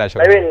 ಪನ್ಲೆ ಅಶೋಕ.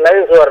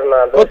 ನವೀನ್ ಸುವರ್ಣ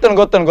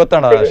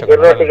ಗೊತ್ತಣ್ಣ ಅಶೋಕ.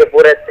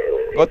 ಪೂರೈಸಿ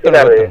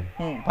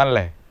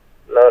ಪನ್ಲೆ.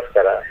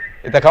 ನಮಸ್ಕಾರ.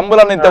 ಇತ್ತ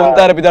ಕಂಬಳನ ಇಂತ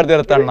ಉಂತಾರೆ ಬಿದ್ದಾಡ್ತಾ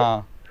ಇರುತ್ತಣ್ಣ.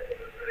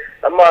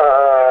 ನಮ್ಮ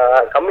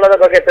ಕಂಬಳದ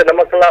ಬಗ್ಗೆ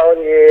ನಮಕ್ಕೆಲ್ಲ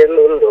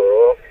ಒಂದು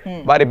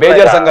ಬಾರಿ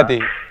ಬೇಜಾರ ಸಂಗತಿ.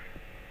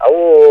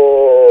 ಅವು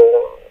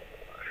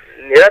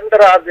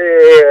ನಿರಂತರ ಅದು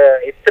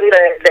ಇತ್ತಿನ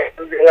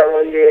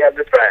ಒಂದು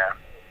ಅಭಿಪ್ರಾಯ.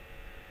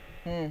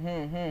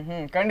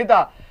 ಖಂಡಿತ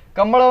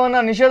ಕಂಬಳವನ್ನ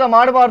ನಿಷೇಧ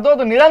ಮಾಡಬಾರ್ದು,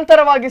 ಅದು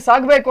ನಿರಂತರವಾಗಿ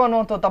ಸಾಗಬೇಕು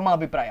ಅನ್ನುವಂಥ ತಮ್ಮ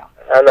ಅಭಿಪ್ರಾಯ.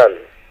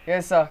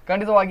 ಎಸ್,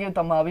 ಖಂಡಿತವಾಗಿಯೂ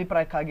ತಮ್ಮ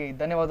ಅಭಿಪ್ರಾಯಕ್ಕಾಗಿ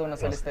ಧನ್ಯವಾದವನ್ನು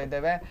ಸಲ್ಲಿಸ್ತಾ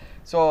ಇದ್ದೇವೆ.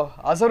 ಸೊ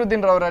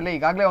ಅಜರುದ್ದೀನ್ ರವರಲ್ಲಿ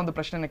ಈಗಾಗಲೇ ಒಂದು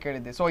ಪ್ರಶ್ನೆನ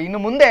ಕೇಳಿದ್ದೆ. ಸೊ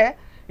ಇನ್ನು ಮುಂದೆ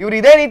ಇವರು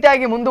ಇದೇ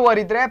ರೀತಿಯಾಗಿ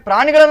ಮುಂದುವರಿದ್ರೆ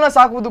ಪ್ರಾಣಿಗಳನ್ನ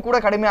ಸಾಕುವುದು ಕೂಡ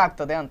ಕಡಿಮೆ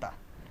ಆಗ್ತದೆ ಅಂತ.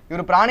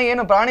 ಇವರು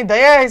ಪ್ರಾಣಿ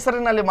ದಯೆ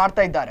ಹೆಸರಿನಲ್ಲಿ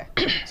ಮಾಡ್ತಾ ಇದ್ದಾರೆ.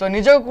 ಸೊ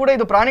ನಿಜವೂ ಕೂಡ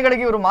ಇದು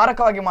ಪ್ರಾಣಿಗಳಿಗೆ ಇವರು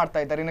ಮಾರಕವಾಗಿ ಮಾಡ್ತಾ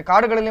ಇದ್ದಾರೆ. ಇನ್ನು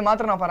ಕಾಡುಗಳಲ್ಲಿ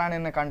ಮಾತ್ರ ನಾವು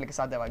ಪ್ರಾಣಿಯನ್ನ ಕಾಣ್ಲಿಕ್ಕೆ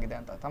ಸಾಧ್ಯವಾಗಿದೆ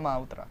ಅಂತ ತಮ್ಮ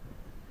ಉತ್ತರ.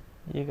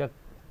 ಈಗ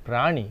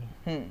ಪ್ರಾಣಿ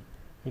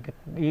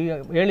ಈಗ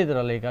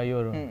ಹೇಳಿದ್ರಲ್ಲ, ಈಗ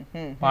ಇವರು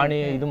ಪ್ರಾಣಿ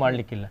ಇದು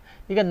ಮಾಡ್ಲಿಕ್ಕಿಲ್ಲ.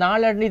 ಈಗ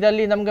ನಾಳೆ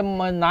ಇದಲ್ಲಿ ನಮ್ಗೆ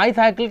ನಾಯಿ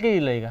ಸಾಕ್ಲಿಕ್ಕೆ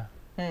ಇಲ್ಲ. ಈಗ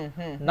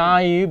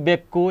ನಾಯಿ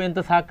ಬೆಕ್ಕು ಎಂತ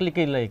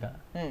ಸಾಕ್ಲಿಕ್ಕೆ ಇಲ್ಲ. ಈಗ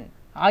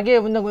ಹಾಗೆ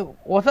ಒಂದು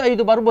ಹೊಸ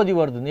ಇದು ಬರ್ಬೋದು,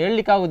 ಇವರದ್ದು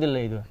ಹೇಳಲಿಕ್ಕೆ ಆಗುದಿಲ್ಲ.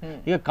 ಇದು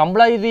ಈಗ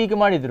ಕಂಬಳ ಇದು ಈಗ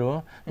ಮಾಡಿದ್ರು,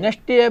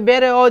 ನೆಕ್ಸ್ಟ್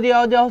ಬೇರೆ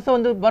ಯಾವುದೇ ಹೊಸ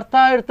ಒಂದು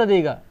ಬರ್ತಾ ಇರ್ತದೆ.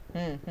 ಈಗ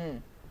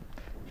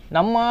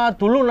ನಮ್ಮ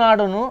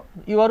ತುಳುನಾಡನ್ನು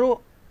ಇವರು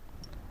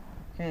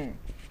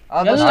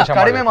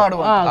ಕಡಿಮೆ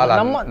ಮಾಡುವ.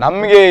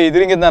 ನಮ್ಗೆ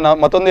ಇದರಿಂದ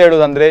ಮತ್ತೊಂದು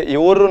ಹೇಳುವುದಂದ್ರೆ,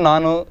 ಇವರು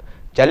ನಾನು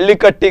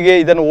ಜಲ್ಲಿಕಟ್ಟಿಗೆ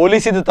ಇದನ್ನು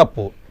ಹೋಲಿಸಿದ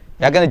ತಪ್ಪು.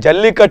 ಯಾಕಂದ್ರೆ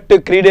ಜಲ್ಲಿಕಟ್ಟು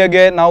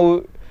ಕ್ರೀಡೆಗೆ ನಾವು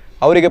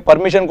ಅವರಿಗೆ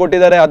ಪರ್ಮಿಷನ್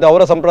ಕೊಟ್ಟಿದ್ದಾರೆ, ಅದು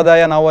ಅವರ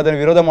ಸಂಪ್ರದಾಯ, ನಾವು ಅದನ್ನು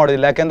ವಿರೋಧ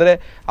ಮಾಡೋದಿಲ್ಲ. ಯಾಕೆಂದರೆ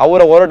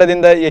ಅವರ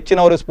ಹೋರಾಟದಿಂದ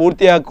ಹೆಚ್ಚಿನವರು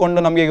ಸ್ಫೂರ್ತಿ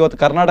ಹಾಕ್ಕೊಂಡು ನಮಗೆ ಇವತ್ತು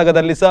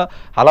ಕರ್ನಾಟಕದಲ್ಲಿ ಸಹ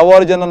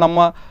ಹಲವಾರು ಜನ ನಮ್ಮ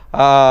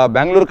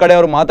ಬೆಂಗಳೂರು ಕಡೆ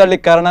ಅವರು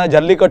ಮಾತಾಡ್ಲಿಕ್ಕೆ ಕಾರಣ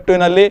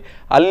ಜಲ್ಲಿಕಟ್ಟಿನಲ್ಲಿ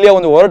ಅಲ್ಲಿಯ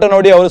ಒಂದು ಹೋರಾಟ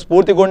ನೋಡಿ ಅವರು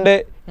ಸ್ಫೂರ್ತಿಗೊಂಡೇ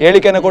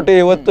ಹೇಳಿಕೆಯನ್ನು ಕೊಟ್ಟು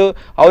ಇವತ್ತು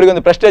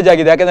ಅವರಿಗೊಂದು ಪ್ರೆಸ್ಟೇಜ್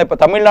ಆಗಿದೆ. ಯಾಕೆಂದರೆ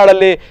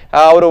ತಮಿಳುನಾಡಲ್ಲಿ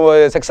ಅವರು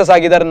ಸಕ್ಸಸ್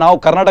ಆಗಿದ್ದಾರೆ, ನಾವು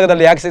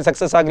ಕರ್ನಾಟಕದಲ್ಲಿ ಯಾಕೆ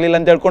ಸಕ್ಸಸ್ ಆಗಲಿಲ್ಲ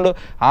ಅಂತ ಹೇಳ್ಕೊಂಡು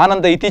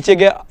ಆನಂತರ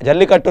ಇತ್ತೀಚೆಗೆ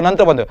ಜಲ್ಲಿಕಟ್ಟು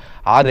ನಂತರ ಬಂದು.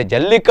 ಆದರೆ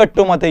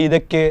ಜಲ್ಲಿಕಟ್ಟು ಮತ್ತು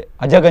ಇದಕ್ಕೆ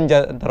ಅಜಗಂಜ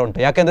ಅಂತರ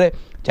ಉಂಟು. ಯಾಕೆಂದರೆ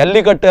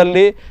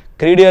ಜಲ್ಲಿಕಟ್ಟಲ್ಲಿ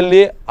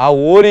ಕ್ರೀಡೆಯಲ್ಲಿ ಆ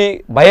ಓರಿ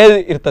ಭಯ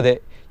ಇರ್ತದೆ,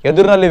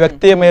 ಎದುರಿನಲ್ಲಿ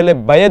ವ್ಯಕ್ತಿಯ ಮೇಲೆ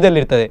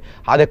ಭಯದಲ್ಲಿರ್ತದೆ.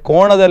 ಆದರೆ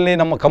ಕೋಣದಲ್ಲಿ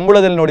ನಮ್ಮ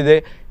ಕಂಬಳದಲ್ಲಿ ನೋಡಿದೆ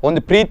ಒಂದು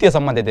ಪ್ರೀತಿಯ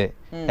ಸಂಬಂಧ ಇದೆ.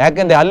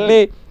 ಯಾಕೆಂದರೆ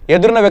ಅಲ್ಲಿ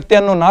ಎದುರಿನ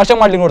ವ್ಯಕ್ತಿಯನ್ನು ನಾಶ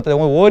ಮಾಡ್ಲಿಕ್ಕೆ ನೋಡ್ತದೆ.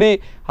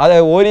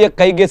 ಓರಿಯ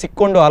ಕೈಗೆ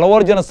ಸಿಕ್ಕೊಂಡು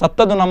ಹಲವಾರು ಜನ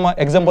ಸತ್ತದ್ದು ನಮ್ಮ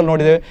ಎಕ್ಸಾಂಪಲ್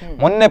ನೋಡಿದ್ದೇವೆ.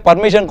 ಮೊನ್ನೆ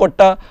ಪರ್ಮಿಷನ್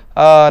ಕೊಟ್ಟ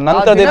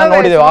ನಂತರ ದಿನ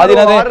ನೋಡಿದ್ದೇವೆ, ಆ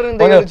ದಿನದೇ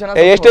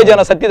ಎಷ್ಟೇ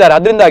ಜನ ಸತ್ತಿದ್ದಾರೆ.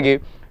 ಅದರಿಂದಾಗಿ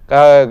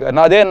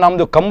ಅದೇ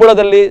ನಮ್ದು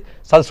ಕಂಬಳದಲ್ಲಿ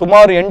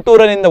ಸುಮಾರು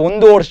 800ರಿಂದ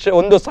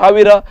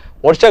 1,000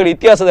 ವರ್ಷಗಳ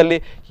ಇತಿಹಾಸದಲ್ಲಿ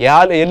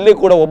ಎಲ್ಲಿ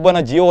ಕೂಡ ಒಬ್ಬನ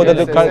ಜೀವ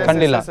ಹೋದದ್ದು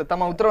ಕಂಡಿಲ್ಲ.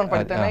 ತಮ್ಮ ಉತ್ತರವನ್ನು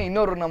ಪಡಿತೇನೆ.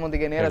 ಇನ್ನೋರು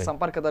ನಮ್ಮೊಂದಿಗೆ ನೇರ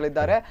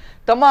ಸಂಪರ್ಕದಲ್ಲಿದ್ದಾರೆ.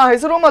 ತಮ್ಮ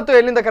ಹೆಸರು ಮತ್ತು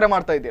ಎಲ್ಲಿಂದ ಕರೆ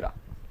ಮಾಡ್ತಾ ಇದ್ದೀರಾ?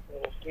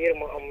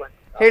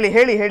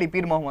 ಹೇಳಿ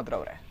ಪೀರ್ ಮೊಹಮ್ಮದ್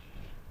ರವರೇ.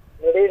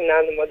 ನೋಡಿ,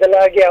 ನಾನು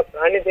ಮೊದಲಾಗಿ ಆ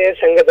ಪ್ರಾಣಿದಯ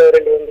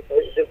ಸಂಘದವರಲ್ಲಿ ಒಂದು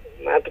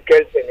ಮಾತು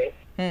ಕೇಳ್ತೇನೆ.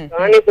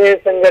 ಪ್ರಾಣಿದಯ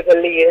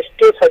ಸಂಘದಲ್ಲಿ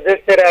ಎಷ್ಟು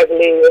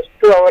ಸದಸ್ಯರಾಗ್ಲಿ,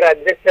 ಎಷ್ಟು ಅವರ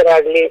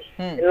ಅಧ್ಯಕ್ಷರಾಗ್ಲಿ,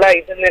 ಎಲ್ಲ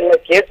ಇದನ್ನೆಲ್ಲ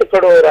ಕೇಸು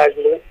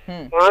ಕೊಡುವವರಾಗ್ಲಿ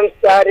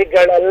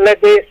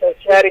ಮಾಂಸಾಹಾರಿಗಳಲ್ಲದೆ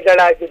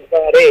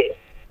ಸಸ್ಯಾಹಾರಿಗಳಾಗಿದ್ದಾರೆ.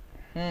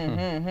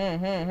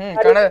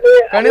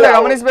 ಖಂಡಿತ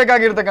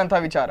ಗಮನಿಸಬೇಕಾಗಿರ್ತಕ್ಕಂಥ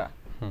ವಿಚಾರ.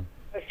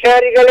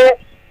 ಸಸ್ಯಾಹಾರಿಗಳೇ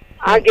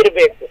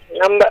ಆಗಿರ್ಬೇಕು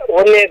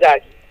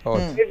ಒಂದನೇದಾಗಿ.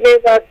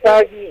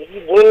 ಎರಡನೇದಾಗಿ ಈ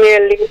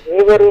ಭೂಮಿಯಲ್ಲಿ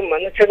ದೇವರು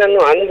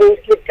ಮನುಷ್ಯನನ್ನು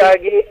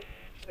ಅನುಭವಿಸ್ಲಿಕ್ಕಾಗಿ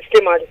ಸೃಷ್ಟಿ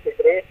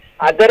ಮಾಡುತ್ತಿದ್ರೆ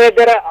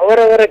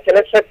ಅವರವರ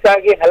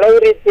ಕೆಲಸಕ್ಕಾಗಿ ಹಲವು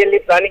ರೀತಿಯಲ್ಲಿ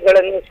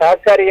ಪ್ರಾಣಿಗಳನ್ನು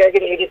ಸಹಕಾರಿಯಾಗಿ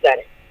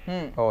ನೀಡಿದ್ದಾರೆ.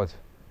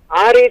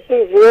 ಆ ರೀತಿ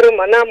ಇವರು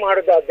ಮನ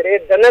ಮಾಡುದಾದ್ರೆ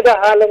ದನದ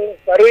ಹಾಲನ್ನು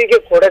ಕರುವಿಗೆ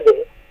ಕೊಡದೆ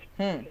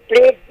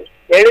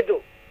ಎಳೆದು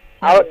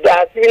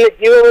ಹಸುವಿನ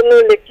ಜೀವವನ್ನು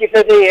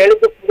ಲೆಕ್ಕಿಸದೆ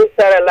ಎಳೆದು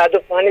ಕುಡಿತಾರಲ್ಲ, ಅದು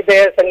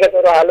ಪ್ರಾಣಿದಯ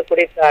ಸಂಘದವರು ಹಾಲು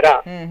ಕುಡಿತಾರಾ?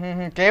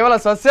 ಕೇವಲ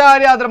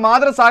ಸಸ್ಯಾಹಾರಿ ಆದ್ರೆ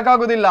ಮಾತ್ರ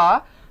ಸಾಕಾಗುದಿಲ್ಲ,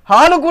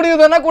 ಹಾಲು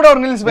ಕುಡಿಯುವುದನ್ನ ಕೂಡ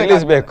ಅವ್ರು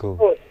ನಿಲ್ಲಿಸಬೇಕು.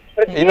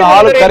 ಇನ್ನು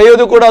ಹಾಲು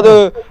ಕರೆಯುವುದು ಕೂಡ ಅದು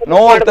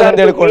ನೋವಾಗ್ತದೆ ಅಂತ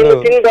ಹೇಳಿಕೊಂಡು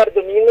ತಿನ್ಬಾರ್ದು.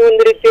 ಮೀನು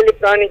ಒಂದು ರೀತಿಯಲ್ಲಿ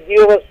ಪ್ರಾಣಿ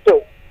ಜೀವ ವಸ್ತು.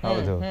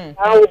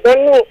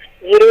 ಅದನ್ನು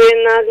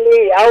ಇರುವೆಯನ್ನಾಗ್ಲಿ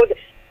ಯಾವ್ದು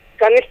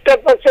ಕನಿಷ್ಠ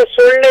ಪಕ್ಷ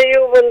ಸೊಳ್ಳೆಯು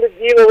ಒಂದು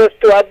ಜೀವ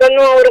ವಸ್ತು,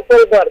 ಅದನ್ನು ಅವರು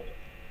ಕೊಲ್ಬಾರ್ದು.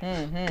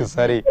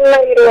 ಸರಿ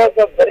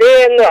ಇರುವಾಗ ಬರೇ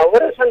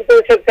ಅವರ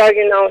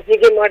ಸಂತೋಷಕ್ಕಾಗಿ ನಾವು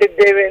ಹೀಗೆ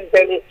ಮಾಡಿದ್ದೇವೆ ಅಂತ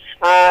ಹೇಳಿ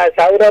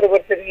ಸಾವಿರಾರು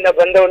ವರ್ಷದಿಂದ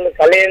ಬಂದ ಒಂದು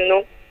ಕಲೆಯನ್ನು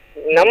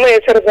ನಮ್ಮ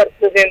ಹೆಸರು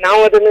ಬರ್ತದೆ,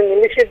 ನಾವು ಅದನ್ನು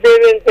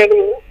ನಿಲ್ಲಿಸಿದ್ದೇವೆ ಅಂತ ಹೇಳಿ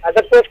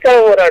ಅದಕ್ಕೋಸ್ಕರ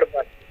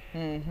ಹೋರಾಡಬಾರ್ದು.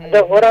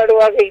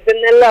 ಹೋರಾಡುವಾಗ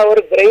ಇದನ್ನೆಲ್ಲ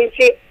ಅವರು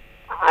ಗ್ರಹಿಸಿ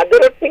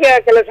ಅದರೊಟ್ಟಿಗೆ ಆ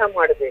ಕೆಲಸ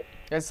ಮಾಡಬೇಕು.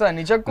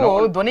 ನಿಜಕ್ಕೂ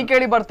ಧ್ವನಿ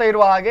ಕೇಳಿ ಬರ್ತಾ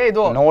ಇರುವ ಹಾಗೆ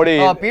ಇದು ನೋಡಿ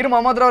ಪೀರ್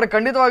ಮೊಹಮ್ಮದ್ ರವರ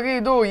ಖಂಡಿತವಾಗಿ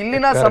ಇದು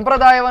ಇಲ್ಲಿನ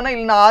ಸಂಪ್ರದಾಯವನ್ನ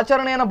ಇಲ್ಲಿನ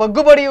ಆಚರಣೆಯನ್ನ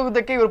ಬಗ್ಗು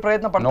ಬಡಿಯುವುದಕ್ಕೆ ಇವರು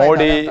ಪ್ರಯತ್ನ ಪಡ್ತಾರೆ.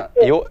 ನೋಡಿ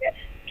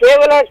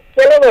ಕೇವಲ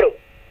ಕೆಲವರು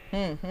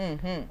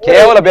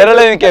ಕೇವಲ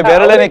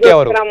ಬೆರಳೆಣಿಕೆ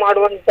ಅವರು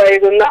ಮಾಡುವಂತ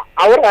ಇದನ್ನ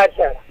ಅವರ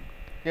ಆಚಾರ.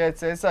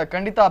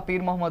 ಖಂಡಿತ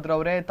ಪೀರ್ ಮೊಹಮ್ಮದ್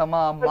ರವರೇ ತಮ್ಮ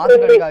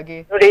ಮಾತುಗಳಿಗಾಗಿ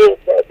ನೋಡಿ,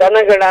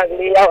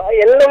 ದನಗಳಾಗ್ಲಿ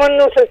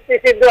ಎಲ್ಲವನ್ನೂ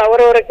ಸೃಷ್ಟಿಸಿದ್ದು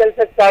ಅವರವರ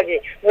ಕೆಲಸಕ್ಕಾಗಿ.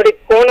 ನೋಡಿ,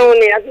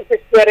 ಕೋಣವನ್ನು ಯಾಕೆ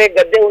ಸೃಷ್ಟಿಸ್ತಾರೆ?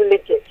 ಗದ್ದೆ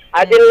ಉಳ್ಳಿಕ್ಕೆ.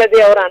 ಅದಿಲ್ಲದೆ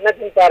ಅವರ ಅನ್ನ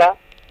ತಿಂತಾರ?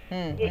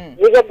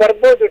 ಈಗ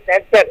ಬರ್ಬೋದು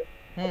ಟ್ರ್ಯಾಕ್ಟರ್,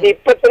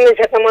 20ನೇ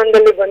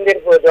ಶತಮಾನದಲ್ಲಿ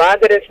ಬಂದಿರ್ಬೋದು,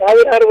 ಆದರೆ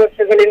ಸಾವಿರಾರು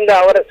ವರ್ಷಗಳಿಂದ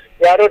ಅವರ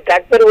ಯಾರೋ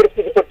ಟ್ರ್ಯಾಕ್ಟರ್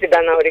ಹುಡುಕಿ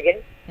ಕೊಟ್ಟಿದ್ದಾನ ಅವರಿಗೆ?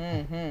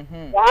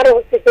 ಯಾರು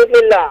ಹುಡುಕಿ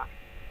ಕೊಡ್ಲಿಲ್ಲ.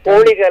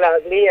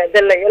 ಕೋಳಿಗಳಾಗ್ಲಿ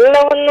ಅದೆಲ್ಲ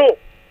ಎಲ್ಲವನ್ನು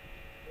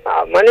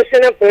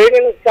ಮನುಷ್ಯನ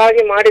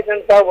ಪ್ರಯೋಜನಕ್ಕಾಗಿ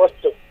ಮಾಡಿದಂತಹ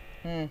ವಸ್ತು.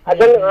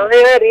 ಅದನ್ನು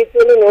ಆಯಾ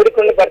ರೀತಿಯಲ್ಲಿ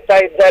ನೋಡಿಕೊಂಡು ಬರ್ತಾ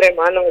ಇದ್ದಾರೆ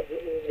ಮಾನವ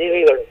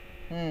ಜೀವಿಗಳು.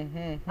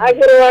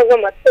 ಹಾಗಿರುವಾಗ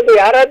ಮತ್ತೊಂದು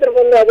ಯಾರಾದ್ರೂ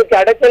ಬಂದು ಅದಕ್ಕೆ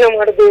ಅಡಚಣೆ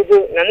ಮಾಡುವುದು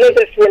ನನ್ನ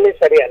ದೃಷ್ಟಿಯಲ್ಲಿ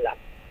ಸರಿಯಲ್ಲ.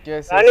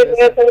 ಪ್ರಾಣಿ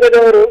ದಯಾ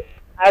ಸಂಘದವರು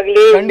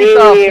ಆಗ್ಲಿ,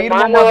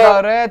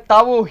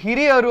 ತಾವು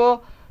ಹಿರಿಯರು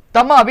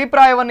ತಮ್ಮ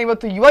ಅಭಿಪ್ರಾಯವನ್ನು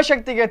ಇವತ್ತು ಯುವ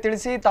ಶಕ್ತಿಗೆ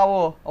ತಿಳಿಸಿ ತಾವು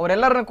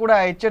ಅವರೆಲ್ಲರನ್ನು ಕೂಡ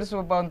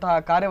ಎಚ್ಚರಿಸುವಂತಹ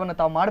ಕಾರ್ಯವನ್ನು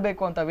ತಾವು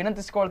ಮಾಡಬೇಕು ಅಂತ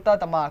ವಿನಂತಿಸಿಕೊಳ್ತಾ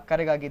ತಮ್ಮ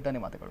ಕರೆಗಾಗಿ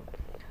ಧನ್ಯವಾದಗಳು.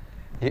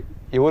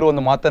 ಇವರು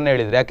ಒಂದು ಮಾತನ್ನು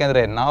ಹೇಳಿದ್ರು,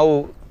 ಯಾಕೆಂದರೆ ನಾವು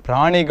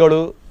ಪ್ರಾಣಿಗಳು,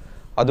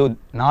 ಅದು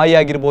ನಾಯಿ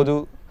ಆಗಿರ್ಬೋದು,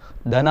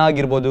 ದನ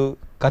ಆಗಿರ್ಬೋದು,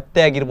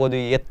 ಕತ್ತೆ ಆಗಿರ್ಬೋದು,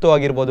 ಎತ್ತು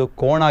ಆಗಿರ್ಬೋದು,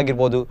 ಕೋಣ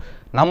ಆಗಿರ್ಬೋದು,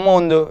 ನಮ್ಮ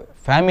ಒಂದು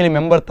ಫ್ಯಾಮಿಲಿ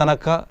ಮೆಂಬರ್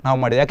ತನಕ ನಾವು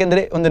ಮಾಡಿದೆ.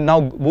 ಯಾಕೆಂದರೆ ಒಂದು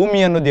ನಾವು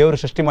ಭೂಮಿಯನ್ನು ದೇವರು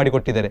ಸೃಷ್ಟಿ ಮಾಡಿ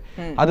ಕೊಟ್ಟಿದ್ದಾರೆ,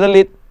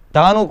 ಅದರಲ್ಲಿ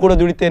ತಾನು ಕೂಡ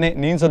ದುಡಿತೇನೆ,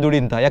 ನೀನ್ ಸಹ ದುಡಿ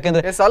ಅಂತ.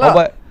 ಯಾಕೆಂದ್ರೆ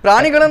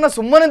ಪ್ರಾಣಿಗಳನ್ನ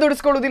ಸುಮ್ಮನೆ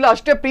ದುಡಿಸ್ಕೊಳ್ಳುವುದಿಲ್ಲ,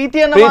 ಅಷ್ಟೇ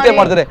ಪ್ರೀತಿಯನ್ನ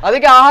ಮಾಡ್ತಾರೆ.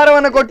 ಅದಕ್ಕೆ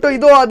ಆಹಾರವನ್ನು ಕೊಟ್ಟು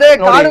ಇದು ಅದೇ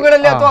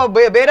ಕಾಡುಗಳಲ್ಲಿ ಅಥವಾ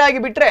ಬೇರೆ ಆಗಿ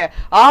ಬಿಟ್ರೆ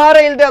ಆಹಾರ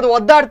ಇಲ್ಲದೆ ಅದು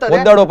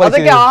ಒದ್ದಾಡ್ತದೆ.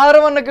 ಅದಕ್ಕೆ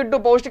ಆಹಾರವನ್ನು ಕೊಟ್ಟು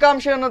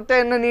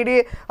ಪೌಷ್ಟಿಕಾಂಶವನ್ನು ನೀಡಿ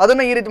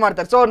ಅದನ್ನ ಈ ರೀತಿ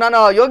ಮಾಡ್ತಾರೆ. ಸೊ ನಾನು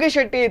ಯೋಗೇಶ್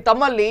ಶೆಟ್ಟಿ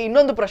ತಮ್ಮಲ್ಲಿ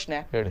ಇನ್ನೊಂದು ಪ್ರಶ್ನೆ,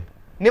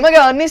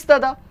 ನಿಮಗೆ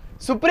ಅನ್ನಿಸ್ತದ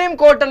ಸುಪ್ರೀಂ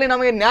ಕೋರ್ಟ್ ಅಲ್ಲಿ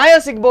ನಮಗೆ ನ್ಯಾಯ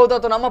ಸಿಗಬಹುದು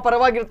ಅಥವಾ ನಮ್ಮ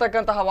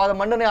ಪರವಾಗಿರ್ತಕ್ಕಂತಹ ವಾದ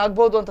ಮಂಡನೆ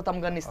ಆಗ್ಬಹುದು ಅಂತ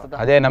ತಮ್ಗೆ ಅನ್ನಿಸ್ತದ?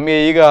 ಅದೇ ನಮಗೆ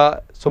ಈಗ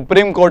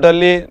ಸುಪ್ರೀಂ ಕೋರ್ಟ್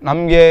ಅಲ್ಲಿ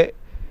ನಮ್ಗೆ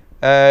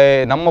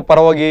ನಮ್ಮ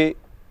ಪರವಾಗಿ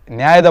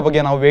ನ್ಯಾಯದ ಬಗ್ಗೆ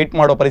ನಾವು ವೆಯ್ಟ್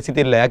ಮಾಡೋ ಪರಿಸ್ಥಿತಿ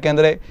ಇಲ್ಲ.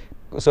 ಯಾಕೆಂದರೆ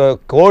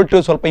ಕೋರ್ಟು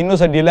ಸ್ವಲ್ಪ ಇನ್ನೂ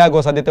ಸಹ ಡಿಲೇ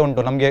ಆಗುವ ಸಾಧ್ಯತೆ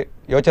ಉಂಟು. ನಮಗೆ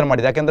ಯೋಚನೆ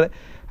ಮಾಡಿದೆ, ಯಾಕೆಂದರೆ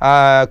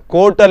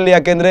ಕೋರ್ಟಲ್ಲಿ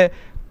ಯಾಕೆಂದರೆ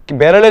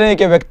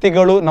ಬೆರಳೆಣಿಕೆ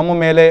ವ್ಯಕ್ತಿಗಳು ನಮ್ಮ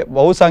ಮೇಲೆ,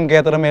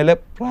 ಬಹುಸಂಖ್ಯಾತರ ಮೇಲೆ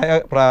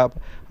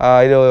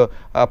ಇದು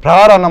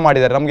ಪ್ರಹಾರವನ್ನು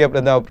ಮಾಡಿದ್ದಾರೆ, ನಮಗೆ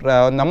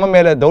ನಮ್ಮ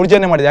ಮೇಲೆ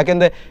ದೌರ್ಜನ್ಯ ಮಾಡಿದೆ.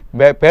 ಯಾಕೆಂದರೆ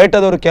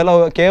ಪೇಟದವರು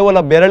ಕೇವಲ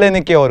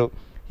ಬೆರಳೆಣಿಕೆಯವರು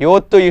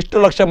ಇವತ್ತು ಇಷ್ಟು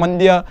ಲಕ್ಷ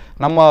ಮಂದಿಯ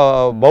ನಮ್ಮ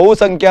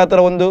ಬಹುಸಂಖ್ಯಾತರ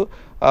ಒಂದು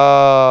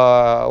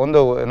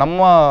ನಮ್ಮ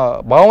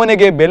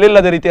ಭಾವನೆಗೆ ಬೆಲೆ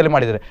ಇಲ್ಲದ ರೀತಿಯಲ್ಲಿ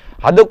ಮಾಡಿದ್ದಾರೆ.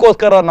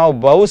 ಅದಕ್ಕೋಸ್ಕರ ನಾವು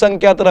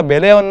ಬಹುಸಂಖ್ಯಾತರ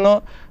ಬೆಲೆಯನ್ನು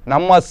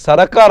ನಮ್ಮ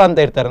ಸರ್ಕಾರ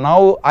ಅಂತ ಇರ್ತಾರೆ,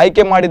 ನಾವು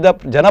ಆಯ್ಕೆ ಮಾಡಿದ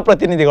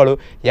ಜನಪ್ರತಿನಿಧಿಗಳು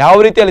ಯಾವ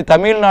ರೀತಿಯಲ್ಲಿ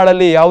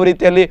ತಮಿಳುನಾಡಲ್ಲಿ ಯಾವ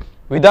ರೀತಿಯಲ್ಲಿ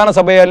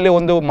ವಿಧಾನಸಭೆಯಲ್ಲಿ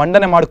ಒಂದು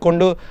ಮಂಡನೆ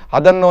ಮಾಡಿಕೊಂಡು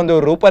ಅದನ್ನು ಒಂದು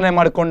ರೂಪಣೆ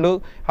ಮಾಡಿಕೊಂಡು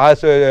ಆ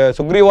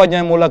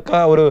ಸುಗ್ರೀವಾಜ್ಞೆ ಮೂಲಕ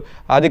ಅವರು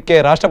ಅದಕ್ಕೆ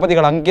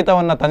ರಾಷ್ಟ್ರಪತಿಗಳ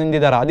ಅಂಕಿತವನ್ನು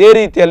ತಂದಿದ್ದಾರೆ. ಅದೇ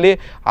ರೀತಿಯಲ್ಲಿ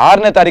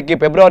 6ನೇ ತಾರೀಕಿಗೆ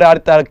ಫೆಬ್ರವರಿ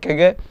 6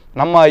 ತಾರೀಕಿಗೆ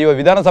ನಮ್ಮ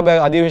ವಿಧಾನಸಭೆ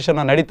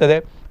ಅಧಿವೇಶನ ನಡೀತದೆ.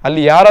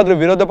 ಅಲ್ಲಿ ಯಾರಾದರೂ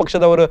ವಿರೋಧ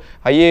ಪಕ್ಷದವರು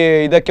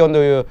ಇದಕ್ಕೆ ಒಂದು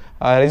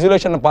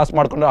ರೆಸಲ್ಯೂಷನ್ ಪಾಸ್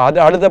ಮಾಡಿಕೊಂಡು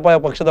ಆಡಳಿತ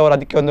ಪಕ್ಷದವರು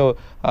ಅದಕ್ಕೆ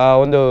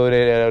ಒಂದು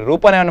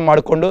ರೂಪಣೆಯನ್ನು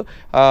ಮಾಡಿಕೊಂಡು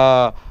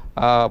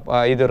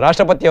ಇದು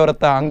ರಾಷ್ಟ್ರಪತಿಯವರ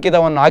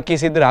ಅಂಕಿತವನ್ನು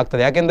ಹಾಕಿಸಿದ್ರೆ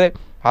ಆಗ್ತದೆ. ಯಾಕೆಂದರೆ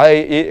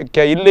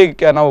ಇಲ್ಲಿ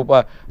ನಾವು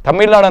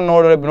ತಮಿಳುನಾಡನ್ನು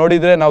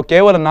ನೋಡಿದರೆ ನಾವು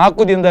ಕೇವಲ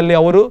 4 ದಿನದಲ್ಲಿ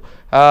ಅವರು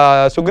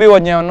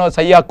ಸುಗ್ರೀವಾಜ್ಞೆಯನ್ನು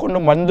ಸಹಿ ಹಾಕ್ಕೊಂಡು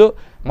ಬಂದು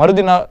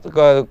ಮರುದಿನ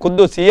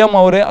ಖುದ್ದು CM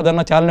ಅವರೇ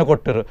ಅದನ್ನು ಚಾಲನೆ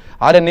ಕೊಟ್ಟರು.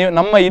 ಆದರೆ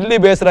ನಮ್ಮ ಇಲ್ಲಿ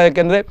ಬೇಸರ,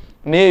 ಯಾಕೆಂದರೆ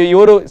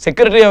ಇವರು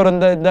ಸೆಕ್ರೆಟರಿ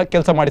ಅವರಿಂದ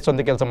ಕೆಲಸ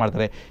ಮಾಡಿಸುವಂಥ ಕೆಲಸ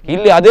ಮಾಡ್ತಾರೆ.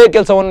 ಇಲ್ಲಿ ಅದೇ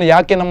ಕೆಲಸವನ್ನು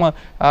ಯಾಕೆ ನಮ್ಮ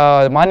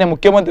ಮಾನ್ಯ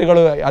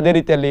ಮುಖ್ಯಮಂತ್ರಿಗಳು ಅದೇ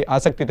ರೀತಿಯಲ್ಲಿ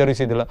ಆಸಕ್ತಿ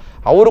ತೋರಿಸಿದಿಲ್ಲ?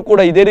 ಅವರು ಕೂಡ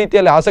ಇದೇ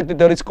ರೀತಿಯಲ್ಲಿ ಆಸಕ್ತಿ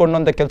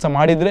ತೋರಿಸಿಕೊಂಡಂಥ ಕೆಲಸ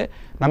ಮಾಡಿದರೆ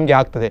ನಮಗೆ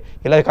ಆಗ್ತದೆ.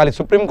 ಇಲ್ಲ ಖಾಲಿ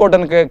ಸುಪ್ರೀಂ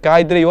ಕೋರ್ಟನ್ನು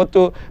ಕಾಯ್ದರೆ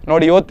ಇವತ್ತು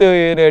ನೋಡಿ, ಇವತ್ತು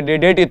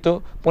ಡೇಟ್ ಇತ್ತು,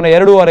 ಪುನಃ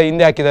 2 ವಾರ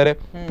ಹಿಂದೆ ಹಾಕಿದ್ದಾರೆ,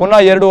 ಪುನಃ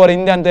 2 ವಾರ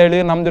ಹಿಂದೆ ಅಂತ ಹೇಳಿ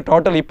ನಮ್ಮದು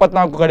ಟೋಟಲ್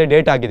 24 ಕಡೆ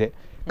ಡೇಟ್ ಆಗಿದೆ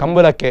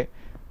ಕಂಬಳಕ್ಕೆ.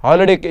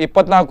 ಆಲ್ರೆಡಿ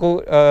 24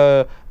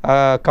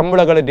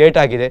 ಕಂಬಳಗಳ ಡೇಟ್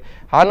ಆಗಿದೆ.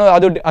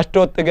 ಅದು ಅಷ್ಟು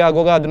ಹೊತ್ತಿಗೆ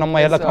ಆಗುವಾಗ ಅದು ನಮ್ಮ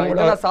ಎಲ್ಲ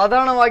ಕಂಬಳ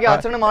ಸಾಧಾರಣವಾಗಿ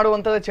ಆಚರಣೆ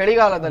ಮಾಡುವಂತದ್ದು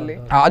ಚಳಿಗಾಲದಲ್ಲಿ,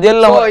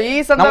 ಅದೆಲ್ಲ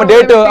ನಮ್ಮ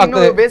ಡೇಟ್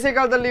ಆಗ್ತದೆ.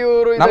 ಬೇಸಿಗೆಕಾಲದಲ್ಲಿ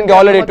ನಮ್ಗೆ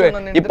ಆಲ್ರೆಡಿ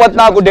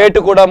 24 ಡೇಟ್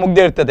ಕೂಡ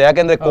ಮುಗ್ದಿರ್ತದೆ.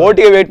 ಯಾಕಂದ್ರೆ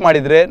ಕೋರ್ಟಿಗೆ ವೇಟ್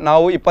ಮಾಡಿದ್ರೆ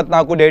ನಾವು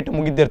 24 ಡೇಟ್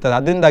ಮುಗಿದಿರ್ತದೆ.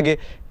 ಅದರಿಂದಾಗಿ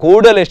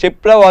ಕೂಡಲೇ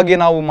ಕ್ಷಿಪ್ರವಾಗಿ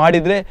ನಾವು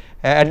ಮಾಡಿದ್ರೆ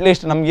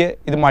ಅಟ್ಲೀಸ್ಟ್ ನಮಗೆ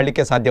ಇದು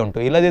ಮಾಡಲಿಕ್ಕೆ ಸಾಧ್ಯ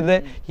ಉಂಟು. ಇಲ್ಲದಿದ್ದರೆ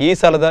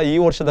ಈ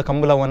ವರ್ಷದ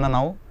ಕಂಬಳವನ್ನು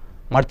ನಾವು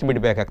ಮರ್ತು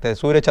ಬಿಡಬೇಕಾಗ್ತದೆ.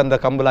 ಸೂರ್ಯಚಂದ್ರ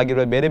ಕಂಬಳ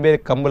ಆಗಿರುವ ಬೇರೆ ಬೇರೆ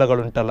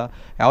ಕಂಬಳಗಳುಂಟಲ್ಲ,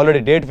 ಆಲ್ರೆಡಿ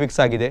ಡೇಟ್ ಫಿಕ್ಸ್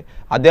ಆಗಿದೆ.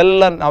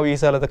 ಅದೆಲ್ಲ ನಾವು ಈ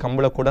ಸಲದ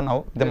ಕಂಬಳ ಕೂಡ ನಾವು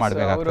ಇದು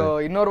ಮಾಡಬೇಕಾಗ್ತದೆ.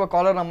 ಇನ್ನೋರ್ವ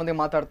ಕಾಲರ್ ನಮ್ಮ ಮುಂದೆ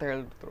ಮಾತಾಡ್ತಾ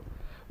ಹೇಳಿದ್ರು,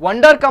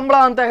 ವಂಡರ್ ಕಂಬಳ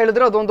ಅಂತ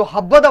ಹೇಳಿದ್ರೆ ಅದೊಂದು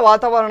ಹಬ್ಬದ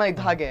ವಾತಾವರಣ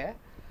ಇದ್ದ ಹಾಗೆ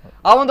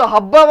ಆ ಒಂದು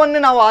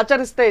ಹಬ್ಬವನ್ನೇ ನಾವು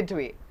ಆಚರಿಸ್ತಾ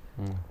ಇದ್ವಿ.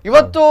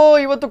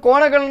 ಇವತ್ತು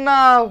ಕೋಣಗಳನ್ನ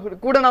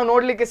ಕೂಡ ನಾವು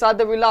ನೋಡ್ಲಿಕ್ಕೆ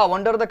ಸಾಧ್ಯವಿಲ್ಲ.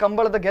 ವಂಡರ್ದ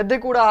ಕಂಬಳದ ಗೆದ್ದೆ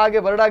ಕೂಡ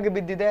ಹಾಗೆ ಬರಡಾಗಿ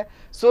ಬಿದ್ದಿದೆ.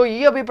 ಸೊ ಈ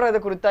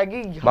ಅಭಿಪ್ರಾಯದ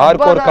ಕುರಿತಾಗಿ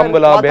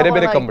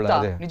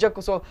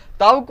ನಿಜಕ್ಕೂ ಸೊ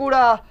ತಾವು ಕೂಡ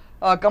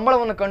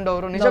ಕಂಬಳವನ್ನು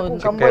ಕಂಡವರು, ನಿಜಕ್ಕೂ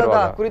ಕಂಬಳದ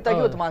ಕುರಿತಾಗಿ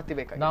ಇವತ್ತು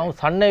ಮಾತಾಡಬೇಕು. ನಾವು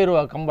ಸಣ್ಣ ಇರುವ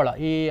ಕಂಬಳ,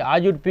 ಈ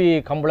ಉಡುಪಿ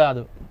ಕಂಬಳ,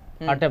 ಅದು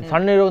ಆ ಟೈಪ್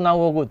ಸಣ್ಣ ಇರುವ ನಾವು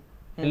ಹೋಗುದು,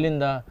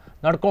 ಇಲ್ಲಿಂದ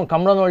ನಡ್ಕೊಂಡು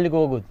ಕಂಬಳ ನೋಡ್ಲಿಕ್ಕೆ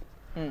ಹೋಗುದು.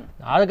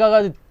 ಅದಕ್ಕಾಗ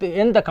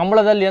ಎಂತ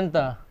ಕಂಬಳದಲ್ಲಿ ಎಂತ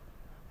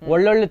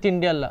ಒಳ್ಳೊಳ್ಳೆ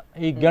ತಿಂಡಿ ಅಲ್ಲ,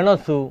 ಈ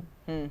ಗೆಣಸು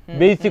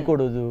ಬೇಯಿಸಿ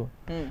ಕೊಡುದು,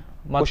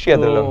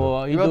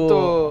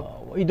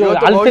 ಇದು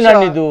ಹಲಸಿನ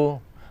ಹಣ್ಣಿದು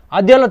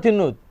ಅದೆಲ್ಲ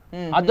ತಿನ್ನುದು.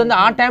 ಅದೊಂದು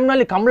ಆ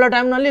ಟೈಮ್ನಲ್ಲಿ ಕಂಬಳ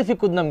ಟೈಮ್ನಲ್ಲಿ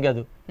ಸಿಕ್ಕುದು ನಮ್ಗೆ.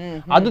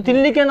 ಅದು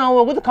ತಿನ್ಲಿಕ್ಕೆ ನಾವು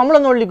ಹೋಗುದು, ಕಂಬಳ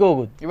ನೋಡ್ಲಿಕ್ಕೆ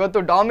ಹೋಗುದು. ಇವತ್ತು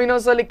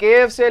ಡಾಮಿನೋಸ್ ಅಲ್ಲಿ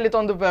KFC ಅಲ್ಲಿ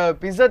ಒಂದು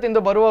ಪಿಜ್ಜಾ ತಿಂದು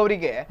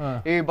ಬರುವವರಿಗೆ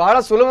ಈ ಬಹಳ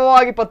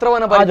ಸುಲಭವಾಗಿ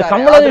ಪತ್ರವನ್ನು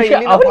ಕಂಬಳದ ವಿಷಯ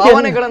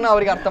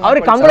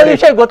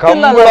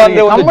ಗೊತ್ತಿಲ್ಲ,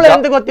 ಕಂಬಳ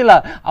ಎಂತ ಗೊತ್ತಿಲ್ಲ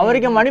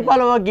ಅವರಿಗೆ.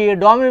 ಮಣಿಪಾಲವಾಗಿ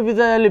ಡಾಮಿನೋ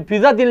ಪಿಜ್ಜಾದಲ್ಲಿ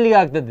ಪಿಜ್ಜಾ ತಿನ್ಲಿಕ್ಕೆ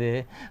ಆಗ್ತದೆ,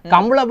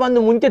 ಕಂಬಳ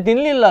ಬಂದು ಮುಂಚೆ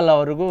ತಿನ್ಲಿಲ್ಲ ಅಲ್ಲ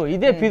ಅವ್ರಿಗೂ.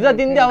 ಇದೇ ಪಿಜ್ಜಾ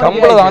ತಿಂದೆ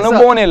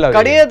ಅನುಭವನೇ ಇಲ್ಲ.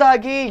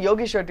 ಕಡೆಯದಾಗಿ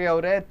ಯೋಗೀಶ್ ಶೆಟ್ಟಿ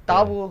ಅವರೇ,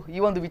 ತಾವು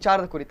ಈ ಒಂದು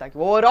ವಿಚಾರದ ಕುರಿತಾಗಿ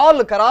ಓವರ್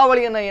ಆಲ್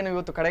ಕರಾವಳಿಯನ್ನ ಏನು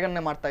ಇವತ್ತು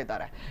ಕಡೆಗಣನೆ ಮಾಡ್ತಾ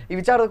ಇದ್ದಾರೆ, ಈ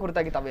ವಿಚಾರದ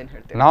ಕುರಿತಾಗಿ ತಾವೇನು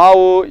ಹೇಳ್ತೀವಿ?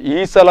 ನಾವು ಈ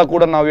ಸಲ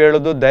ಕೂಡ ನಾವು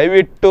ಹೇಳೋದು,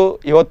 ದಯವಿಟ್ಟು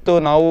ಇವತ್ತು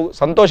ನಾವು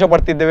ಸಂತೋಷ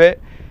ಪಡ್ತಿದ್ದೇವೆ.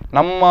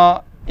 ನಮ್ಮ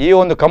ಈ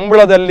ಒಂದು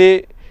ಕಂಬಳದಲ್ಲಿ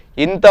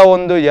ಇಂಥ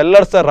ಒಂದು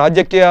ಎಲ್ಲರ ಸಹ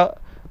ರಾಜಕೀಯ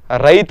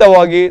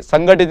ರಹಿತವಾಗಿ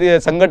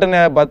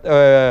ಸಂಘಟನೆಯ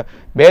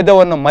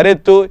ಭೇದವನ್ನು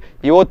ಮರೆತು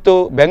ಇವತ್ತು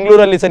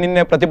ಬೆಂಗಳೂರಲ್ಲಿ ಸಹ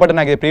ನಿನ್ನೆ ಪ್ರತಿಭಟನೆ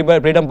ಆಗಿದೆ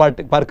ಫ್ರೀಡಮ್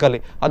ಪಾರ್ಕಲ್ಲಿ.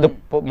 ಅದು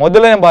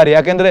ಮೊದಲನೇ ಬಾರಿ.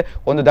 ಯಾಕೆಂದರೆ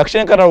ಒಂದು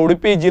ದಕ್ಷಿಣ ಕನ್ನಡ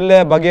ಉಡುಪಿ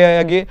ಜಿಲ್ಲೆಯ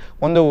ಬಗೆಯಾಗಿ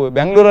ಒಂದು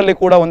ಬೆಂಗಳೂರಲ್ಲಿ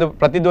ಕೂಡ ಒಂದು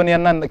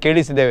ಪ್ರತಿಧ್ವನಿಯನ್ನು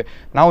ಕೇಳಿಸಿದ್ದೇವೆ.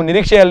 ನಾವು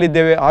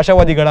ನಿರೀಕ್ಷೆಯಲ್ಲಿದ್ದೇವೆ,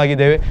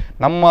 ಆಶಾವಾದಿಗಳಾಗಿದ್ದೇವೆ.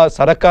 ನಮ್ಮ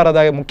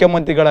ಸರ್ಕಾರದ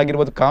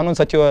ಮುಖ್ಯಮಂತ್ರಿಗಳಾಗಿರ್ಬೋದು, ಕಾನೂನು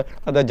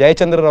ಸಚಿವರಾದ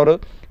ಜಯಚಂದ್ರರವರು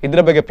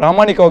ಇದರ ಬಗ್ಗೆ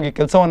ಪ್ರಾಮಾಣಿಕವಾಗಿ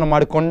ಕೆಲಸವನ್ನು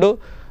ಮಾಡಿಕೊಂಡು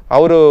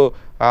ಅವರು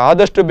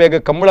ಆದಷ್ಟು ಬೇಗ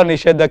ಕಂಬಳ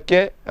ನಿಷೇಧಕ್ಕೆ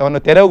ಅವನ್ನು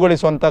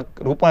ತೆರವುಗೊಳಿಸುವಂಥ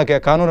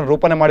ಕಾನೂನು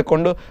ರೂಪಣೆ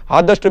ಮಾಡಿಕೊಂಡು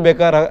ಆದಷ್ಟು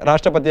ಬೇಗ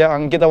ರಾಷ್ಟ್ರಪತಿಯ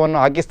ಅಂಕಿತವನ್ನು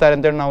ಹಾಕಿಸ್ತಾರೆ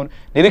ಅಂತೇಳಿ ನಾವು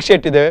ನಿರೀಕ್ಷೆ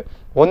ಇಟ್ಟಿದ್ದೇವೆ.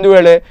 ಒಂದು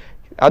ವೇಳೆ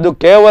ಅದು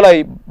ಕೇವಲ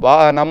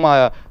ನಮ್ಮ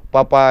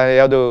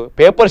ಯಾವುದು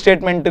ಪೇಪರ್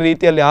ಸ್ಟೇಟ್ಮೆಂಟ್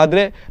ರೀತಿಯಲ್ಲಿ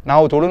ಆದರೆ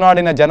ನಾವು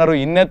ತುಳುನಾಡಿನ ಜನರು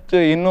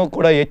ಇನ್ನೂ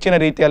ಕೂಡ ಹೆಚ್ಚಿನ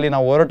ರೀತಿಯಲ್ಲಿ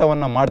ನಾವು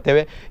ಹೋರಾಟವನ್ನು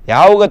ಮಾಡ್ತೇವೆ.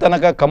 ಯಾವಾಗ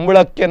ತನಕ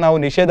ಕಂಬಳಕ್ಕೆ ನಾವು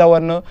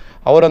ನಿಷೇಧವನ್ನು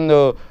ಅವರೊಂದು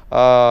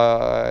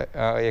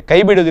ಕೈ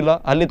ಬಿಡುವುದಿಲ್ಲ,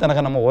 ಅಲ್ಲಿ ತನಕ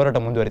ನಮ್ಮ ಹೋರಾಟ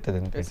ಮುಂದುವರಿತದೆ.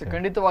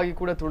 ಖಂಡಿತವಾಗಿ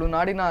ಕೂಡ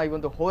ತುಳುನಾಡಿನ ಈ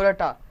ಒಂದು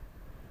ಹೋರಾಟ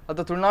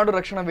ಅಥವಾ ತುಳುನಾಡು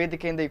ರಕ್ಷಣಾ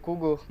ವೇದಿಕೆಯಿಂದ ಈ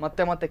ಕೂಗು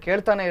ಮತ್ತೆ ಮತ್ತೆ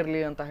ಕೇಳ್ತಾನೆ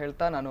ಇರಲಿ ಅಂತ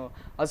ಹೇಳ್ತಾ ನಾನು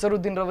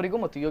ಅಸರುದ್ದೀನ್ ರವರಿಗೂ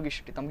ಮತ್ತು ಯೋಗೀಶ್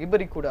ಶೆಟ್ಟಿ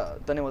ತಮ್ಗಿಬ್ಬರಿಗೂ ಕೂಡ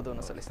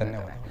ಧನ್ಯವಾದವನ್ನು ಸಲ್ಲಿಸ್ತೇನೆ.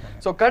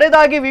 ಸೊ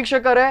ಕಡೆದಾಗಿ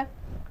ವೀಕ್ಷಕರೇ,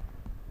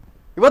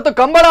 ಇವತ್ತು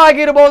ಕಂಬಳ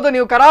ಆಗಿರಬಹುದು,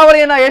 ನೀವು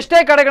ಕರಾವಳಿಯನ್ನ ಎಷ್ಟೇ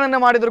ಕಡೆಗಳನ್ನ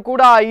ಮಾಡಿದ್ರು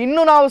ಕೂಡ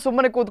ಇನ್ನೂ ನಾವು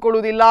ಸುಮ್ಮನೆ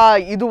ಕೂತ್ಕೊಳ್ಳುವುದಿಲ್ಲ.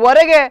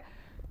 ಇದುವರೆಗೆ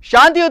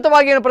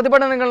ಶಾಂತಿಯುತವಾಗಿ ಏನು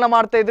ಪ್ರತಿಭಟನೆಗಳನ್ನ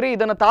ಮಾಡ್ತಾ ಇದ್ರಿ,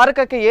 ಇದನ್ನು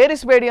ತಾರಕಕ್ಕೆ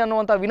ಏರಿಸಬೇಡಿ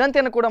ಅನ್ನುವಂಥ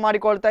ವಿನಂತಿಯನ್ನು ಕೂಡ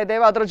ಮಾಡಿಕೊಳ್ತಾ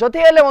ಇದ್ದೇವೆ. ಅದರ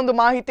ಜೊತೆಯಲ್ಲೇ ಒಂದು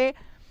ಮಾಹಿತಿ,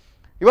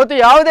 ಇವತ್ತು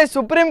ಯಾವುದೇ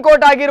ಸುಪ್ರೀಂ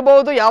ಕೋರ್ಟ್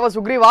ಆಗಿರ್ಬೋದು, ಯಾವ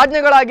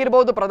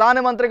ಸುಗ್ರೀವಾಜ್ಞೆಗಳಾಗಿರ್ಬೋದು,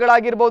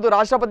 ಪ್ರಧಾನಮಂತ್ರಿಗಳಾಗಿರ್ಬೋದು,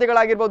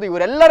 ರಾಷ್ಟ್ರಪತಿಗಳಾಗಿರ್ಬೋದು,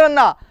 ಇವರೆಲ್ಲರನ್ನ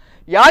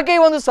ಯಾಕೆ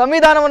ಈ ಒಂದು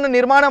ಸಂವಿಧಾನವನ್ನು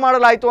ನಿರ್ಮಾಣ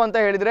ಮಾಡಲಾಯಿತು ಅಂತ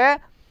ಹೇಳಿದ್ರೆ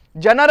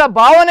ಜನರ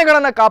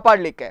ಭಾವನೆಗಳನ್ನು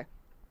ಕಾಪಾಡಲಿಕ್ಕೆ.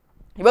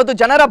 ಇವತ್ತು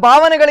ಜನರ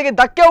ಭಾವನೆಗಳಿಗೆ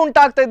ಧಕ್ಕೆ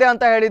ಉಂಟಾಗ್ತಾ ಇದೆ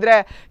ಅಂತ ಹೇಳಿದ್ರೆ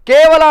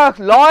ಕೇವಲ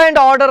ಲಾ ಆ್ಯಂಡ್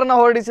ಆರ್ಡರ್ ಅನ್ನು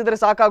ಹೊರಡಿಸಿದ್ರೆ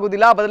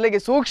ಸಾಕಾಗುವುದಿಲ್ಲ, ಬದಲಿಗೆ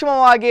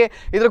ಸೂಕ್ಷ್ಮವಾಗಿ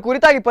ಇದರ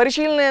ಕುರಿತಾಗಿ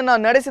ಪರಿಶೀಲನೆಯನ್ನು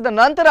ನಡೆಸಿದ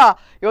ನಂತರ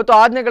ಇವತ್ತು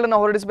ಆಜ್ಞೆಗಳನ್ನು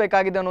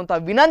ಹೊರಡಿಸಬೇಕಾಗಿದೆ ಅನ್ನುವಂಥ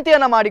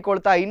ವಿನಂತಿಯನ್ನು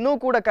ಮಾಡಿಕೊಳ್ತಾ ಇನ್ನೂ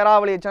ಕೂಡ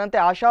ಕರಾವಳಿಯ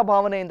ಜನತೆ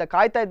ಆಶಾಭಾವನೆಯಿಂದ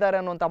ಕಾಯ್ತಾ ಇದ್ದಾರೆ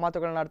ಅನ್ನುವಂಥ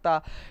ಮಾತುಗಳನ್ನ ಅರ್ಥ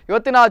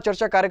ಇವತ್ತಿನ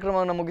ಚರ್ಚಾ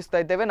ಕಾರ್ಯಕ್ರಮವನ್ನು ಮುಗಿಸ್ತಾ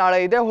ಇದ್ದೇವೆ. ನಾಳೆ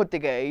ಇದೇ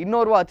ಹೊತ್ತಿಗೆ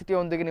ಇನ್ನೋರ್ವ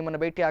ಅತಿಥಿಯೊಂದಿಗೆ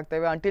ನಿಮ್ಮನ್ನು ಭೇಟಿ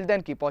ಆಗ್ತೇವೆ. ಅಂಟಿಲ್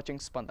ದೆನ್ ಕೀಪ್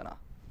ವಾಚಿಂಗ್ ಸ್ಪಂದನ.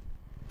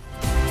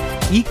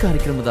 ಈ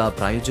ಕಾರ್ಯಕ್ರಮದ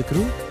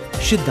ಪ್ರಾಯೋಜಕರು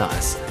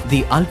Siddhas, the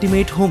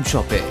ultimate home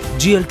ಶಾಪೆ,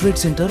 GL trade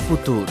centre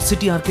Puttur,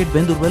 city ಆರ್ಕೆಟ್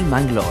Bendurwell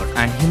Mangalore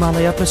and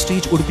Himalaya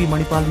Prestige Udupi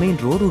Manipal main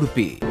road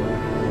Udupi.